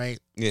Instagram, right?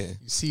 Yeah.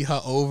 You see her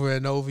over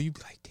and over. You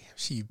be like, damn,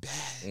 she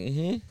bad.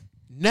 Mm-hmm.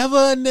 Never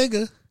a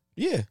nigga.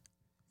 Yeah.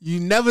 You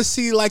never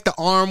see like the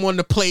arm on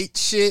the plate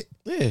shit.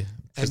 Yeah.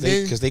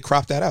 Because they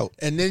crop that out.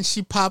 And then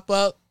she pop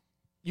up.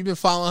 You've been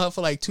following her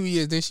for like 2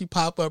 years. Then she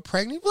pop up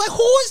pregnant. Like,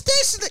 who is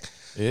this?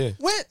 Yeah.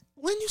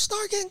 When you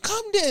start getting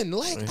cummed in,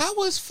 like I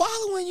was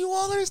following you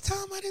all this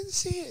time, I didn't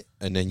see it.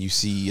 And then you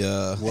see,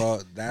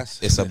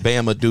 it's a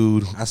Bama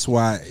dude. That's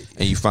why.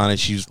 And you find that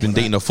she's been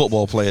dating a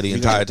football player the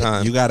entire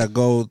time. You gotta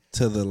go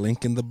to the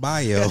link in the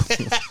bio,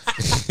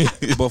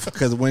 but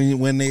because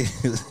when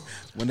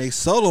they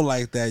solo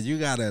like that, you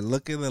gotta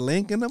look at the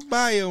link in the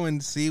bio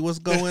and see what's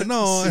going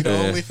on.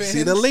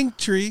 See the link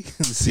tree.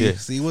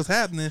 See what's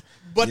happening.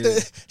 But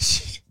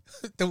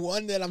the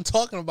one that I'm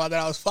talking about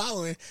that I was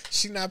following,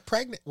 she not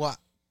pregnant. Well,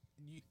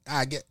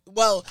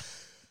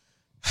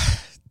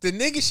 the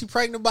nigga she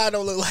pregnant by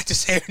don't look like the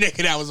same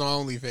nigga that was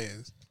on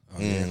OnlyFans. Oh,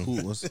 yeah.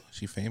 Who was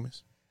she?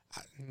 Famous?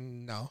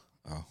 No.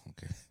 Oh,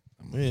 okay.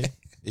 Yeah.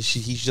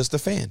 He's just a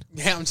fan.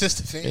 Yeah, I'm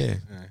just a fan. Yeah.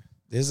 Right.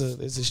 There's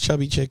this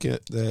chubby chick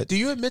that. Do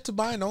you admit to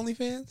buying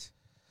OnlyFans?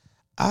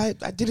 I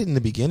did it in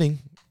the beginning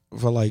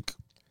for like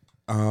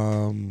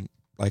a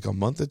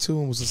month or two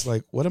and was just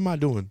like, what am I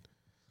doing?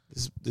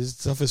 This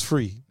stuff is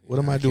free. What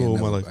am I doing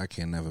with my life? I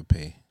can never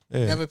pay.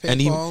 Yeah. Never pay for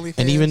OnlyFans?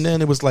 And even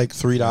then, it was like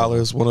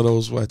 $3. One of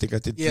those where I think I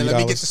did $3. Yeah, let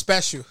me get the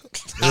special.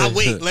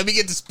 Wait, let me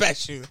get the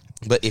special.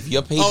 But if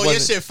your page your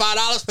shit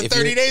 $5 for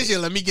 30 days, yeah,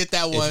 let me get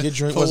that one. If your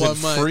drink for wasn't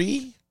 1 month.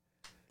 free,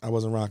 I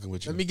wasn't rocking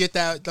with you. Let me get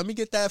that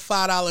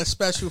 $5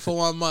 special for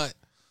 1 month.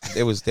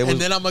 There was, and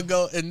then I'm gonna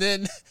go, and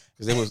then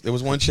because there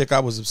was one chick I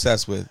was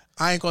obsessed with.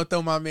 I ain't gonna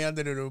throw my man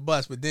under the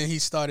bus, but then he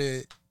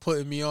started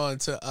putting me on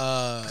to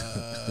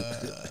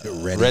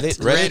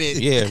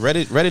Reddit. Yeah,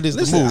 Reddit is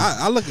the move.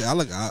 I look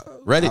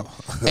Reddit.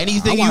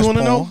 Anything you want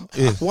to know?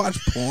 Yeah. Watch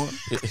porn.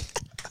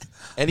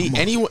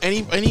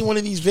 Any one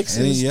of these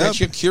vixens that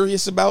you're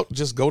curious about,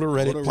 just go to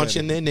Reddit, punch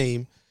in their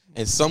name,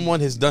 and someone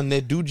has done their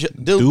due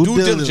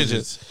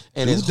diligence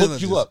and has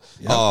hooked you up.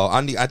 Yep. Oh,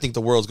 I think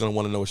the world's gonna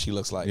want to know what she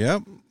looks like.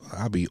 Yep,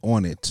 I'll be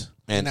on it.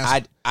 And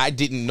I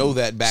didn't know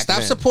that back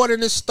then. Stop supporting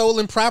this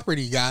stolen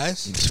property,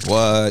 guys.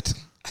 What?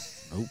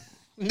 Nope.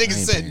 Nigga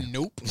said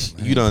nope.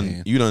 You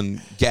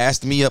done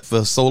gassed me up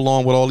for so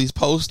long with all these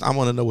posts. I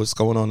want to know what's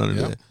going on under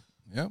there.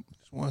 Yep.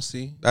 want to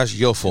see. That's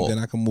your fault. Then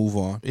I can move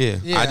on. Yeah.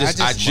 Yeah,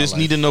 I just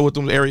need to know what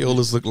them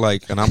areolas look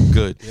like, and I'm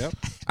good. Yep.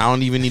 I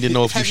don't even need to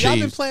know if you Have y'all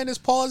been shaved. playing this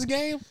pause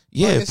game?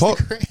 Yeah, On Paul.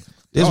 Instagram?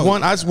 There's Oh,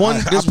 one. There's one.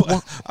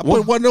 I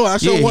put one. No, I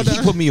showed Yeah, one.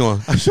 he put me on.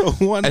 I showed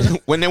one. And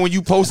when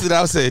you posted it,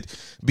 I said,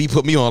 B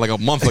put me on like a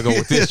month ago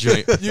with this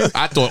joint.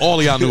 I thought all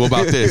of y'all knew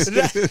about this.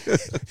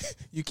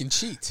 You can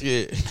cheat.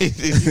 Yeah.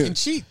 You can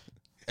cheat.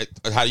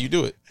 How do you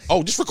do it?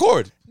 Oh, just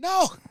record.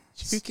 No.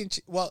 You can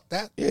cheat. Well,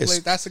 Yes.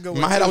 that's a good one.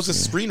 In my head, too. I was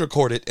just screen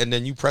recorded, and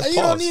then you press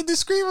You pause. don't need the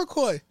screen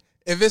record.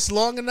 If it's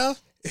long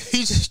enough,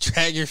 you just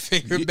drag your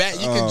finger back.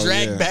 You can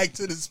drag back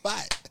to the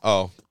spot.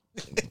 Oh,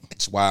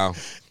 wow.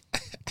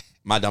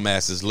 My dumb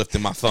ass is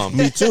lifting my thumb.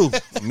 Me too.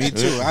 Me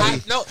too.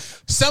 No,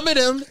 some of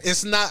them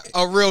it's not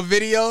a real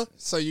video,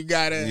 so you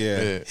gotta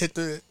hit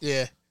the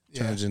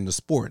turns into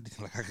sport.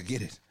 Like I could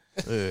get it.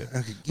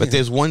 But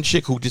there's one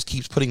chick who just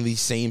keeps putting the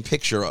same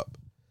picture up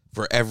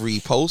for every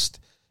post,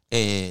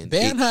 and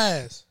Ban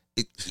has.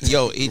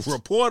 it's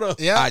Reporter.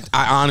 Yeah,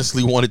 I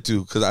honestly wanted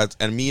to, because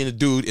me and the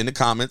dude in the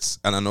comments,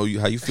 and I know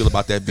how you feel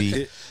about that,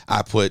 B.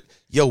 I put,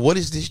 what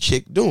is this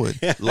chick doing?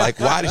 Like,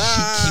 why does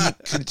she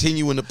keep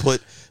continuing to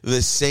put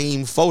the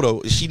same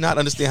photo? Does she not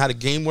understand how the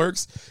game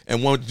works?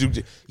 And want to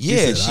do?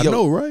 Yeah, said, I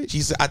know, right?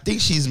 She said, I think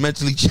she's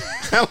mentally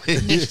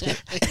challenged.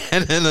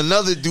 And then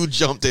another dude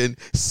jumped in,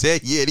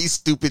 said, yeah, these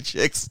stupid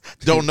chicks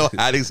don't know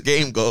how this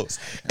game goes.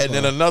 And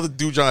then another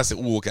dude jumped in, I said,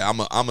 ooh, okay, I'm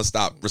gonna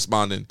stop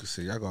responding.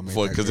 See, y'all gonna make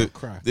that girl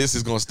cry. This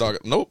is gonna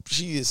start. Nope,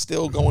 she is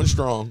still going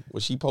strong.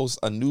 Where she posts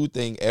a new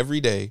thing every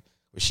day,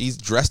 where she's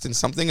dressed in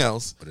something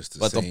else, but, it's the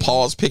the same,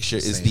 pause picture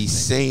is the thing.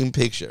 same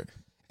picture,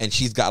 and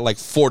she's got like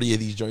 40 of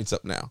these joints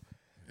up now.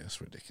 That's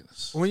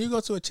ridiculous. when you go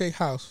to a chick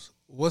house,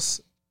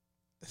 what's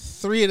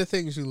 3 of the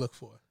things you look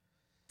for?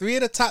 3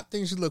 of the top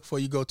things you look for.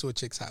 You go to a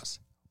chick's house.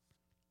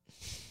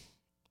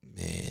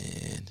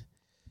 Man,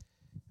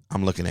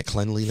 I'm looking at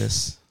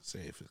cleanliness. Say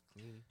if it's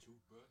clean.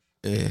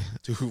 Yeah,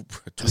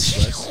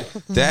 Toothbrush.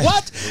 that,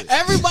 What?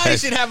 Everybody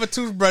should have a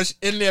toothbrush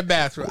in their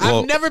bathroom.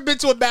 Well- I've never been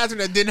to a bathroom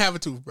that didn't have a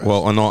toothbrush.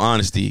 Well, in all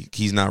honesty,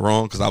 he's not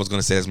wrong, because I was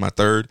gonna say it's my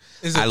third.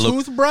 Is a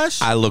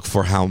toothbrush? I look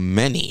for how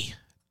many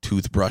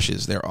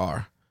toothbrushes there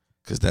are,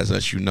 because that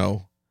lets you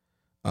know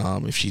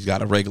if she's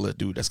got a regular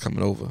dude that's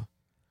coming over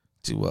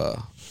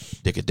to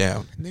dick it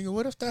down. Nigga,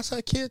 what if that's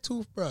her kid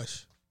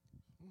toothbrush?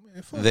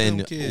 Man, fuck Then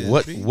them kids,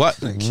 what? B.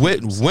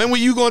 When were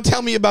you gonna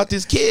tell me about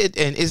this kid?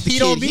 And is the He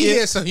kid don't be here?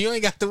 here, so you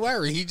ain't got to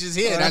worry. He just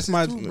here. Oh, that's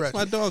my his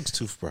toothbrush. dog's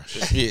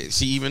toothbrush. Yeah.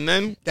 See, even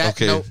then, That-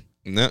 okay. nope.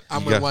 No, I'm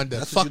you gonna got- wonder.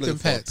 That's what Fuck you them looking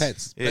for, pets.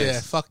 pets. Yeah,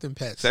 Yes. fuck them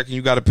pets. Second,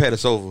 you got a pet.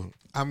 It's over.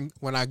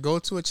 When I go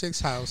to a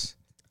chick's house,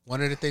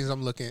 one of the things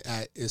I'm looking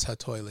at is her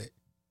toilet.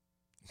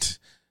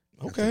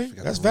 Okay,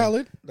 that's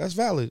valid. That's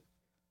valid.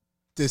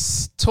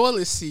 This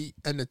toilet seat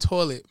and the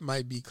toilet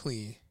might be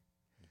clean,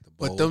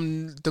 but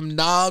them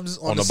knobs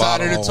on the side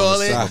bottom, of the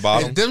toilet, on the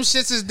bottom. if them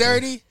shits is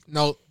dirty,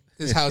 no,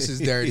 his house is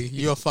dirty.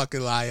 You're a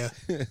fucking liar.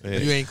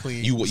 You ain't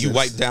clean. You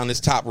wipe down this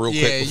top real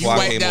quick you before I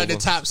wipe came down over. the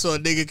top so a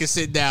nigga can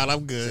sit down.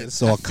 I'm good.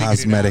 It's all I figured it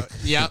cosmetic. out.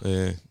 Yep.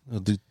 Yeah. I'll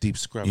do deep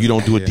scrub. You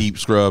don't do a deep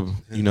scrub.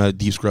 You know how to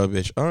deep scrub,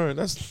 bitch. All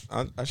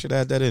right, I should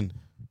add that in.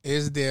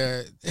 Is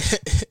there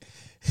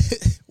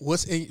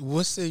what's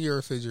in your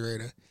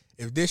refrigerator?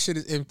 If this shit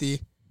is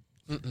empty,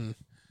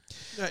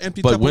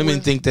 Empty But women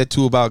Tupperware. think that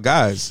too about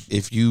guys.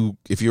 If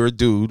you're a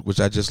dude, which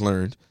I just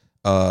learned,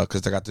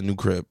 because I got the new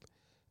crib,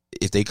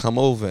 if they come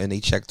over and they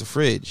check the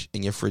fridge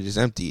and your fridge is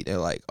empty, they're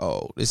like,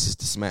 "Oh, this is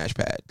the smash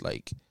pad.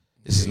 Like,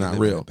 this is not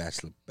real."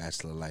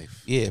 Bachelor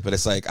life. Yeah, but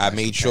it's like I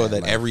made sure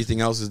that life.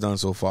 everything else is done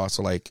so far.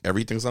 So like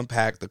everything's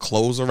unpacked, the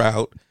clothes are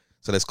out.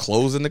 So there's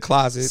clothes in the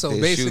closet. so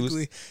there's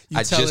basically, shoes.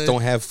 I just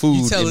don't have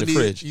food in the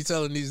fridge. You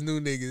telling these new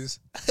niggas,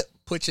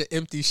 put your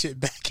empty shit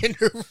back in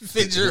the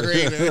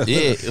refrigerator.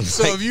 Yeah.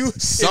 So like if you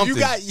something.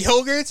 got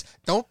yogurts,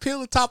 don't peel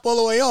the top all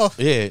the way off.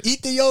 Yeah.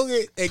 Eat the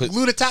yogurt and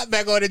glue the top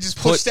back on and just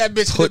put push that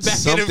bitch put back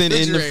something in the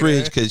fridge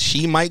refrigerator. because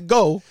she might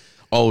go,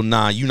 oh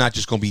nah, you're not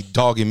just gonna be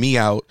dogging me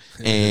out,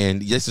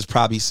 and this is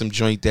probably some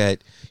joint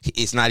that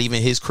it's not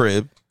even his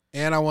crib.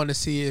 And I want to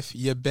see if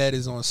your bed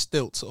is on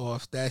stilts or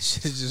if that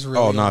shit is just really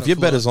Oh no, on if the your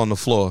floor. bed is on the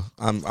floor,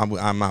 I'm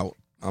out.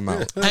 I'm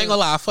out. I ain't gonna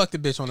lie, I fucked a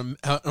bitch on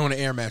an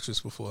air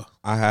mattress before.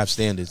 I have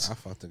standards. I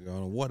fucked a girl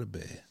on a water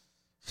bed.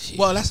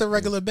 Well, that's a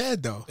regular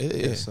bed though.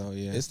 Yeah. So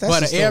yeah. It's But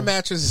that's an the air stuff.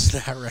 mattress is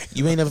not regular.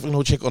 You ain't never fucking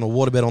no chick on a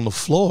waterbed on the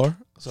floor.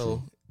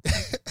 So,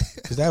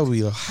 because that would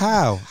be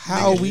how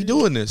are we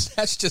doing this?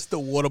 That's just a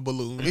water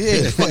balloon.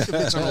 Yeah. Fuck the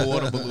bitch on a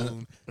water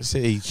balloon. It's a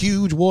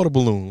huge water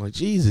balloon. Like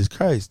Jesus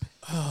Christ.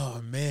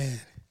 Oh man.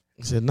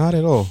 I said not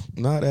at all.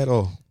 Not at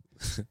all.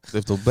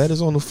 If the bed is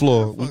on the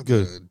floor, we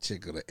good. A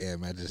chick with an air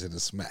mattress in a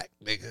smack,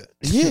 nigga.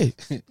 Yeah.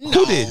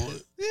 Who did?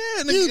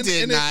 Yeah, You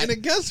did not. in the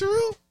guest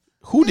room.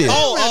 Who did?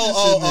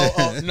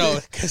 Oh, no,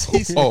 because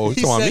he Oh, you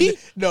he talking said me?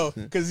 no,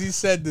 because he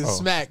said the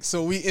smack,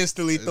 so we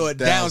instantly thought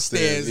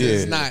Downstairs, downstairs yeah.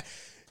 is not.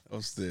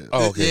 Upstairs.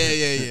 Oh,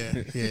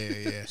 okay.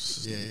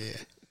 Yeah.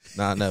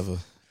 Nah, never.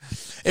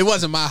 It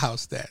wasn't my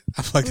house that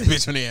I fucked a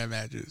bitch on the air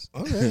mattress.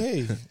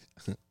 Okay,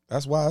 hey.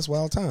 That's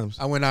wild times.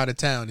 I went out of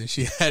town and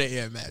she had an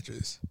air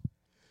mattress.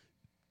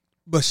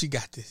 But she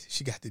got this.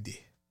 She got the D.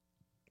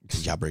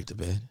 Did y'all break the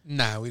bed?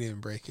 Nah, we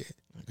didn't break it.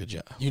 Good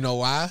job. You know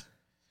why?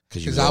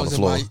 Because I was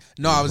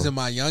I was in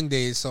my young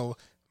days, so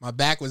my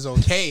back was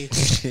okay.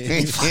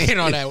 fucking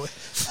on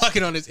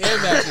this air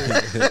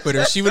mattress. But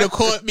if she would have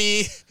caught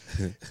me,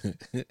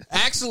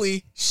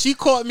 actually, she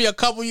caught me a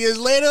couple years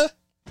later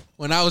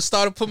when I was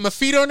starting to put my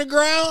feet on the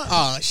ground.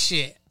 Oh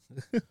shit!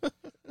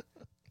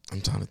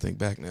 I'm trying to think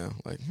back now.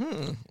 Like,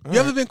 you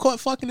ever been caught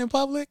fucking in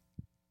public?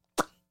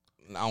 I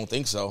don't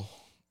think so.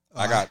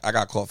 I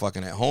got caught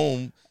fucking at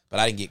home, but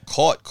I didn't get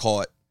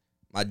caught.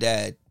 My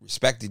dad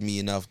respected me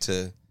enough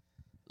to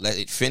let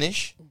it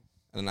finish,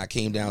 and then I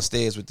came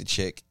downstairs with the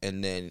chick,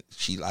 and then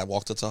I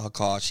walked her to her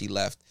car, she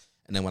left,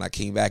 and then when I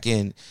came back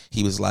in,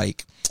 he was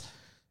like,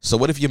 so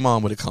what if your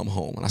mom would have come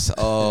home? And I said,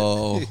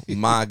 oh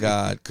my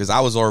God, because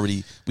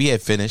we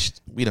had finished,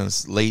 we done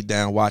laid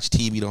down, watched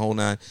TV the whole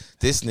night.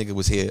 This nigga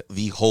was here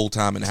the whole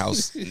time in the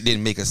house,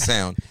 didn't make a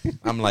sound.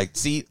 I'm like,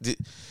 see,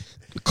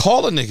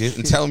 call a nigga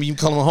and tell him you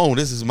come home.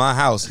 This is my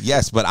house.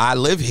 Yes, but I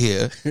live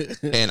here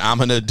and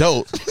I'm an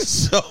adult.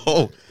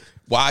 So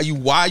why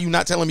are you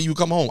not telling me you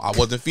come home? I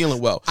wasn't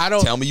feeling well.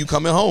 Tell me you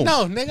coming home.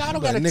 No, nigga, I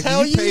don't gotta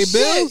tell you pay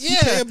bills. Yeah, you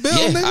pay a bill,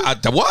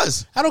 nigga. I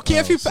was. I don't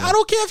care if you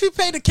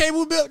pay the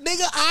cable bill,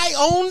 nigga. I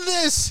own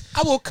this.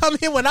 I will come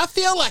here when I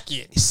feel like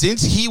it.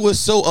 Since he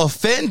was so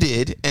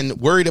offended and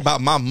worried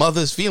about my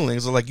mother's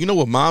feelings, I'm like, you know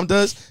what mom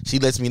does? She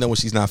lets me know when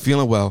she's not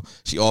feeling well.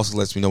 She also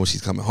lets me know when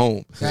she's coming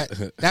home.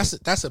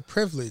 That's a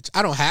privilege.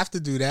 I don't have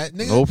to do that,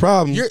 nigga. No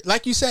problem. You're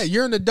like you said,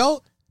 you're an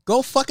adult.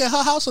 Go fuck at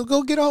her house or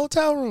go get a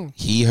hotel room.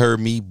 He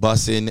heard me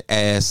busting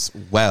ass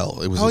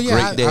well. It was a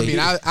great day. I mean,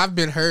 I've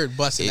been heard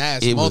busting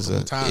ass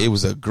multiple times. It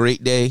was a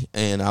great day,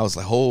 and I was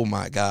like, oh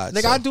my God.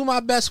 Nigga, I do my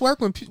best work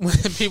when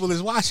people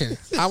is watching.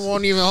 I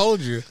won't even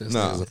hold you.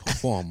 No, a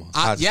performer.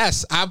 I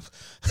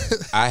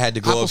had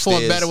to go upstairs.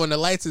 I perform better when the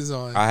lights is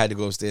on. I had to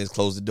go upstairs,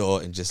 close the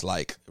door, and just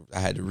like, I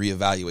had to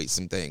reevaluate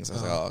some things. I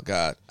was like, oh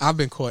God. I've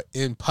been caught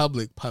in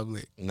public.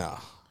 No.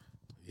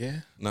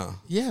 Yeah? No.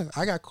 Yeah,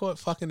 I got caught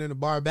fucking in the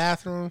bar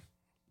bathroom.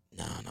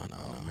 No,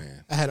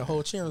 man. I had a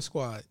whole cheering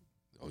squad.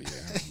 Oh,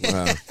 yeah.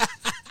 Wow.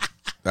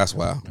 That's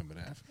wild. Remember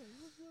that.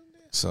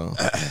 So,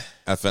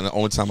 I felt the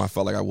only time I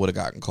felt like I would have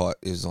gotten caught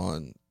is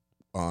on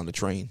the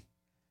train.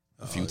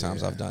 A few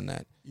times I've done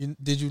that.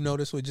 Did you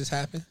notice what just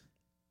happened?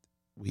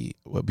 B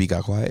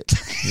got quiet.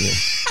 Yeah.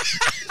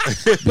 B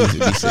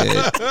said,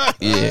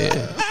 yeah,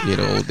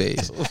 the old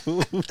days.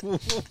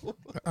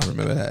 I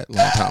remember that a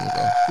long time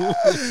ago.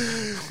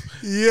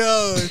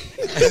 Yo,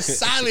 the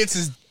silence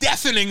is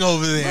deafening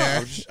over there.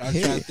 I'm trying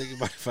to think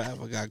about if I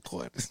ever got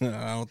caught.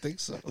 I don't think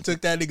so.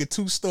 Took that nigga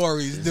 2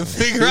 stories to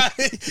figure out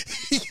it.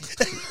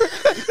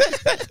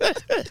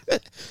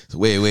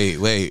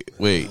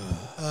 Wait.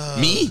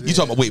 Me? You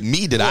talking about,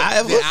 me? Did I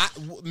ever?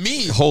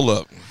 Me. Hold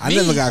up. I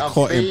never got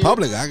caught in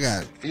public. I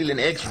got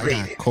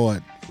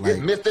caught like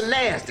Mr.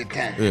 Nasty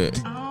kind.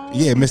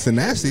 Yeah, Mr.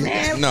 Nasty.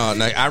 No,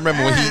 I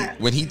remember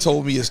when he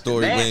told me a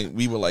story when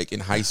we were like in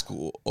high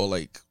school or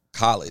like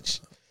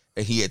college,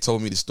 and he had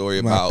told me the story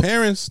about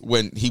parents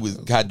when he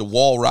had the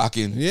wall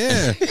rocking.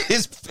 Yeah,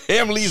 his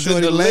family's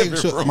in the living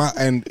room,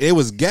 and it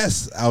was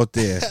guests out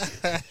there.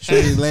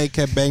 Shorty's leg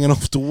kept banging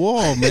off the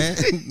wall, man.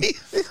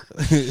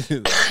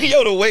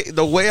 Yo,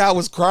 the way I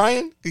was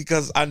crying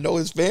because I know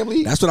his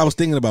family. That's what I was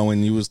thinking about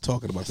when you was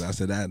talking about that. I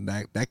said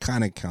that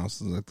kind of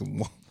counts as like the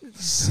one.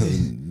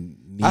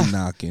 Knee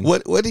knocking.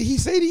 What did he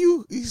say to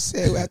you? He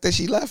said after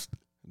she left.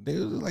 They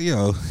was like,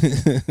 yo,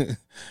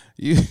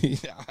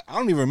 I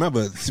don't even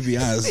remember, to be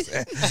honest,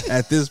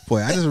 at this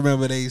point. I just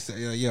remember they said,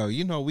 yo,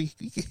 you know, we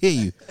can hear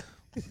you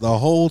the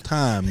whole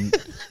time,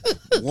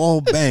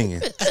 wall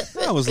banging.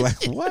 I was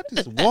like, what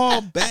is wall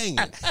banging?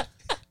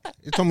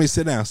 They told me,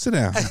 sit down. Sit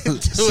down.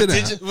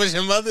 Was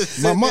your mother?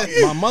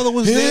 My mother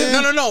was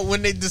there. No.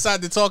 When they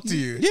decided to talk to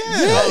you,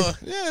 yeah.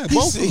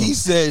 Both of them. He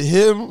said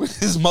him,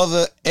 his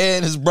mother,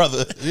 and his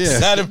brother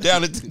sat him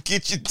down at the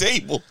kitchen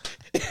table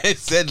and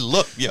said,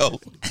 "Look, yo,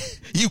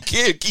 you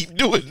can't keep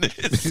doing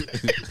this."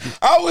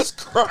 I was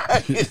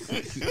crying.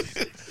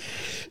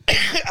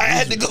 I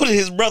had to go to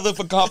his brother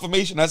for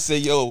confirmation. I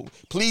said, yo,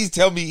 please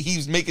tell me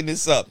he's making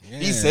this up. Yeah.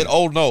 He said,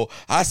 oh, no.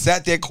 I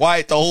sat there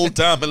quiet the whole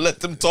time and let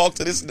them talk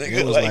to this nigga.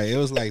 It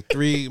was like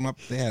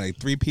they had like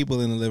 3 people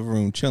in the living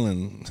room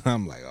chilling.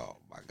 I'm like, oh,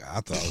 my God.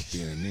 I thought I was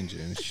being a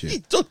ninja and shit. He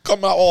took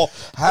come out all,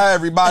 hi,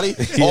 everybody.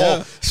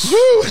 Yeah.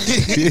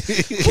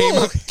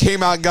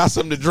 Came out and got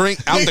something to drink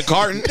out the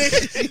carton.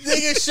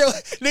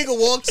 Nigga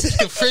walked to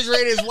the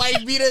refrigerator, his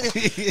wife beat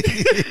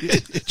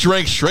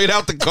drank straight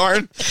out the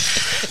carton.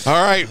 All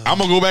right, I'm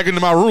going to go back into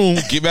my room,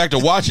 get back to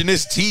watching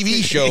this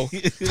TV show.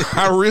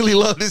 I really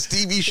love this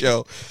TV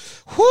show.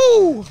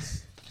 Whoo.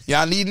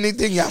 Y'all need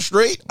anything? Y'all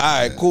straight? All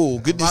right, cool.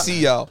 Good to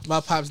see y'all.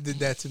 My pops did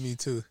that to me,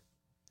 too.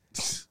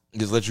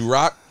 Just let you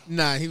rock?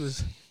 Nah, he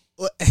was...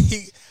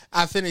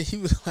 I finished, he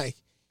was like,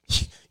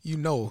 you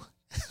know,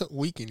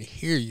 we can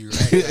hear you,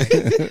 right?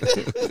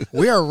 Like,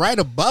 we are right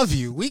above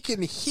you. We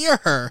can hear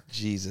her.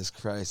 Jesus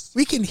Christ.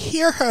 We can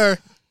hear her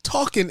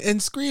talking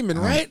and screaming,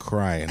 I'm right?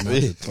 crying,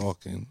 not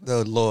talking.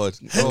 Oh Lord.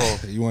 Oh.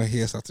 You want to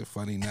hear something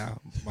funny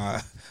now?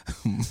 My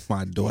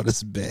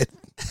daughter's bed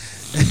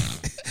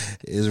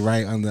is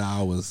right under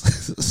ours.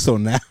 So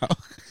now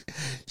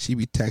she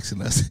be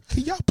texting us,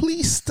 can y'all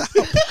please stop?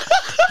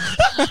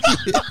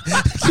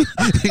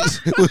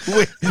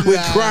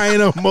 with crying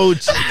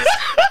emojis.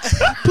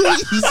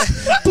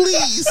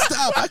 Please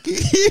stop. I can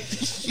hear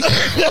you.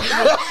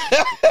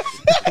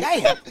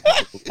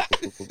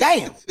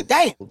 Damn.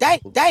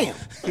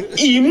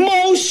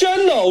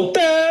 Emotional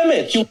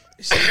damage.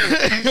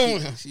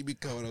 She be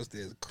coming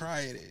upstairs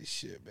crying and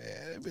shit,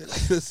 man. I be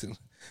like, listen,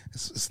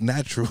 it's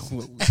natural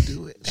what we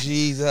do it.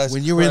 Jesus.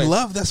 When you're Christ. in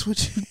love, that's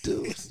what you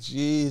do.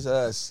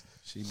 Jesus.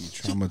 She be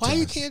traumatized. Why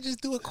you can't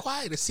just do it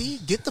quieter? See,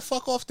 get the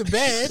fuck off the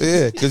bed.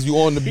 Yeah, because you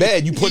on the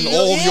bed. You putting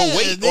all of your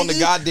weight on the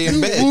goddamn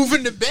you bed.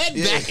 Moving the bed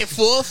back and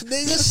forth.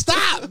 Nigga,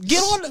 stop.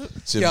 Get on the.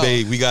 Said,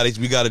 babe, we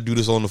gotta do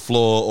this on the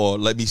floor, or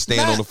let me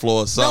stand on the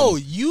floor or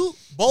something. No,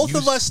 both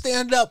of us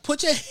stand up.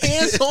 Put your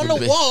hands on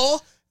the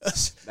wall.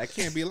 That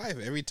can't be life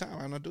every time.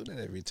 I'm not doing that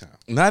every time.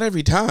 Not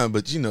every time,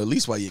 but at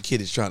least while your kid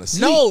is trying to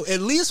sleep. No,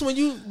 at least when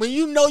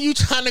you know you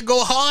trying to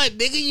go hard,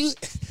 nigga,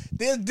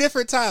 there's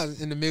different times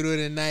in the middle of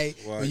the night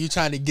when you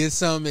trying to get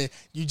something and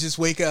you just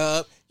wake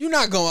up. You're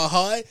not going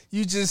hard.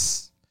 You doing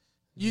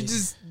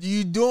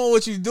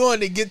what you're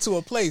doing to get to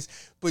a place.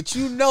 But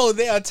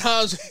there are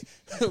times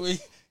when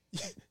you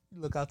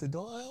look out the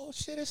door. Oh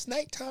shit, it's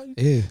nighttime.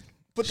 Yeah.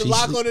 Put the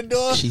lock on the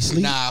door. She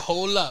sleep. Nah,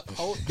 hold up.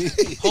 Hold up.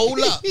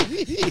 Hold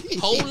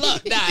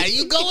up. Nah,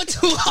 you going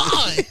too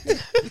hard.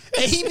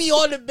 And he be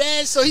on the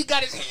bed, so he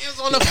got his hands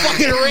on the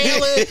fucking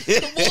railing.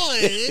 Come on,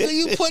 nigga,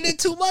 you put in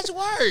too much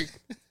work.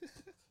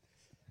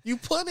 You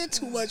put in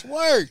too much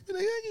work.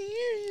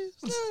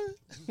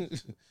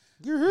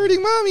 You're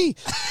hurting mommy.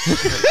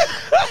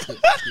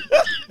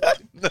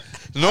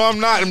 No, I'm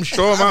not. I'm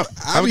sure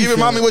I'm giving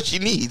mommy what she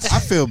needs. I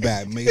feel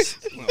bad, Mace.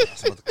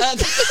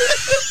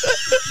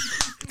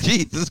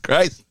 Jesus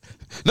Christ.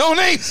 No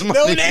names.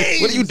 No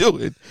names. What are you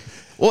doing?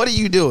 What are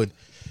you doing?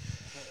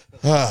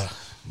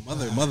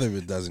 Mother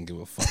doesn't give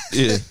a fuck.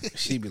 Yeah.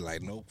 She be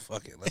like, nope,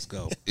 fuck it, let's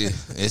go. Yeah,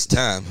 it's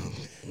time.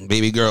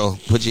 Baby girl,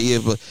 put your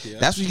earbuds. Yeah.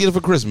 That's what you get her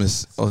for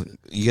Christmas. Oh,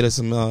 you get her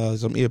some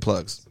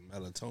earplugs. Some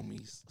melatonin.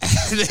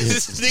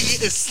 This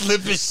nigga is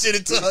slipping shit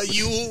into her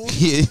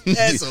Yeah.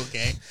 That's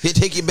okay. Here,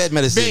 take your bed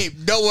medicine.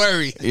 Babe, don't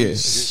worry. Yeah.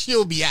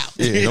 She'll be out.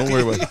 Yeah, don't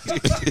worry about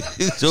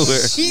it. Don't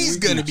worry. She's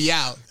going to be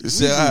out.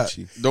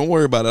 Don't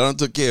worry about it. I done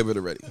took care of it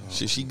already.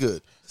 She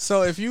good.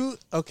 So if you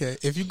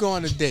go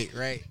on a date,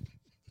 right?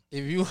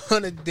 If you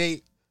on a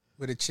date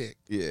with a chick,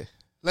 Yeah.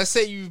 let's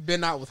say you've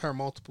been out with her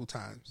multiple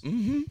times,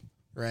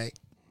 right?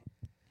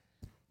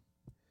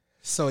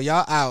 So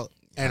y'all out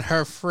and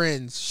her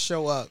friends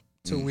show up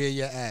to where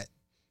you're at.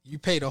 You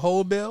pay the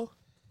whole bill?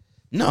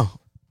 No.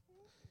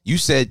 You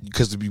said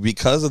because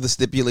of the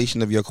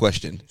stipulation of your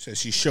question. So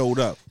she showed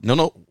up.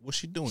 No. What's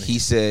she doing? He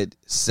said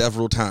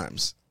several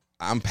times.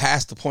 I'm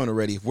past the point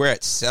already. If we're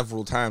at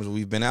several times when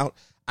we've been out,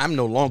 I'm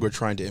no longer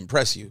trying to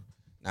impress you.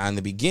 Now, in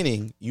the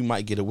beginning, you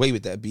might get away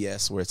with that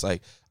BS where it's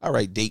like, all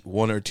right, date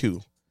 1 or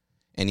 2.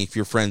 And if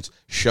your friends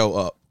show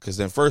up, because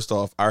then first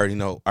off, I already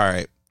know, all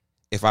right,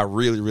 if I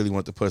really, really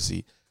want the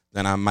pussy,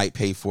 then I might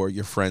pay for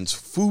your friend's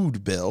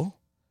food bill.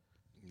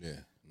 Yeah.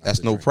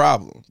 That's no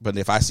problem. But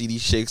if I see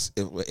these chicks,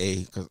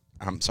 because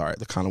I'm sorry,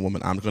 the kind of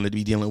woman I'm going to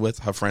be dealing with,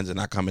 her friends are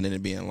not coming in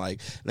and being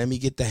like, let me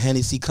get the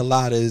Hennessy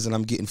coladas and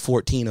I'm getting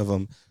 14 of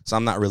them. So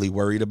I'm not really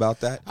worried about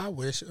that. I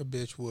wish a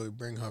bitch would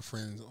bring her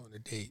friends on a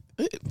date.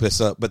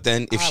 But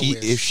then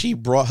if she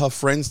brought her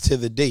friends to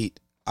the date,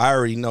 I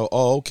already know,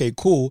 oh, okay,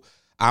 cool.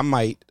 I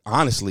might,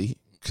 honestly,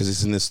 because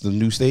it's in the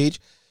new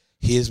stage,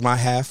 here's my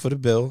half for the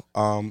bill.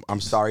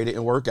 I'm sorry it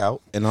didn't work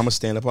out, and I'm going to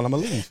stand up and I'm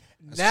going to leave.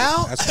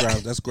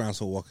 That's grounds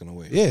for walking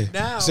away. Yeah.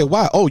 Now, I said,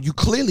 why? Oh, you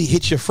clearly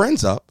hit your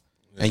friends up,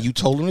 and you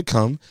told them to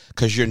come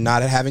because you're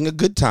not having a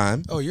good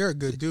time. Oh, you're a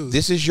good dude.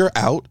 This is your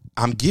out.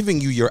 I'm giving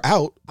you your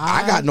out.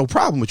 I got no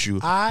problem with you.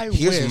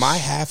 Here's my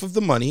half of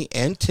the money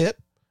and tip.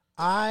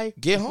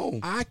 Get home.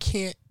 I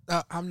can't.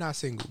 I'm not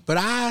single, but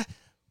I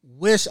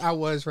wish I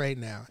was right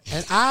now.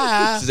 And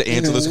to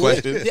answer this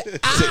question,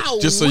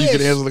 just so you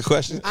can answer the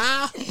question.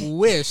 I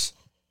wish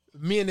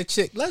me and the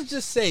chick. Let's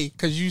just say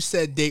because you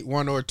said date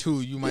 1 or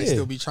 2, you might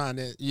still be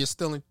you're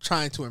still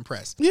trying to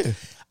impress. Yeah.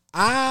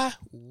 I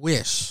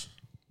wish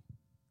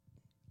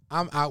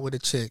I'm out with a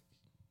chick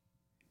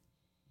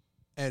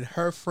and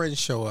her friends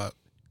show up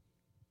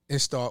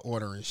and start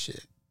ordering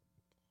shit.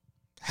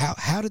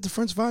 How did the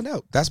friends find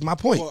out? That's my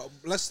point. Well,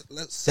 let's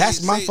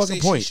that's my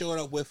fucking point. She showed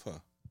up with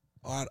her.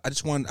 Oh, I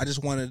just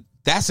wanted.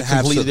 That's a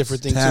completely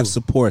different thing to have too.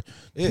 Support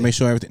to make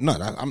sure everything. No,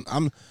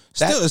 I'm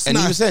still. It's and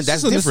not. Even said,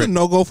 that's different. It's a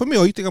no go for me.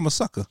 Or you think I'm a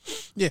sucker?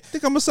 Yeah,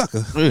 think I'm a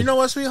sucker. You know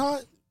what,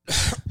 sweetheart?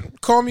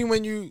 Call me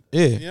when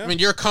when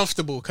you're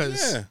comfortable.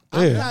 Because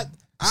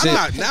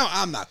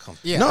I'm not comfortable.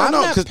 Yeah,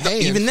 no.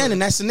 Because even then, in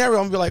that scenario,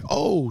 I'm gonna be like,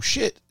 oh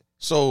shit.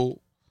 So,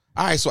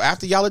 all right. So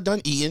after y'all are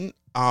done eating,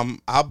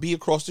 I'll be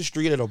across the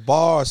street at a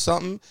bar or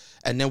something,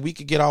 and then we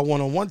could get our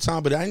one-on-one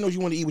time. But I didn't know you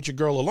want to eat with your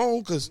girl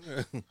alone, because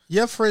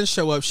your friends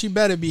show up. She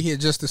better be here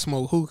just to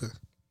smoke hookah,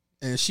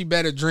 and she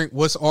better drink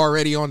what's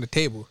already on the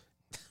table.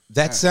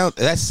 That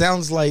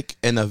sounds like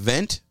an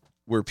event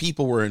where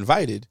people were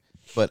invited,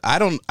 but I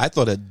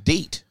thought a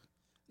date.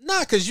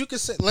 Nah, because you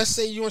could say, let's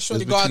say you and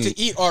Shorty go out to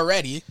eat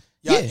already.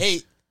 Y'all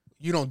ate.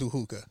 You don't do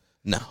hookah.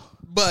 No.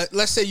 But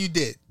let's say you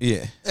did.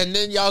 Yeah. And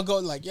then y'all go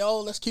like, yo,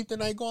 let's keep the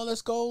night going.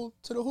 Let's go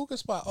to the hookah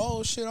spot.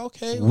 Oh, shit,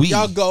 okay.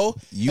 Y'all go.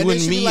 You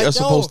and me are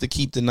supposed to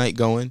keep the night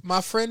going.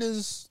 My friend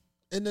is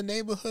in the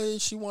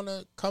neighborhood. She want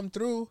to come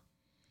through.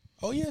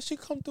 Oh, yeah, she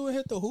come through and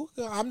hit the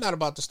hookah. I'm not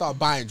about to start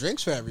buying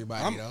drinks for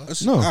everybody, though.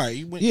 No. All right.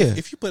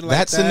 If you put it like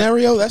that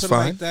scenario, that's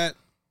fine. Like that,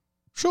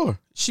 sure.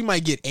 She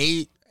might get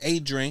eight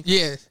drinks.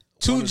 Yeah.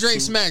 Two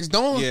drinks max.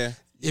 Don't. Yeah.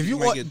 If you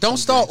want, don't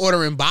start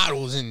ordering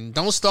bottles and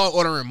don't start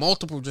ordering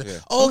multiple drinks. Yeah.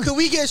 Oh, can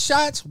we get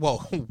shots?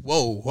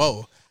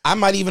 Whoa. I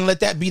might even let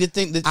that be the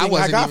thing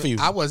I got for you.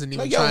 I wasn't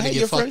even trying to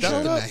get fucked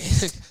up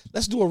tonight.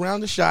 Let's do a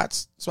round of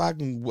shots so I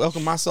can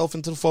welcome myself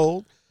into the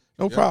fold.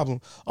 No problem.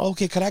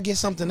 Okay, could I get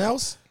something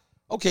else?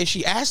 Okay,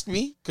 she asked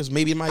me because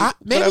maybe it might.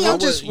 I'm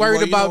just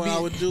worried about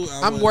being.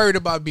 I'm worried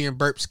about being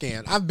burp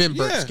scammed. I've been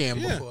burp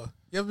scammed before.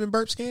 You ever been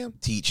burp scammed?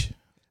 Teach.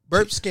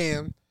 Burp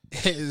scam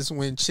is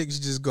when chicks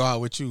just go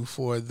out with you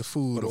for the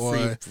food or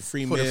the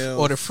free meal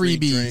or the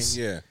freebies.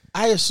 Yeah,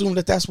 I assume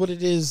that's what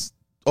it is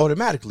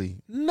automatically.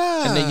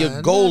 Nah, and then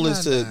your goal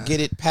is to get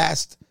it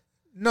past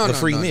the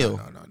free meal.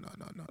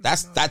 No.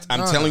 That's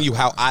I'm telling you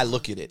how I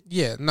look at it.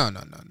 Yeah, no.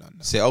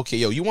 Say, okay,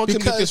 yo, you want to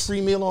get this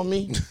free meal on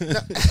me?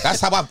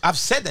 That's how I've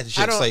said that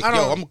shit. It's like,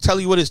 yo, I'm gonna tell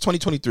you what it is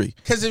 2023.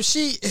 Because if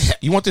she,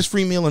 you want this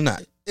free meal or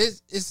not?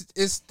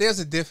 It's there's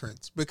a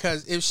difference,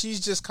 because if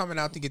she's just coming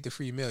out to get the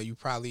free meal, you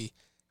probably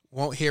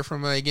won't hear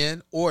from her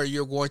again, or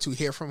you're going to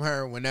hear from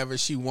her whenever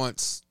she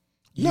wants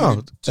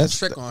you to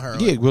trick on her,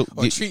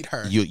 or treat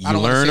her. You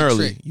learn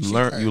early. You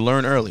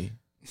learn early.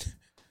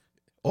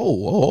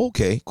 Oh,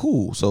 okay,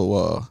 cool.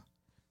 So,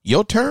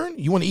 your turn.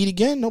 You want to eat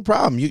again? No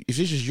problem. If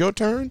this is your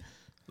turn,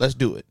 let's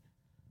do it.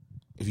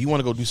 If you want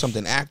to go do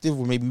something active,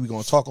 where maybe we're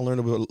gonna talk and learn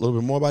a little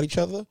bit more about each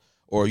other,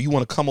 or you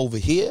want to come over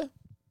here.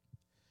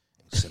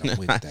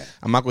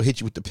 I'm not gonna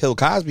hit you with the Bill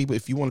Cosby, but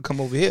if you want to come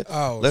over here,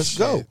 let's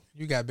go.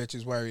 You got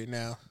bitches worried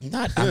now.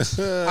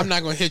 I'm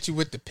not gonna hit you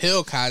with the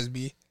Bill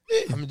Cosby.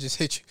 I'm gonna just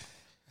hit you.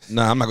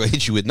 Nah, I'm not gonna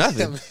hit you with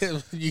nothing.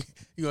 you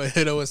gonna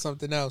hit her with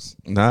something else?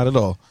 Not at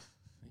all.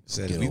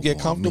 Said if you get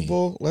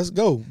comfortable, let's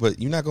go. But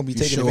you're not gonna be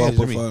taking advantage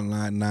of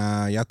me.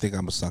 Nah, y'all think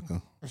I'm a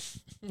sucker.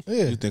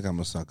 Yeah, you think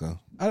I'm a sucker?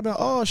 I'd be like,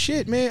 oh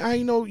shit, man, I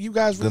didn't know you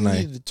guys really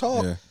needed to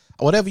talk. Yeah.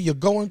 Whatever you're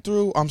going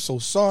through, I'm so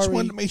sorry. Just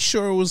wanted to make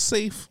sure it was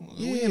safe.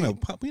 Yeah, we in a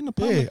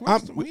public. Yeah.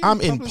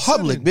 I'm in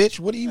public, bitch.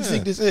 What do you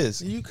think this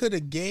is? You could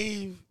have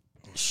gave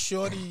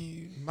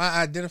Shorty my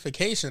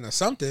identification or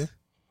something.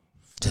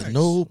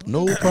 No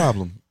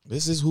problem.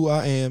 This is who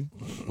I am.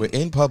 We're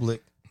in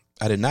public.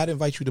 I did not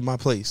invite you to my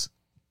place.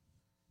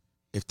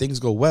 If things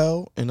go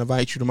well and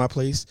invite you to my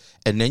place,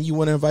 and then you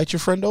want to invite your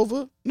friend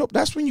over, nope,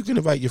 that's when you can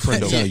invite your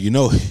friend over.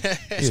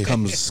 It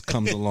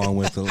comes along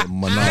with a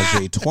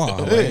menage a trois.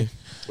 Right?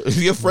 If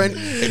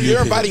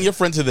you're inviting your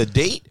friend to the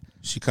date,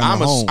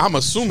 I'm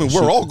assuming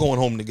we're all going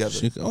home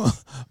together.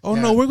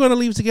 No, we're going to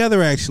leave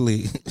together.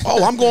 Actually,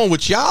 I'm going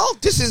with y'all.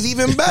 This is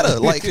even better.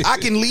 Like, I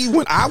can leave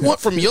when I want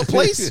from your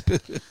place.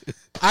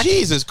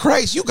 Jesus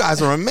Christ, you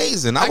guys are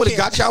amazing. I would have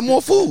got y'all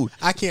more food.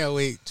 I can't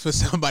wait for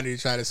somebody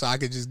to try this so I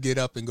could just get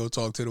up and go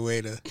talk to the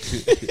waiter.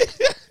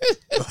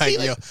 Like,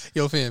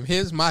 yo, fam,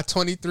 here's my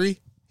 23.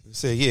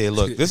 Say, yeah,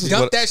 look, this is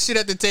dump that shit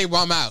at the table.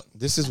 I'm out.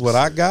 This is what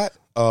I got.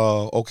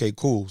 Okay,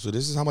 cool. So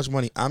this is how much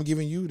money I'm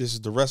giving you. This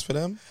is the rest for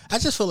them. I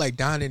just feel like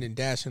dining and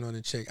dashing on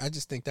a chick. I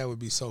just think that would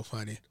be so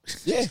funny.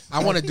 Yeah,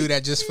 I want to do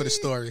that just for the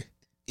story.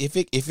 If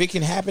it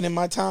can happen in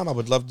my time, I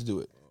would love to do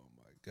it.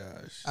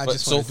 Gosh. But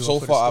so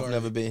far I've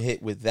never been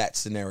hit with that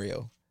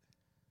scenario.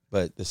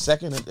 But the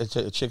second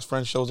a chick's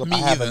friend shows up, I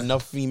have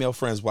enough female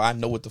friends where I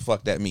know what the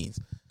fuck that means.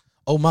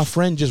 Oh, my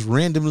friend just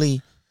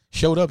randomly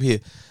showed up here.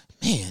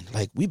 Man,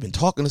 like, we've been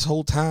talking this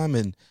whole time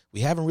and we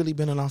haven't really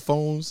been on our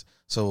phones.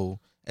 So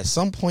at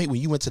some point when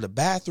you went to the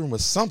bathroom or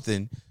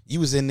something, you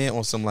was in there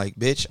on some like,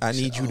 bitch, I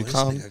need you to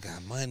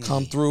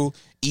come through.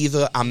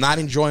 Either I'm not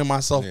enjoying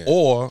myself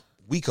or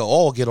we could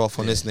all get off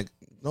on this nigga.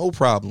 No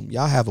problem.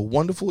 Y'all have a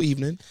wonderful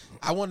evening.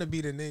 I want to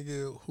be the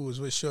nigga who was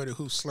with Shorty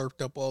who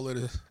slurped up all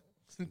of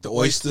the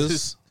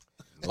oysters.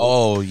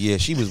 Oh, yeah.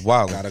 She was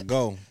wild. Gotta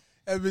go.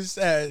 It was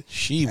sad.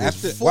 She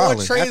was 4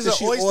 trays of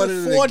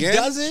oysters, 4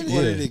 dozen? She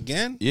ordered it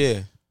again? Yeah.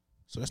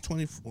 So that's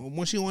 24.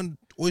 When she won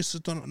oyster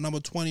number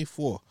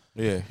 24.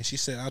 Yeah. And she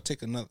said, I'll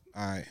take another.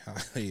 All right.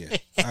 Yeah.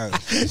 All right.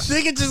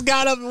 Nigga just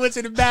got up and went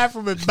to the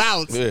bathroom and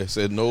bounced. Yeah,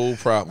 said no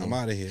problem. I'm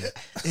out of here.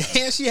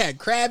 And she had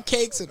crab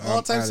cakes and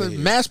all types of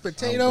mashed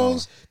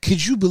potatoes.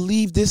 Could you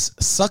believe this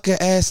sucker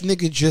ass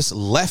nigga just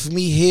left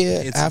me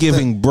here? It's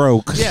giving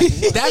broke. Yeah,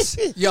 that's,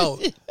 yo,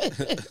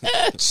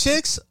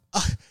 chicks,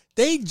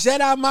 They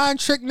Jedi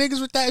mind trick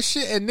niggas with that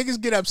shit, and niggas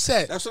get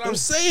upset. That's what I'm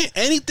saying.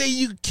 Anything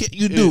you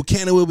do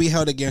can and will be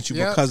held against you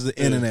because of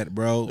the internet,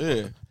 bro.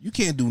 Yeah. You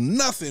can't do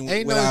nothing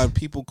Ain't without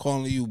people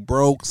calling you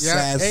broke,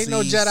 sassy. Ain't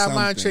no Jedi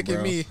mind tricking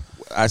bro. me.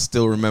 I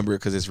still remember it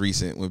because it's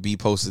recent when B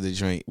posted the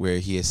joint where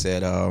he had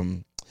said,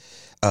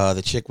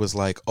 the chick was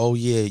like, "Oh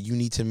yeah, you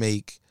need to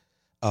make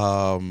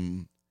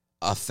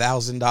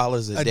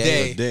 $1,000 a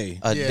day.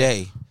 A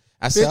day."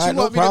 I said, Bitch, you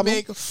no want problem.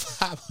 me to make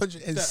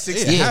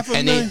 560? Yeah,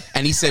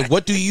 and he said,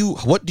 what do you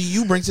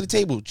bring to the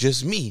table?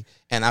 Just me.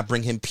 And I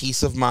bring him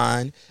peace of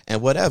mind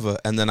and whatever.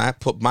 And then I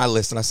put my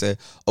list and I said,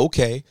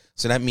 okay,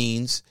 so that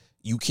means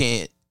you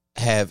can't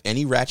have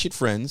any ratchet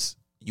friends.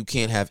 You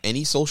can't have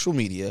any social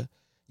media.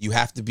 You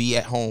have to be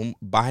at home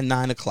by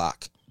 9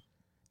 o'clock.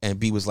 And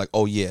B was like,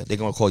 oh yeah, they're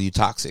gonna call you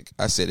toxic.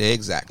 I said,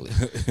 exactly.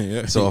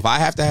 Yeah. So if I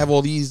have to have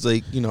all these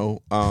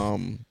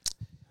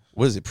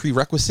what is it,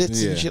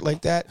 prerequisites and shit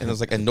like that, and I was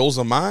like, and those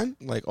are mine.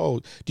 Like,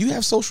 oh, do you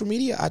have social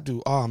media? I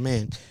do. Oh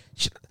man,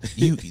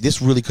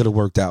 this really could have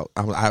worked out.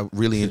 I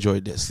really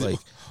enjoyed this. Like,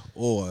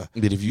 or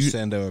if you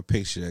send her a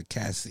picture of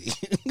Cassie,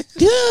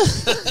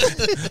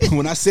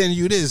 when I send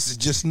you this,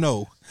 just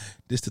know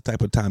this the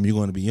type of time you're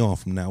going to be on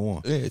from now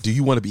on. Yeah. Do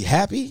you want to be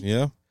happy?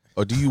 Yeah.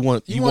 Or do you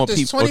want You want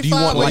this people? 25 Or do you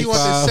want or you want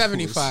this 5?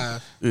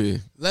 75? Yeah.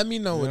 Let me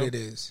know what it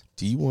is.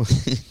 Do you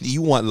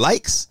want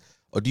likes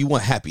or do you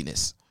want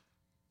happiness?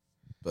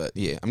 But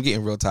yeah, I'm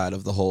getting real tired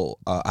of the whole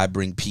I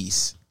bring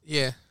peace.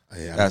 Yeah.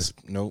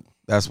 Nope.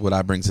 That's what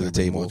I bring to the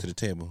table. More to the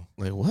table.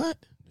 Like what?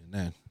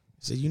 Nah.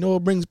 So you know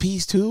what brings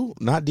peace too?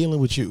 Not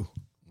dealing with you.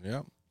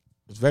 Yep.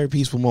 It's a very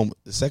peaceful moment.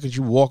 The second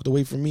you walked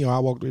away from me or I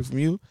walked away from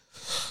you,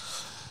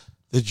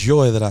 the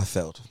joy that I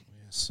felt.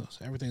 Yeah, so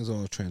everything's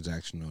all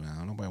transactional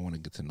now. Nobody want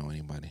to get to know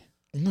anybody.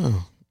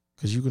 No,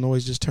 because you can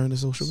always just turn to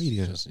social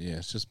media.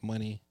 It's just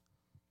money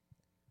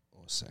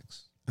or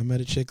sex. I met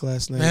a chick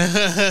last night.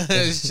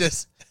 It's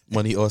just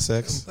Money or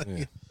sex.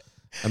 Yeah.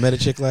 I met a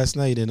chick last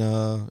night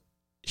and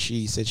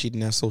she said she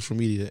didn't have social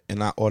media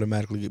and I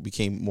automatically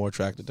became more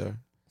attracted to her.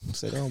 I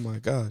said, oh my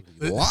God.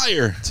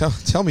 Liar.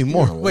 Tell me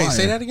more. wait,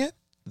 say that again?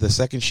 The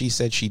second she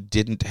said she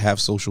didn't have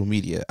social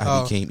media,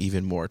 I became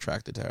even more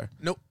attracted to her.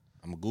 Nope.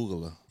 I'm a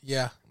Googler.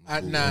 Yeah.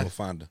 I'm a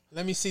finder.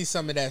 Let me see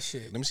some of that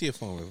shit. Let me see your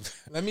phone.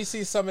 Let me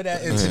see some of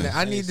that internet.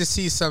 I need to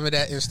see some of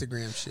that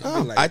Instagram shit.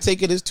 I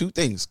take it as two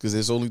things because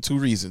there's only two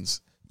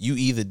reasons. You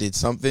either did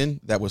something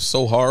that was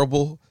so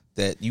horrible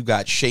that you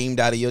got shamed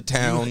out of your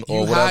town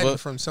or whatever. Hiding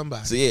from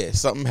somebody. So yeah,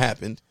 something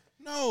happened.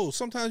 No,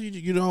 sometimes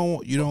you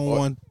don't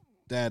want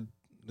that.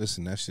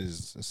 Listen, that shit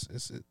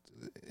is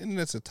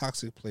internet's a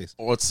toxic place.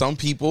 Or some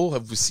people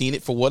have seen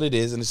it for what it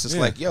is, and it's just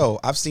like, yo,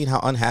 I've seen how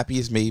unhappy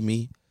it's made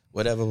me.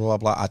 Whatever, blah,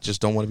 blah, blah. I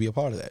just don't want to be a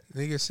part of that.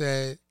 Nigga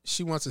said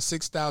she wants a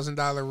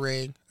 $6,000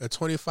 ring, a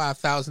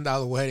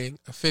 $25,000 wedding,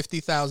 a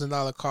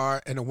 $50,000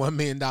 car, and a $1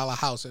 million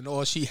house, and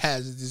all she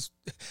has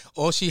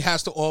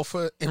to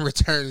offer in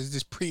return is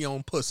this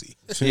pre-owned pussy.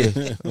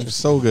 Yeah, it's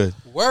so good.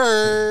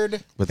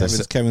 Word. But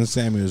Kevin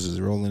Samuels is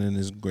rolling in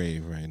his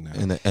grave right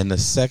now. And the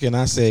second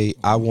I say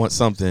I want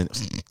something,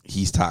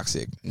 he's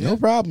toxic. No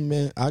problem,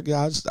 man.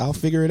 I'll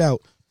figure it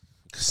out.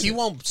 You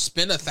won't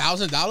spend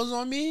 $1,000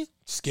 on me?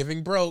 Just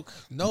giving broke.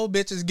 No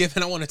bitch is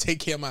giving. I want to take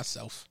care of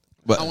myself.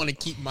 But I want to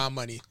keep my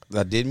money.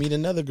 I did meet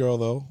another girl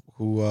though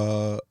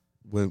who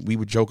when we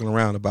were joking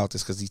around about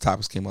this because these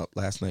topics came up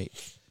last night.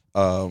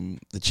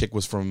 The chick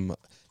was from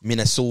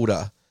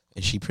Minnesota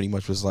and she pretty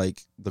much was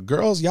like, the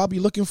girls y'all be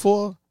looking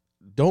for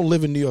don't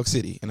live in New York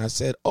City. And I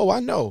said, oh,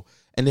 I know.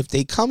 And if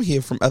they come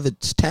here from other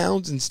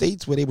towns and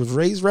states where they was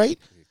raised right,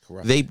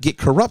 they get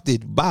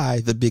corrupted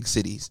by the big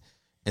cities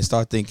and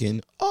start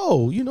thinking,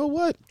 oh, you know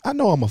what? I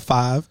know I'm a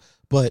 5,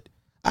 but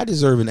I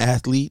deserve an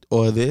athlete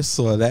or this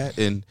or that.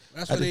 And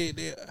that's what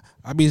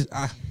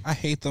I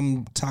hate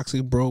them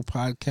toxic bro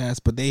podcasts,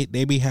 but they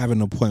be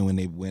having a point when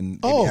they be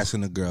asking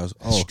the girls,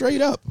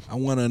 straight up, I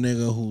want a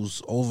nigga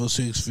who's over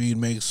 6 feet,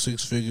 makes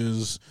 6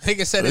 figures.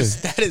 Nigga said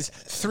that is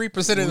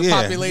 3% of the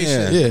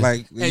population. Yeah.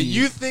 Like, and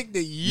you think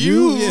that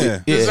you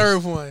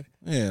deserve one.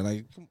 Yeah,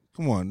 like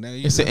come on. Now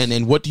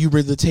and what do you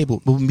bring to the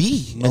table? Well,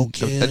 me. No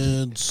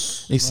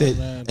kids. They said,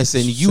 and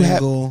saying you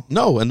single. Have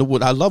no. And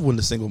what I love when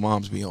the single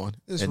moms be on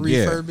this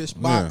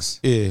refurbished box.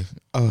 Yeah.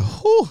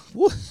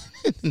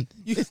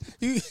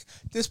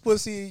 This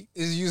pussy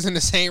is using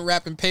the same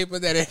wrapping paper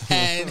that it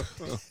had.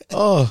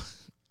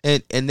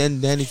 And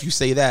then if you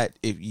say that,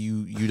 if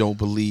you don't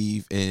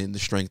believe in the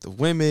strength of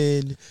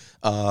women, you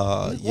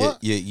that's don't,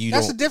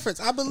 the difference.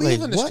 I believe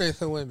like, in the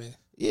strength of women.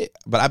 Yeah,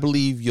 but I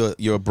believe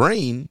your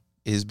brain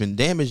has been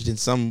damaged in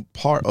some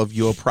part of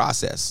your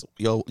process,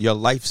 your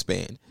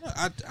lifespan.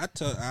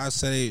 I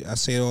say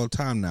it all the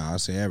time now. I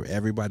say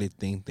everybody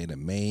think they're the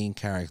main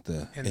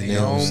character in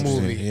their own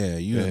movie. Yeah,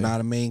 you're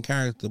not a main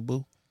character,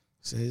 boo.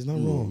 So there's no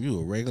wrong. You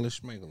a regular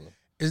schmegler.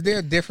 Is there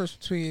a difference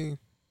between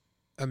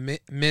a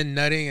men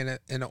nutting and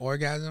an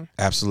orgasm?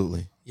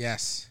 Absolutely.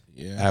 Yes.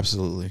 Yeah.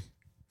 Absolutely.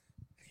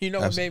 You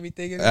know what made me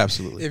think of it?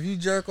 Absolutely. If you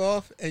jerk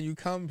off and you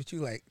come, but you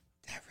like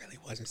that really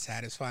wasn't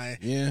satisfying.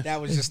 Yeah.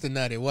 That was just a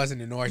nut. It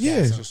wasn't an orgasm.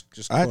 Yeah.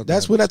 Just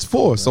That's what that's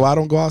for. So I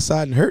don't go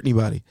outside and hurt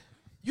anybody.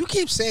 You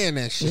keep saying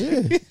that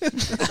shit.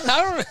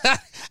 Yeah.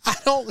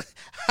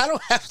 I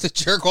don't have to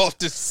jerk off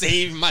to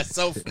save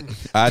myself from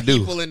I do.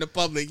 people in the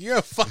public. You're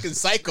a fucking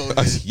psycho.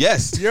 Man.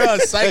 Yes. You're a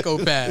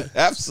psychopath.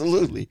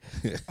 Absolutely.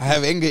 I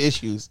have anger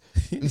issues.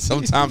 And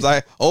sometimes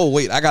I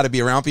got to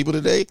be around people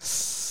today.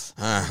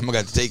 I'm gonna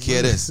have to take care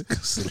of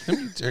this. Let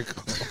me jerk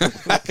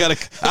off.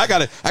 I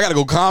gotta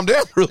go calm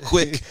down real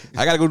quick.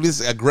 I gotta go do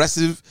this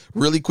aggressive,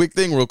 really quick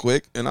thing real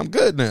quick, and I'm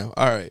good now.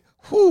 All right.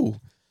 Whew.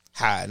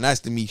 Hi, nice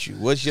to meet you.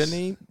 What's your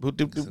name? Doop,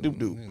 doop, doop, doop,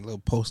 doop. A little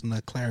post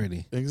nut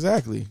clarity.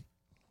 Exactly.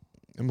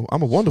 I'm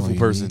a wonderful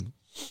person.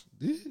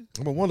 Yeah,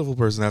 I'm a wonderful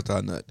person after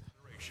I nut.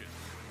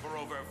 For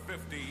over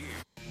 50 years.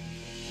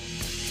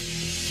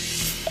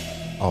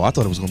 Oh, I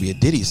thought it was gonna be a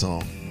Diddy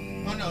song.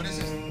 Oh no,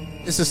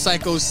 this is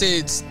Psycho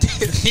Sid's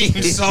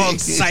theme song,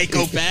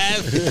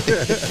 Psychopath.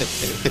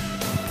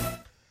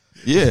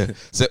 Yeah.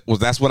 So, well,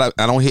 that's what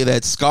I don't hear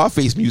that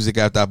Scarface music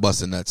after I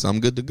bust a nut, so I'm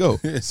good to go.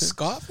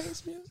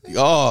 Scarface music?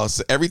 Oh,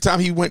 so every time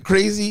he went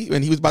crazy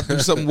and he was about to do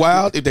something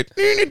wild, then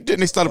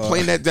they started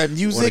playing that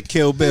music.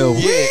 Kill Bill.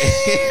 Yeah.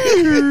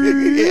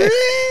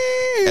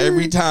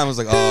 Every time I was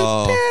like,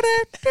 oh.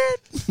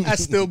 I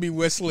still be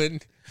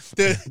whistling.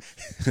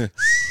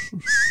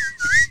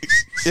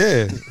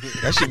 Yeah.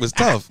 That shit was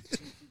tough.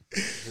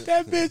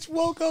 That bitch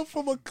woke up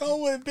from a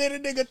coma and bit a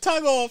nigga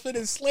tongue off and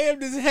then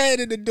slammed his head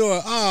in the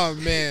door. Oh,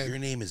 man. Your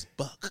name is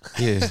Buck.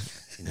 Yeah.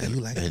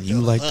 And you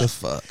like the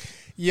fuck.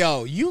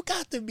 Yo, you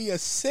got to be a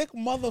sick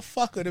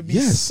motherfucker to be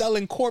Yes.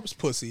 selling corpse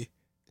pussy.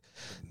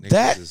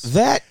 That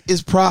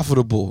is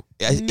profitable.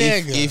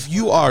 Nigga. If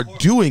you are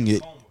doing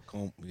it,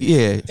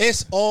 yeah.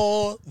 It's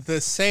all the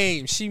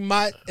same. She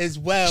might as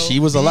well She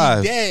was be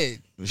alive.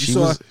 dead. She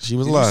was Did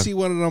alive. you see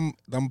one of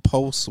them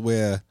posts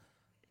where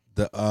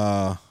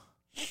a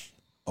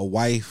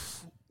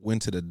wife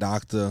went to the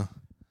doctor?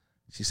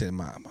 She said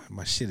my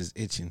shit is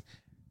itching,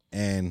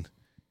 and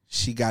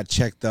she got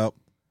checked up,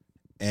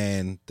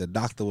 and the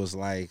doctor was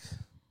like,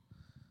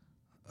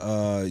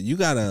 you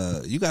got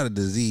a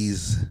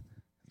disease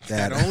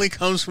That only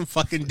comes from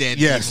fucking dead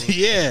yes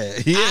people. yeah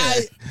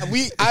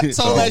I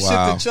told that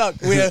wow. shit to Chuck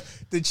where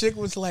the chick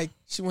was like,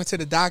 she went to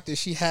the doctor,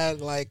 she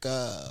had like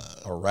a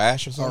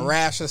rash or something? a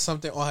rash or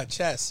something on her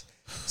chest.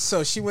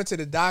 So she went to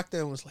the doctor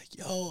and was like,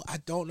 yo, I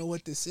don't know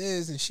what this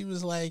is. And she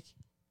was like,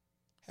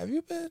 have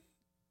you been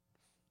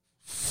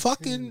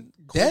fucking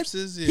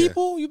corpses? dead Yeah.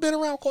 people? You been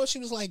around corpses? She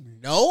was like,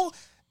 no.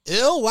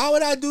 Ew, why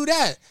would I do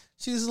that?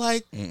 She was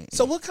like,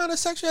 so what kind of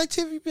sexual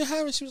activity you been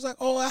having? She was like,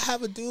 oh, I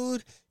have a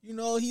dude, you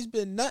know, he's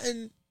been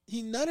nutting.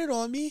 He nutted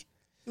on me.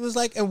 It was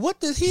like, and what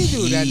does he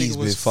do? That He's nigga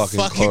was been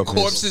fucking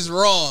corpses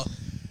raw.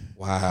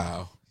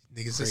 Wow.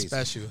 Niggas are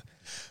special.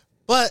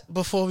 But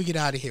before we get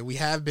out of here, we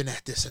have been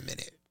at this a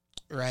minute,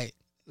 right?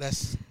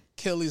 Let's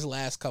kill these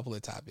last couple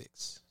of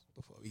topics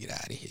before we get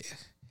out of here.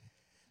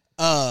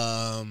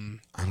 I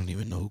don't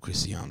even know who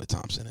Christiana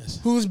Thompson is.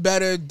 Who's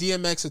better,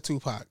 DMX or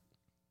Tupac?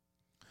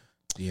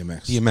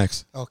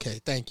 DMX. Okay,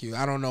 thank you.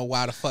 I don't know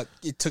why the fuck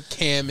it took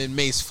Cam and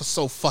Mace for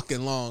so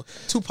fucking long.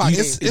 Tupac,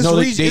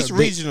 It's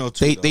regional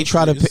too. They though.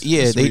 try to It's-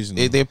 it's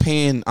regional. they're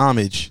paying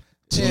homage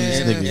to these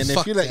Yeah. niggas. And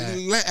Fuck if you that.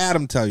 let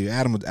Adam tell you,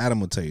 Adam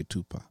will tell you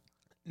Tupac.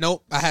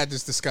 nope. I had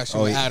this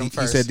discussion with Adam he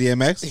first. said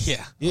DMX.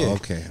 yeah. Yeah. Oh,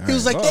 okay. He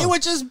was like, they were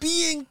just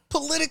being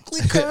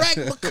politically correct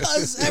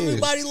because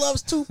everybody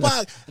loves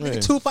Tupac.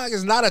 Nigga, Tupac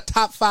is not a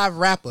top 5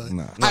 rapper.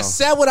 No. I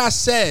said what I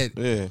said.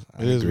 Yeah, it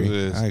I is what agree. it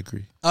is. I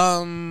agree.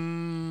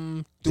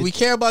 Do we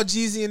care about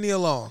Jeezy and Neil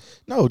Long?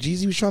 No,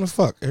 Jeezy was trying to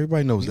fuck.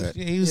 Everybody knows that.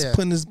 He was Yeah.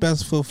 putting his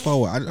best foot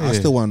forward. I Yeah.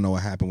 still want to know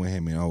what happened with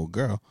him and the old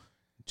girl,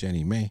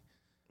 Jenny May,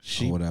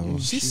 She or whatever.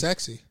 She's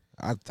sexy.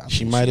 I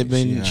She might have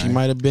been. She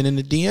might have been in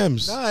the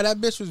DMs. Nah, that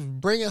bitch was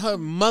bringing her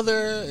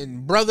mother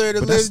and brother to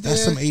But live that's there.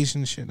 some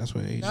Asian shit. That's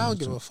what Asian. I don't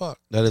give a fuck.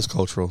 That is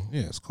cultural.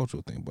 Yeah, it's a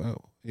cultural thing, but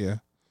yeah.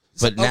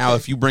 But now,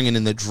 okay. if you bringing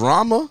in the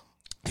drama,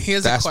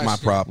 Here's that's a my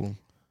question, problem.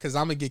 because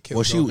I'm gonna get killed.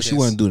 Well, she over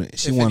wasn't doing it.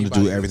 this, She if wanted to do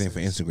anybody everything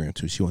for listens. Instagram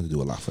too. She wanted to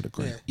do a lot for the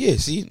gram. Yeah. Yeah.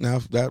 See now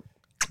that.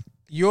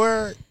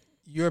 Your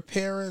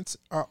parents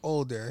are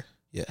older.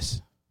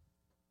 Yes.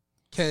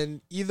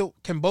 Can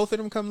both of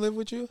them come live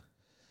with you?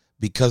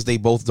 Because they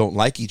both don't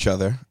like each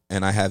other,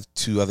 and I have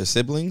 2 other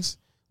siblings.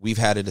 We've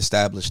had it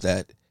established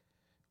that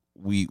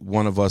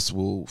one of us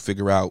will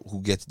figure out who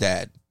gets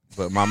dad.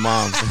 But my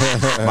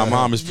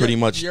mom is pretty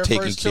much Your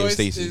taking first care of choice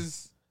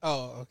Stacey.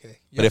 Oh, okay.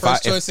 Your But if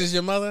first I- choice is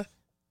your mother?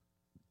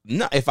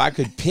 No, if I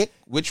could pick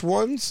which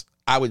ones,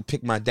 I would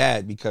pick my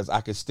dad because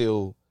I could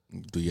still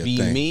Do your be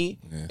thing. me,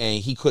 Yeah.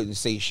 and he couldn't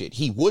say shit.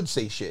 He would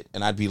say shit,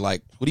 and I'd be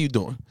like, "What are you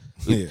doing?"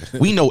 Yeah.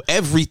 We know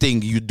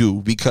everything you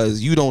do because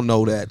you don't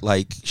know that.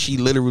 Like, she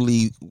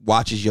literally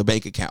watches your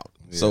bank account,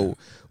 so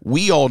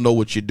we all know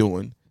what you're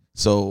doing.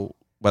 So,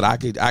 but I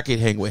could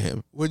hang with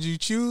him. Would you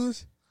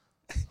choose?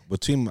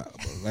 Between my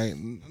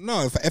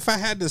no, if I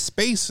had the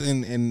space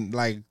and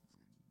like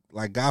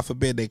God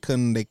forbid they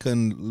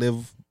couldn't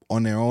live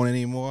on their own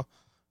anymore,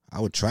 I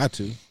would try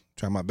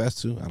my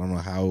best to. I don't know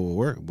how it would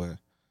work, but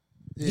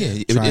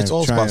It's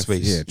all about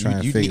space. Yeah, try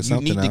and figure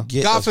something out.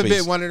 God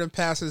forbid one of them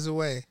passes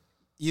away.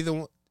 Either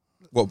one.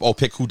 Well,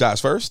 pick who dies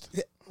first.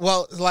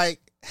 Well, like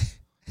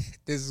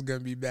this is gonna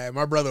be bad.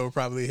 My brother will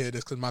probably hear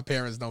this because my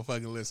parents don't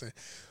fucking listen.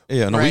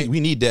 Yeah, no, right? we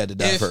need dad to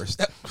die first.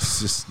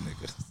 This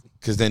nigga.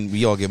 Because then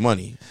we all get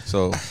money.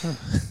 So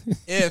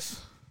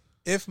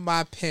if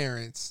my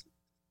parents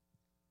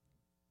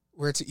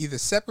were to either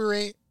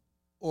separate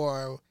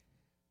or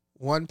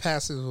one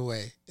passes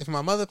away. If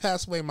my mother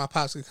passed away, my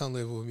pops could come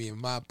live with me. If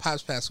my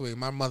pops passed away,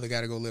 my mother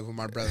got to go live with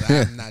my brother.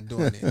 I'm not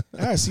doing it.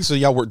 I see. So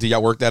did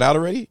y'all work that out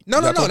already? No.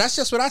 That's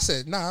just what I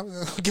said. Nah, I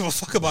don't give a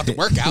fuck about the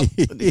workout.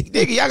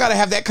 Nigga, y'all got to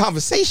have that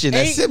conversation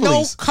as Ain't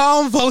siblings. no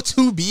convo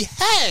to be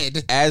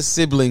had. As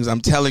siblings,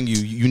 I'm telling you,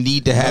 you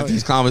need to have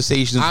these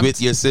conversations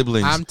with your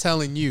siblings. I'm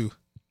telling you.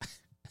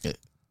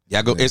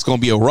 Y'all go. It's gonna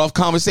be a rough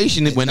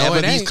conversation whenever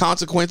it these ain't.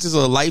 consequences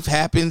of life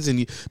happens, and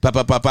you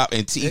pop,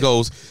 and T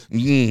goes,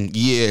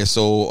 yeah.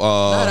 So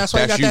That's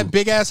why you got that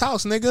big ass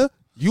house, nigga.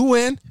 You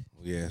win.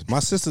 Yeah, my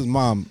sister's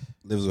mom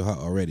lives with her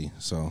already,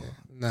 so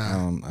Nah. I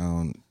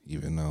don't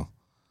even know.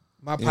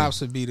 My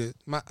pops would be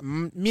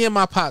me and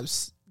my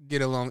pops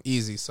get along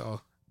easy, so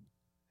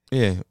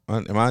yeah.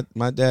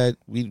 My dad,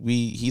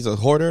 he's a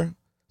hoarder,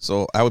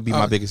 so that would be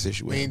my biggest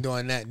issue with we him. ain't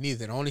doing that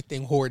neither. The only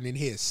thing hoarding in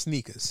here is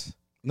sneakers.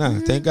 Nah,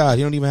 thank God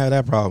he don't even have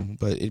that problem.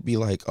 But it'd be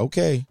like,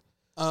 okay,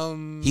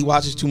 he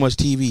watches too much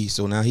TV,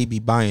 so now he be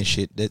buying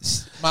shit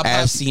that's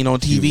as seen on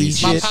TV.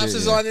 My Shit. pops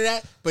is on to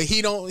that, but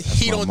he don't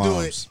do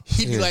it.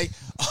 He be like,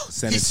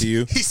 Send it to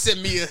you. He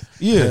sent me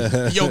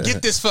Yeah, yo,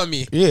 get this for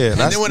me. Yeah, and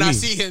that's then when I me.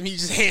 see him, he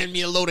just hand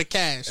me a load of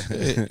cash.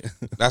 Yeah.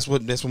 That's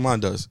what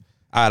mine does.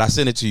 All right, I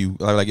send it to you.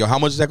 Like, yo, how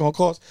much is that gonna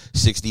cost?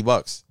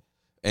 $60,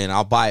 and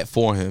I'll buy it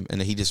for him, and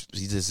then he just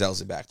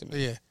sells it back to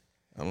me. Yeah,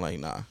 I'm like,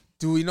 nah,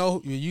 do we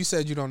know? You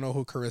said you don't know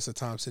who Carissa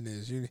Thompson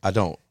is. I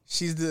don't.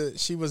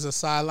 She was a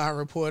sideline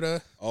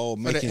reporter. Oh,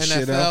 for the making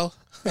shit up.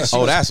 NFL.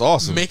 Oh, that's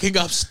awesome. Making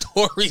up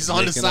stories on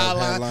the Making up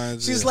sideline.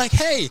 headlines, She's yeah. like,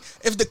 hey,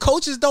 if the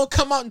coaches don't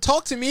come out and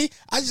talk to me,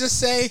 I just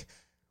say,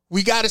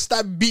 we got to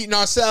stop beating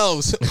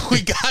ourselves.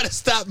 We got to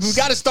stop. We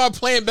got to start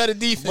playing better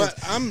defense.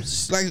 But I'm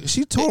like,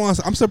 she told us.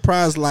 I'm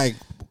surprised. Like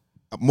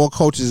more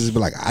coaches be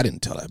like, I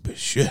didn't tell that bitch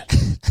shit.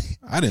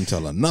 I didn't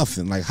tell her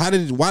nothing. Like, why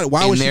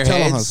was she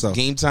telling herself?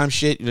 Game time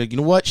shit. Like, you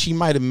know what? She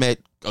might have met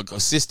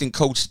assistant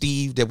coach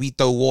Steve that we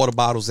throw water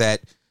bottles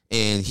at,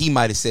 and he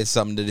might have said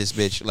something to this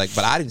bitch. Like,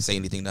 but I didn't say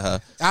anything to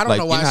her. I don't like,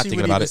 know you're why not she thinking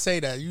would about even it. say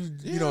that.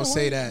 You don't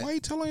say that. Why are you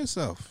telling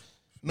yourself?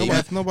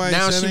 Yeah. Nobody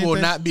now said she will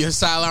anything? not be a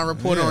sideline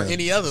reporter on Yeah,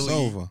 any other it's league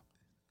over.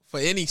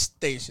 for any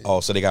station. Oh,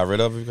 so they got rid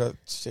of her because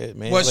shit,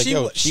 man. Well,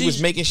 like, she was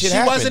making shit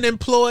happen. She wasn't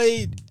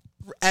employed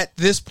at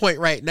this point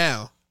right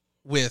now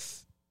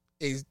with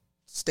a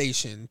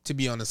station to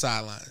be on the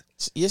sideline.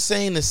 You're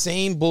saying the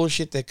same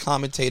bullshit that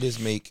commentators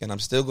make, and I'm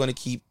still going to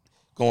keep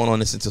going on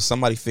this until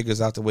somebody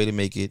figures out the way to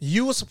make it.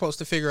 You were supposed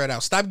to figure it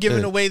out. Stop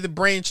giving away the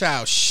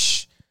brainchild.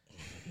 Shh.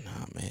 Nah,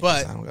 man.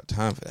 But I don't got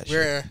time for that shit.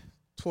 We're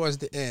towards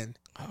the end.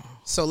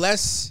 So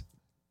let's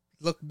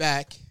look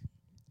back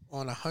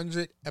on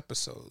 100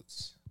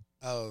 episodes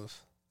of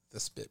the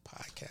Spit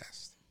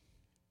Podcast.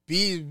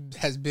 B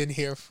has been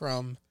here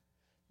from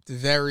the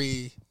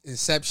very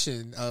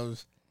inception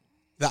of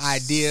the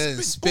idea and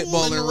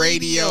spitballing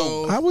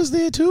radio. I was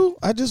there too.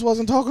 I just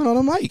wasn't talking on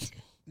a mic.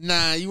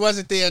 Nah, you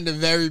wasn't there in the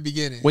very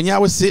beginning. When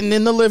y'all was sitting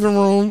in the living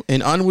room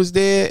and Un was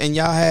there and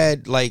y'all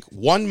had like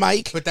one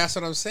mic. But that's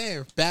what I'm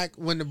saying. Back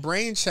when the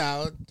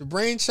brainchild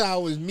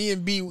was me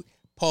and B.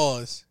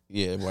 Pause.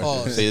 Yeah, boy,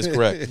 Pause. say it's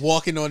correct.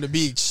 Walking on the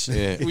beach.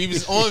 Yeah. We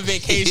was on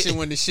vacation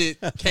when the shit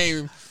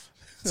came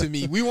to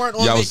me. We weren't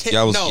on Y'all was- vacation.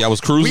 y'all was- no, y'all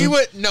was cruising?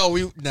 No,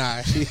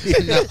 nah.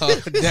 No,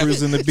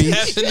 Cruising the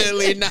beach?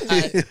 Definitely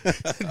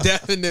not.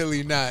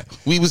 Definitely not.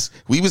 We was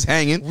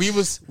hanging. We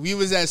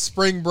was at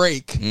spring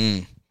break.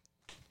 Mm.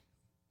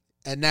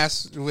 And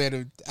that's where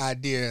the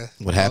idea.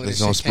 What all happens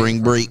this on shit came spring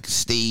from. break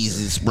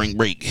stays in spring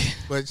break.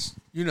 But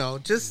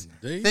just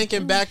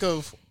thinking back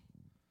of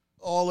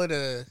all of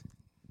the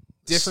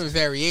different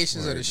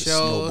variations of the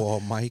show. Snowball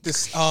mic.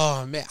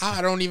 Oh man,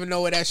 I don't even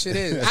know what that shit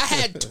is.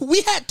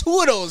 We had two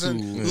of those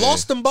and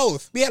lost them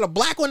both. We had a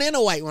black one and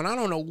a white one. I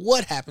don't know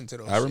what happened to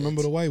those. I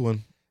remember the white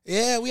one.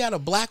 Yeah, we had a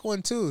black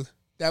one too.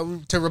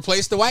 To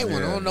replace the white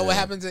one. I don't know what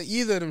happened to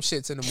either of them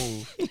shits in the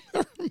move.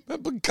 I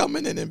remember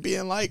coming in and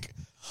being like,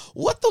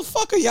 what the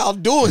fuck are y'all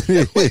doing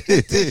with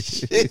this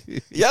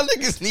shit? Y'all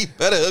niggas need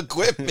better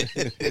equipment.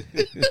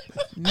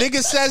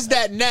 Nigga says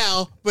that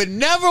now, but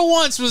never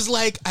once was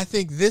like, I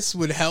think this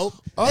would help.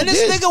 I And this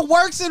did. nigga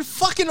works in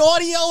fucking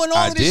audio and all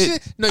I of this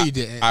did. shit. No, you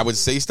didn't. I would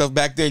say stuff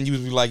back then. You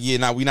would be like, yeah,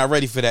 nah, we not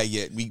ready for that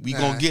yet. We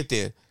gonna get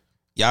there.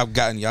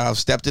 Y'all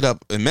stepped it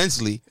up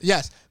immensely.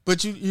 Yes,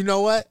 but you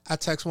know what? I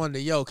text one day,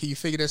 yo, can you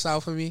figure this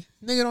out for me?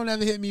 Nigga don't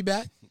ever hit me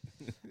back.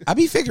 I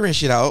be figuring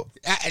shit out.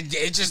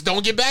 It just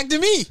don't get back to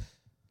me.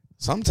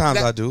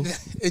 Sometimes I do.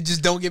 It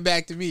just don't get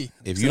back to me.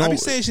 If you I don't be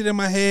saying shit in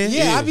my head.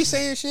 Yeah, I be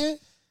saying shit.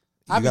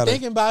 I be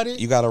thinking about it.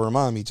 You gotta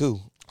remind me too.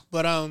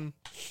 But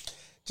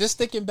just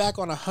thinking back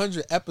on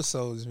 100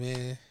 episodes,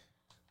 man.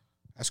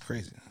 That's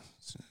crazy.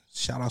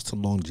 Shout outs to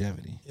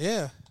longevity.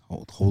 Yeah.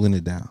 Holding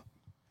it down.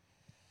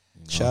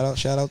 Shout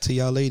out to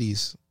y'all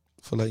ladies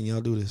for letting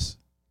y'all do this.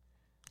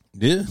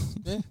 Yeah.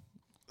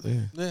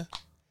 Yeah.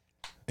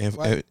 And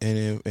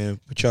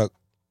for Chuck,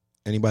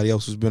 anybody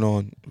else who's been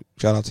on,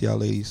 shout out to y'all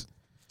ladies.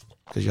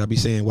 Because y'all be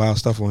saying wild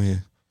stuff on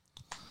here.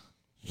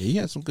 Yeah, you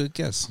had some good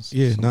guests.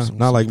 Yeah,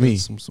 not like me.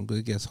 Some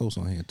good guest hosts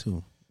on here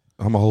too.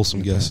 I'm a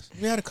wholesome guest.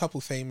 We had a couple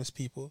famous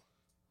people.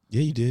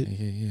 Yeah, you did.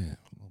 Yeah.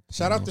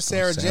 Shout out to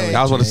Sarah J.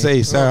 I was going to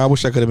say, Sarah, I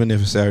wish I could have been there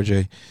for Sarah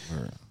J.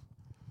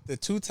 The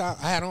 2 times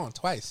I had on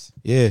twice.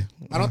 Yeah.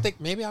 I don't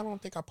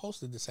think I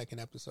posted the second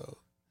episode.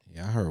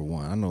 Yeah, I heard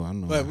one. I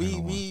know. But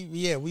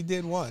we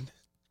did one.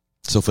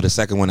 So for the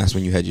second one, that's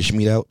when you had your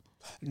schmeat out?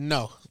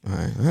 No. All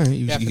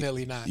right.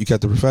 Definitely not. You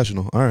kept the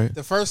professional. All right.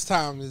 The first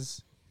time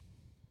is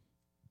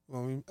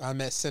when I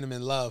met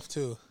Cinnamon Love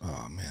too.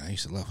 Oh man, I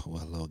used to love her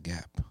with a little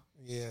gap.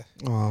 Yeah.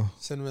 Oh.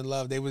 Cinnamon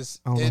Love. They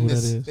was I don't know in who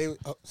this. that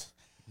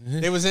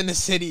is. They was in the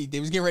city. They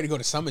was getting ready to go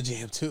to Summer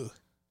Jam too.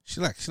 She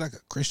like a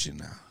Christian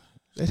now.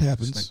 It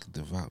happens. She's like a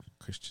devout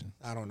Christian.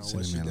 I don't know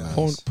what she Cinnamon does.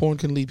 Love. Porn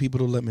can lead people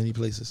to many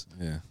places.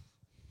 Yeah.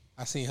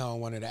 I seen her on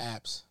one of the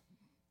apps.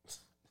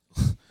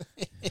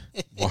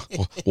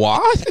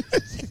 What?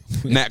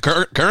 Not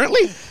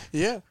currently?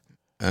 Yeah.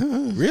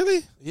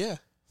 Really? Yeah.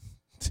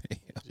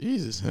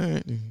 Jesus. All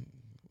right.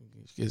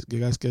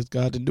 Guess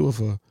God to do it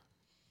for her.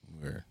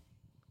 Where?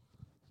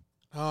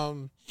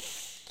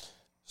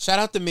 Shout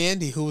out to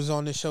Mandy, who was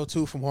on this show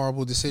too from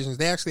Horrible Decisions.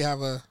 They actually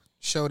have a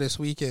show this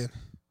weekend.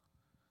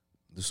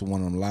 This is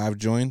one of them live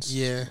joints.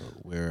 Yeah.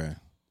 Where?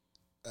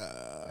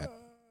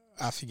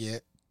 I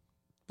forget.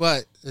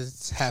 But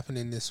it's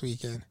happening this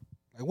weekend.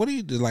 Like, what do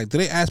you do? Like, do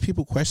they ask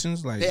people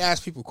questions? Like, They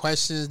ask people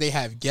questions. They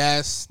have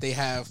guests. They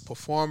have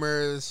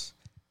performers.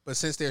 But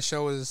since their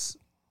show is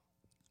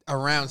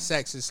around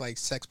sex, it's like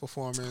sex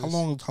performers. how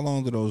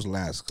long do those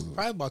last?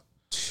 Probably about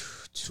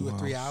two or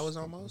 3 hours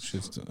almost.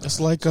 It's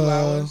like 2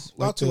 hours.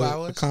 like About 2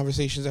 hours. the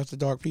Conversations After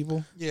Dark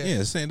people. Yeah.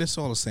 Yeah, it's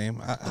all the same.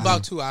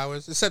 About 2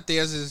 hours. Except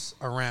theirs is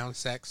around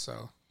sex,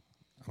 so.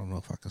 I don't know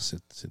if I can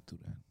sit through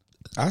that.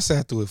 I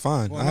sat through it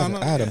fine. Well,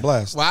 I had a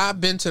blast. Well, I've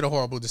been to the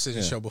Horrible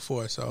Decision Yeah. show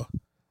before, so.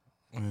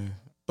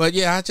 But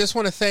yeah, I just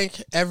want to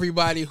thank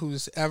everybody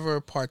who's ever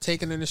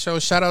partaken in the show.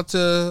 Shout out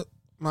to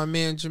my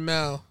man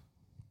Jamel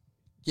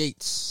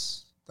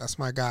Yates. That's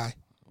my guy.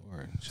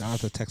 Word. Shout out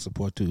to tech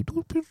support too.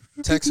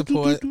 Tech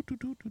support.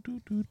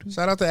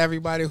 Shout out to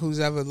everybody who's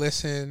ever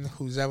listened,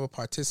 who's ever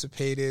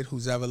participated,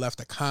 who's ever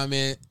left a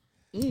comment.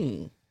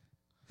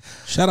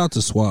 Shout out to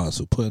Swaz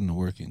who put in the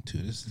work into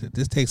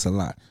this takes a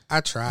lot.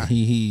 I try.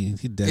 He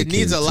It dedicated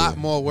needs a to lot it.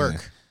 more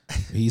work. Yeah.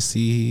 He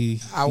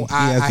has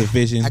I- the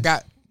vision. I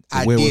got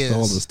the wherewithal, the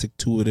ideas.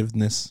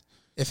 stick-to-itiveness.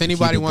 If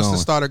anybody keep it wants to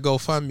going. start a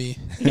GoFundMe,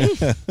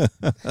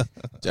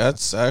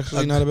 That's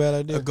actually not a bad a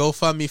idea.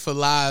 GoFundMe for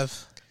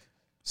live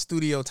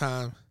studio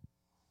time,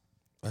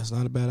 That's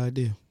not a bad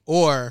idea.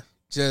 or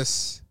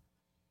just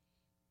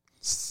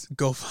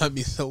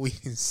GoFundMe so we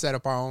can set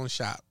up our own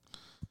shop.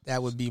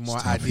 That would be more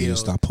It's time for you ideal. to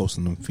stop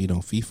posting them feet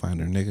on Feet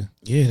Finder, nigga.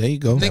 Yeah, there you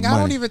go. Nigga, I don't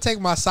money. even take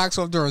my socks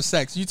off during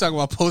sex. You talking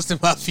about posting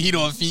my feet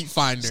on Feet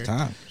Finder? It's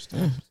time.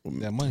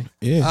 That money.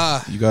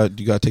 Yeah, you got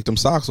to take them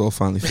socks off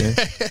finally, fam.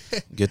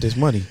 Get this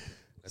money.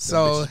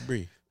 So,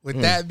 Breathe.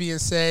 with that being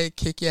said,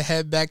 kick your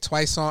head back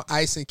twice on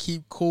ice and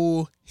keep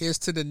cool. Here's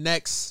to the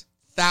next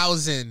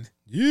 1,000.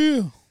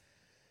 Yeah.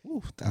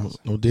 Ooh, that was,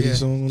 No Diddy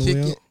song on the Kick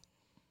way it- out?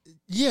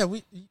 Yeah,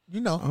 you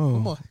know.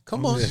 Oh.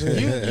 Come on.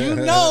 You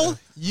know.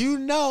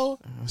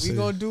 see. We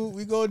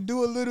gonna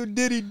do a little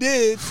Diddy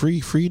did. Free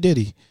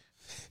Diddy.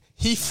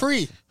 He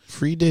free.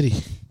 Free Diddy.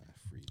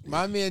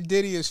 My man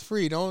Diddy is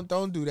free.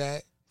 Don't do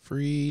that.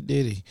 Free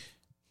Diddy.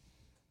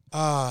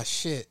 Oh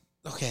shit.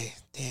 Okay,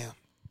 damn.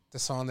 The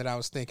song that I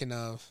was thinking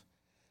of.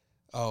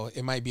 Oh,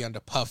 it might be under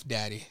Puff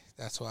Daddy.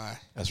 That's why.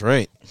 That's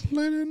right.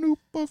 let a new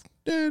Puff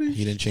Daddy.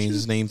 He done changed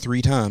his name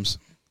 3 times.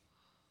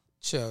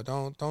 Chill.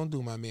 Don't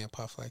do my man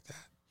Puff like that.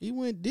 He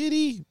went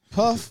Diddy,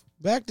 Puff,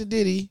 back to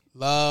Diddy.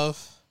 Love.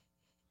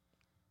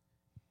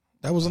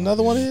 That was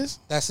another one of his?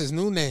 That's his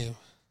new name.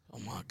 Oh,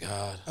 my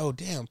God. Oh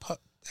damn. Puff.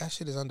 That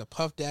shit is under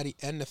Puff Daddy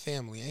and the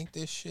Family. Ain't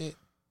this shit?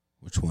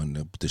 Which one?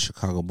 The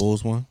Chicago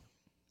Bulls one?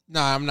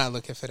 Nah, I'm not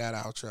looking for that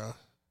outro.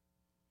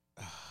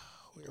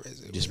 Where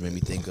is it? Just made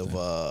me think of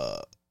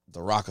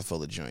the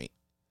Rockefeller joint.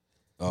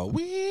 Oh,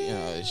 we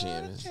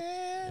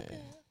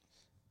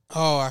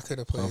Oh, I could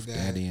have played Puff that.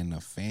 Daddy and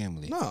the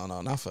Family. No,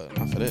 not for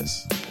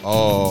this.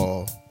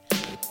 Oh.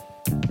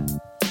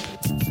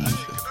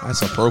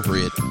 That's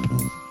appropriate.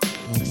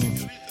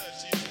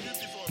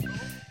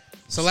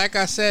 So, like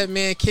I said,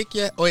 man, kick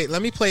your. Wait,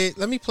 let me play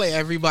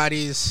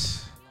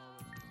everybody's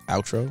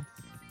Outro.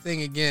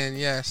 thing again.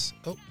 Yes.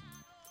 Oh,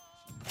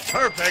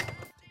 Perfect.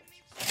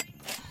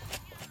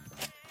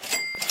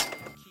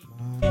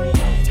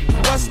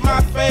 What's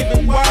my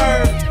favorite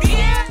word?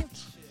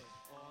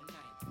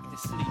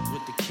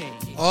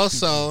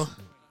 also,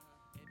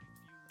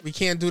 we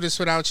can't do this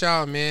without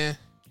y'all, man.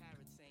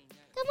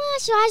 Come on,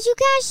 Shaz, you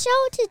got a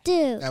show to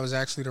do. That was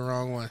actually the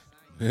wrong one.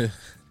 Hey,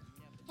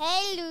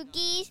 Hey,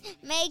 Luggies,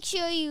 make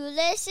sure you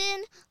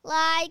listen,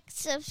 like,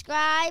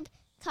 subscribe,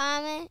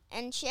 comment,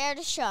 and share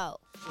the show.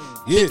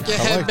 Yeah, Get your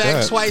head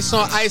back twice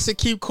on ice and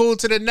keep cool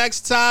to the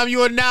next time.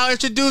 You are now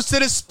introduced to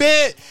the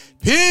spit.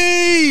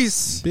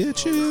 Peace.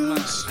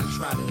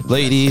 Bitches.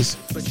 Ladies.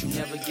 But you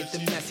never get the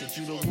message.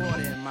 You the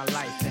water in my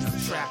life, and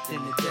I'm trapped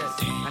in the desert.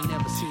 I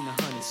never seen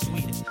a honey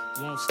sweeter.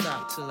 Won't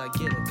stop till I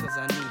get her, cause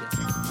I need her.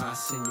 My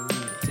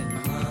senorita.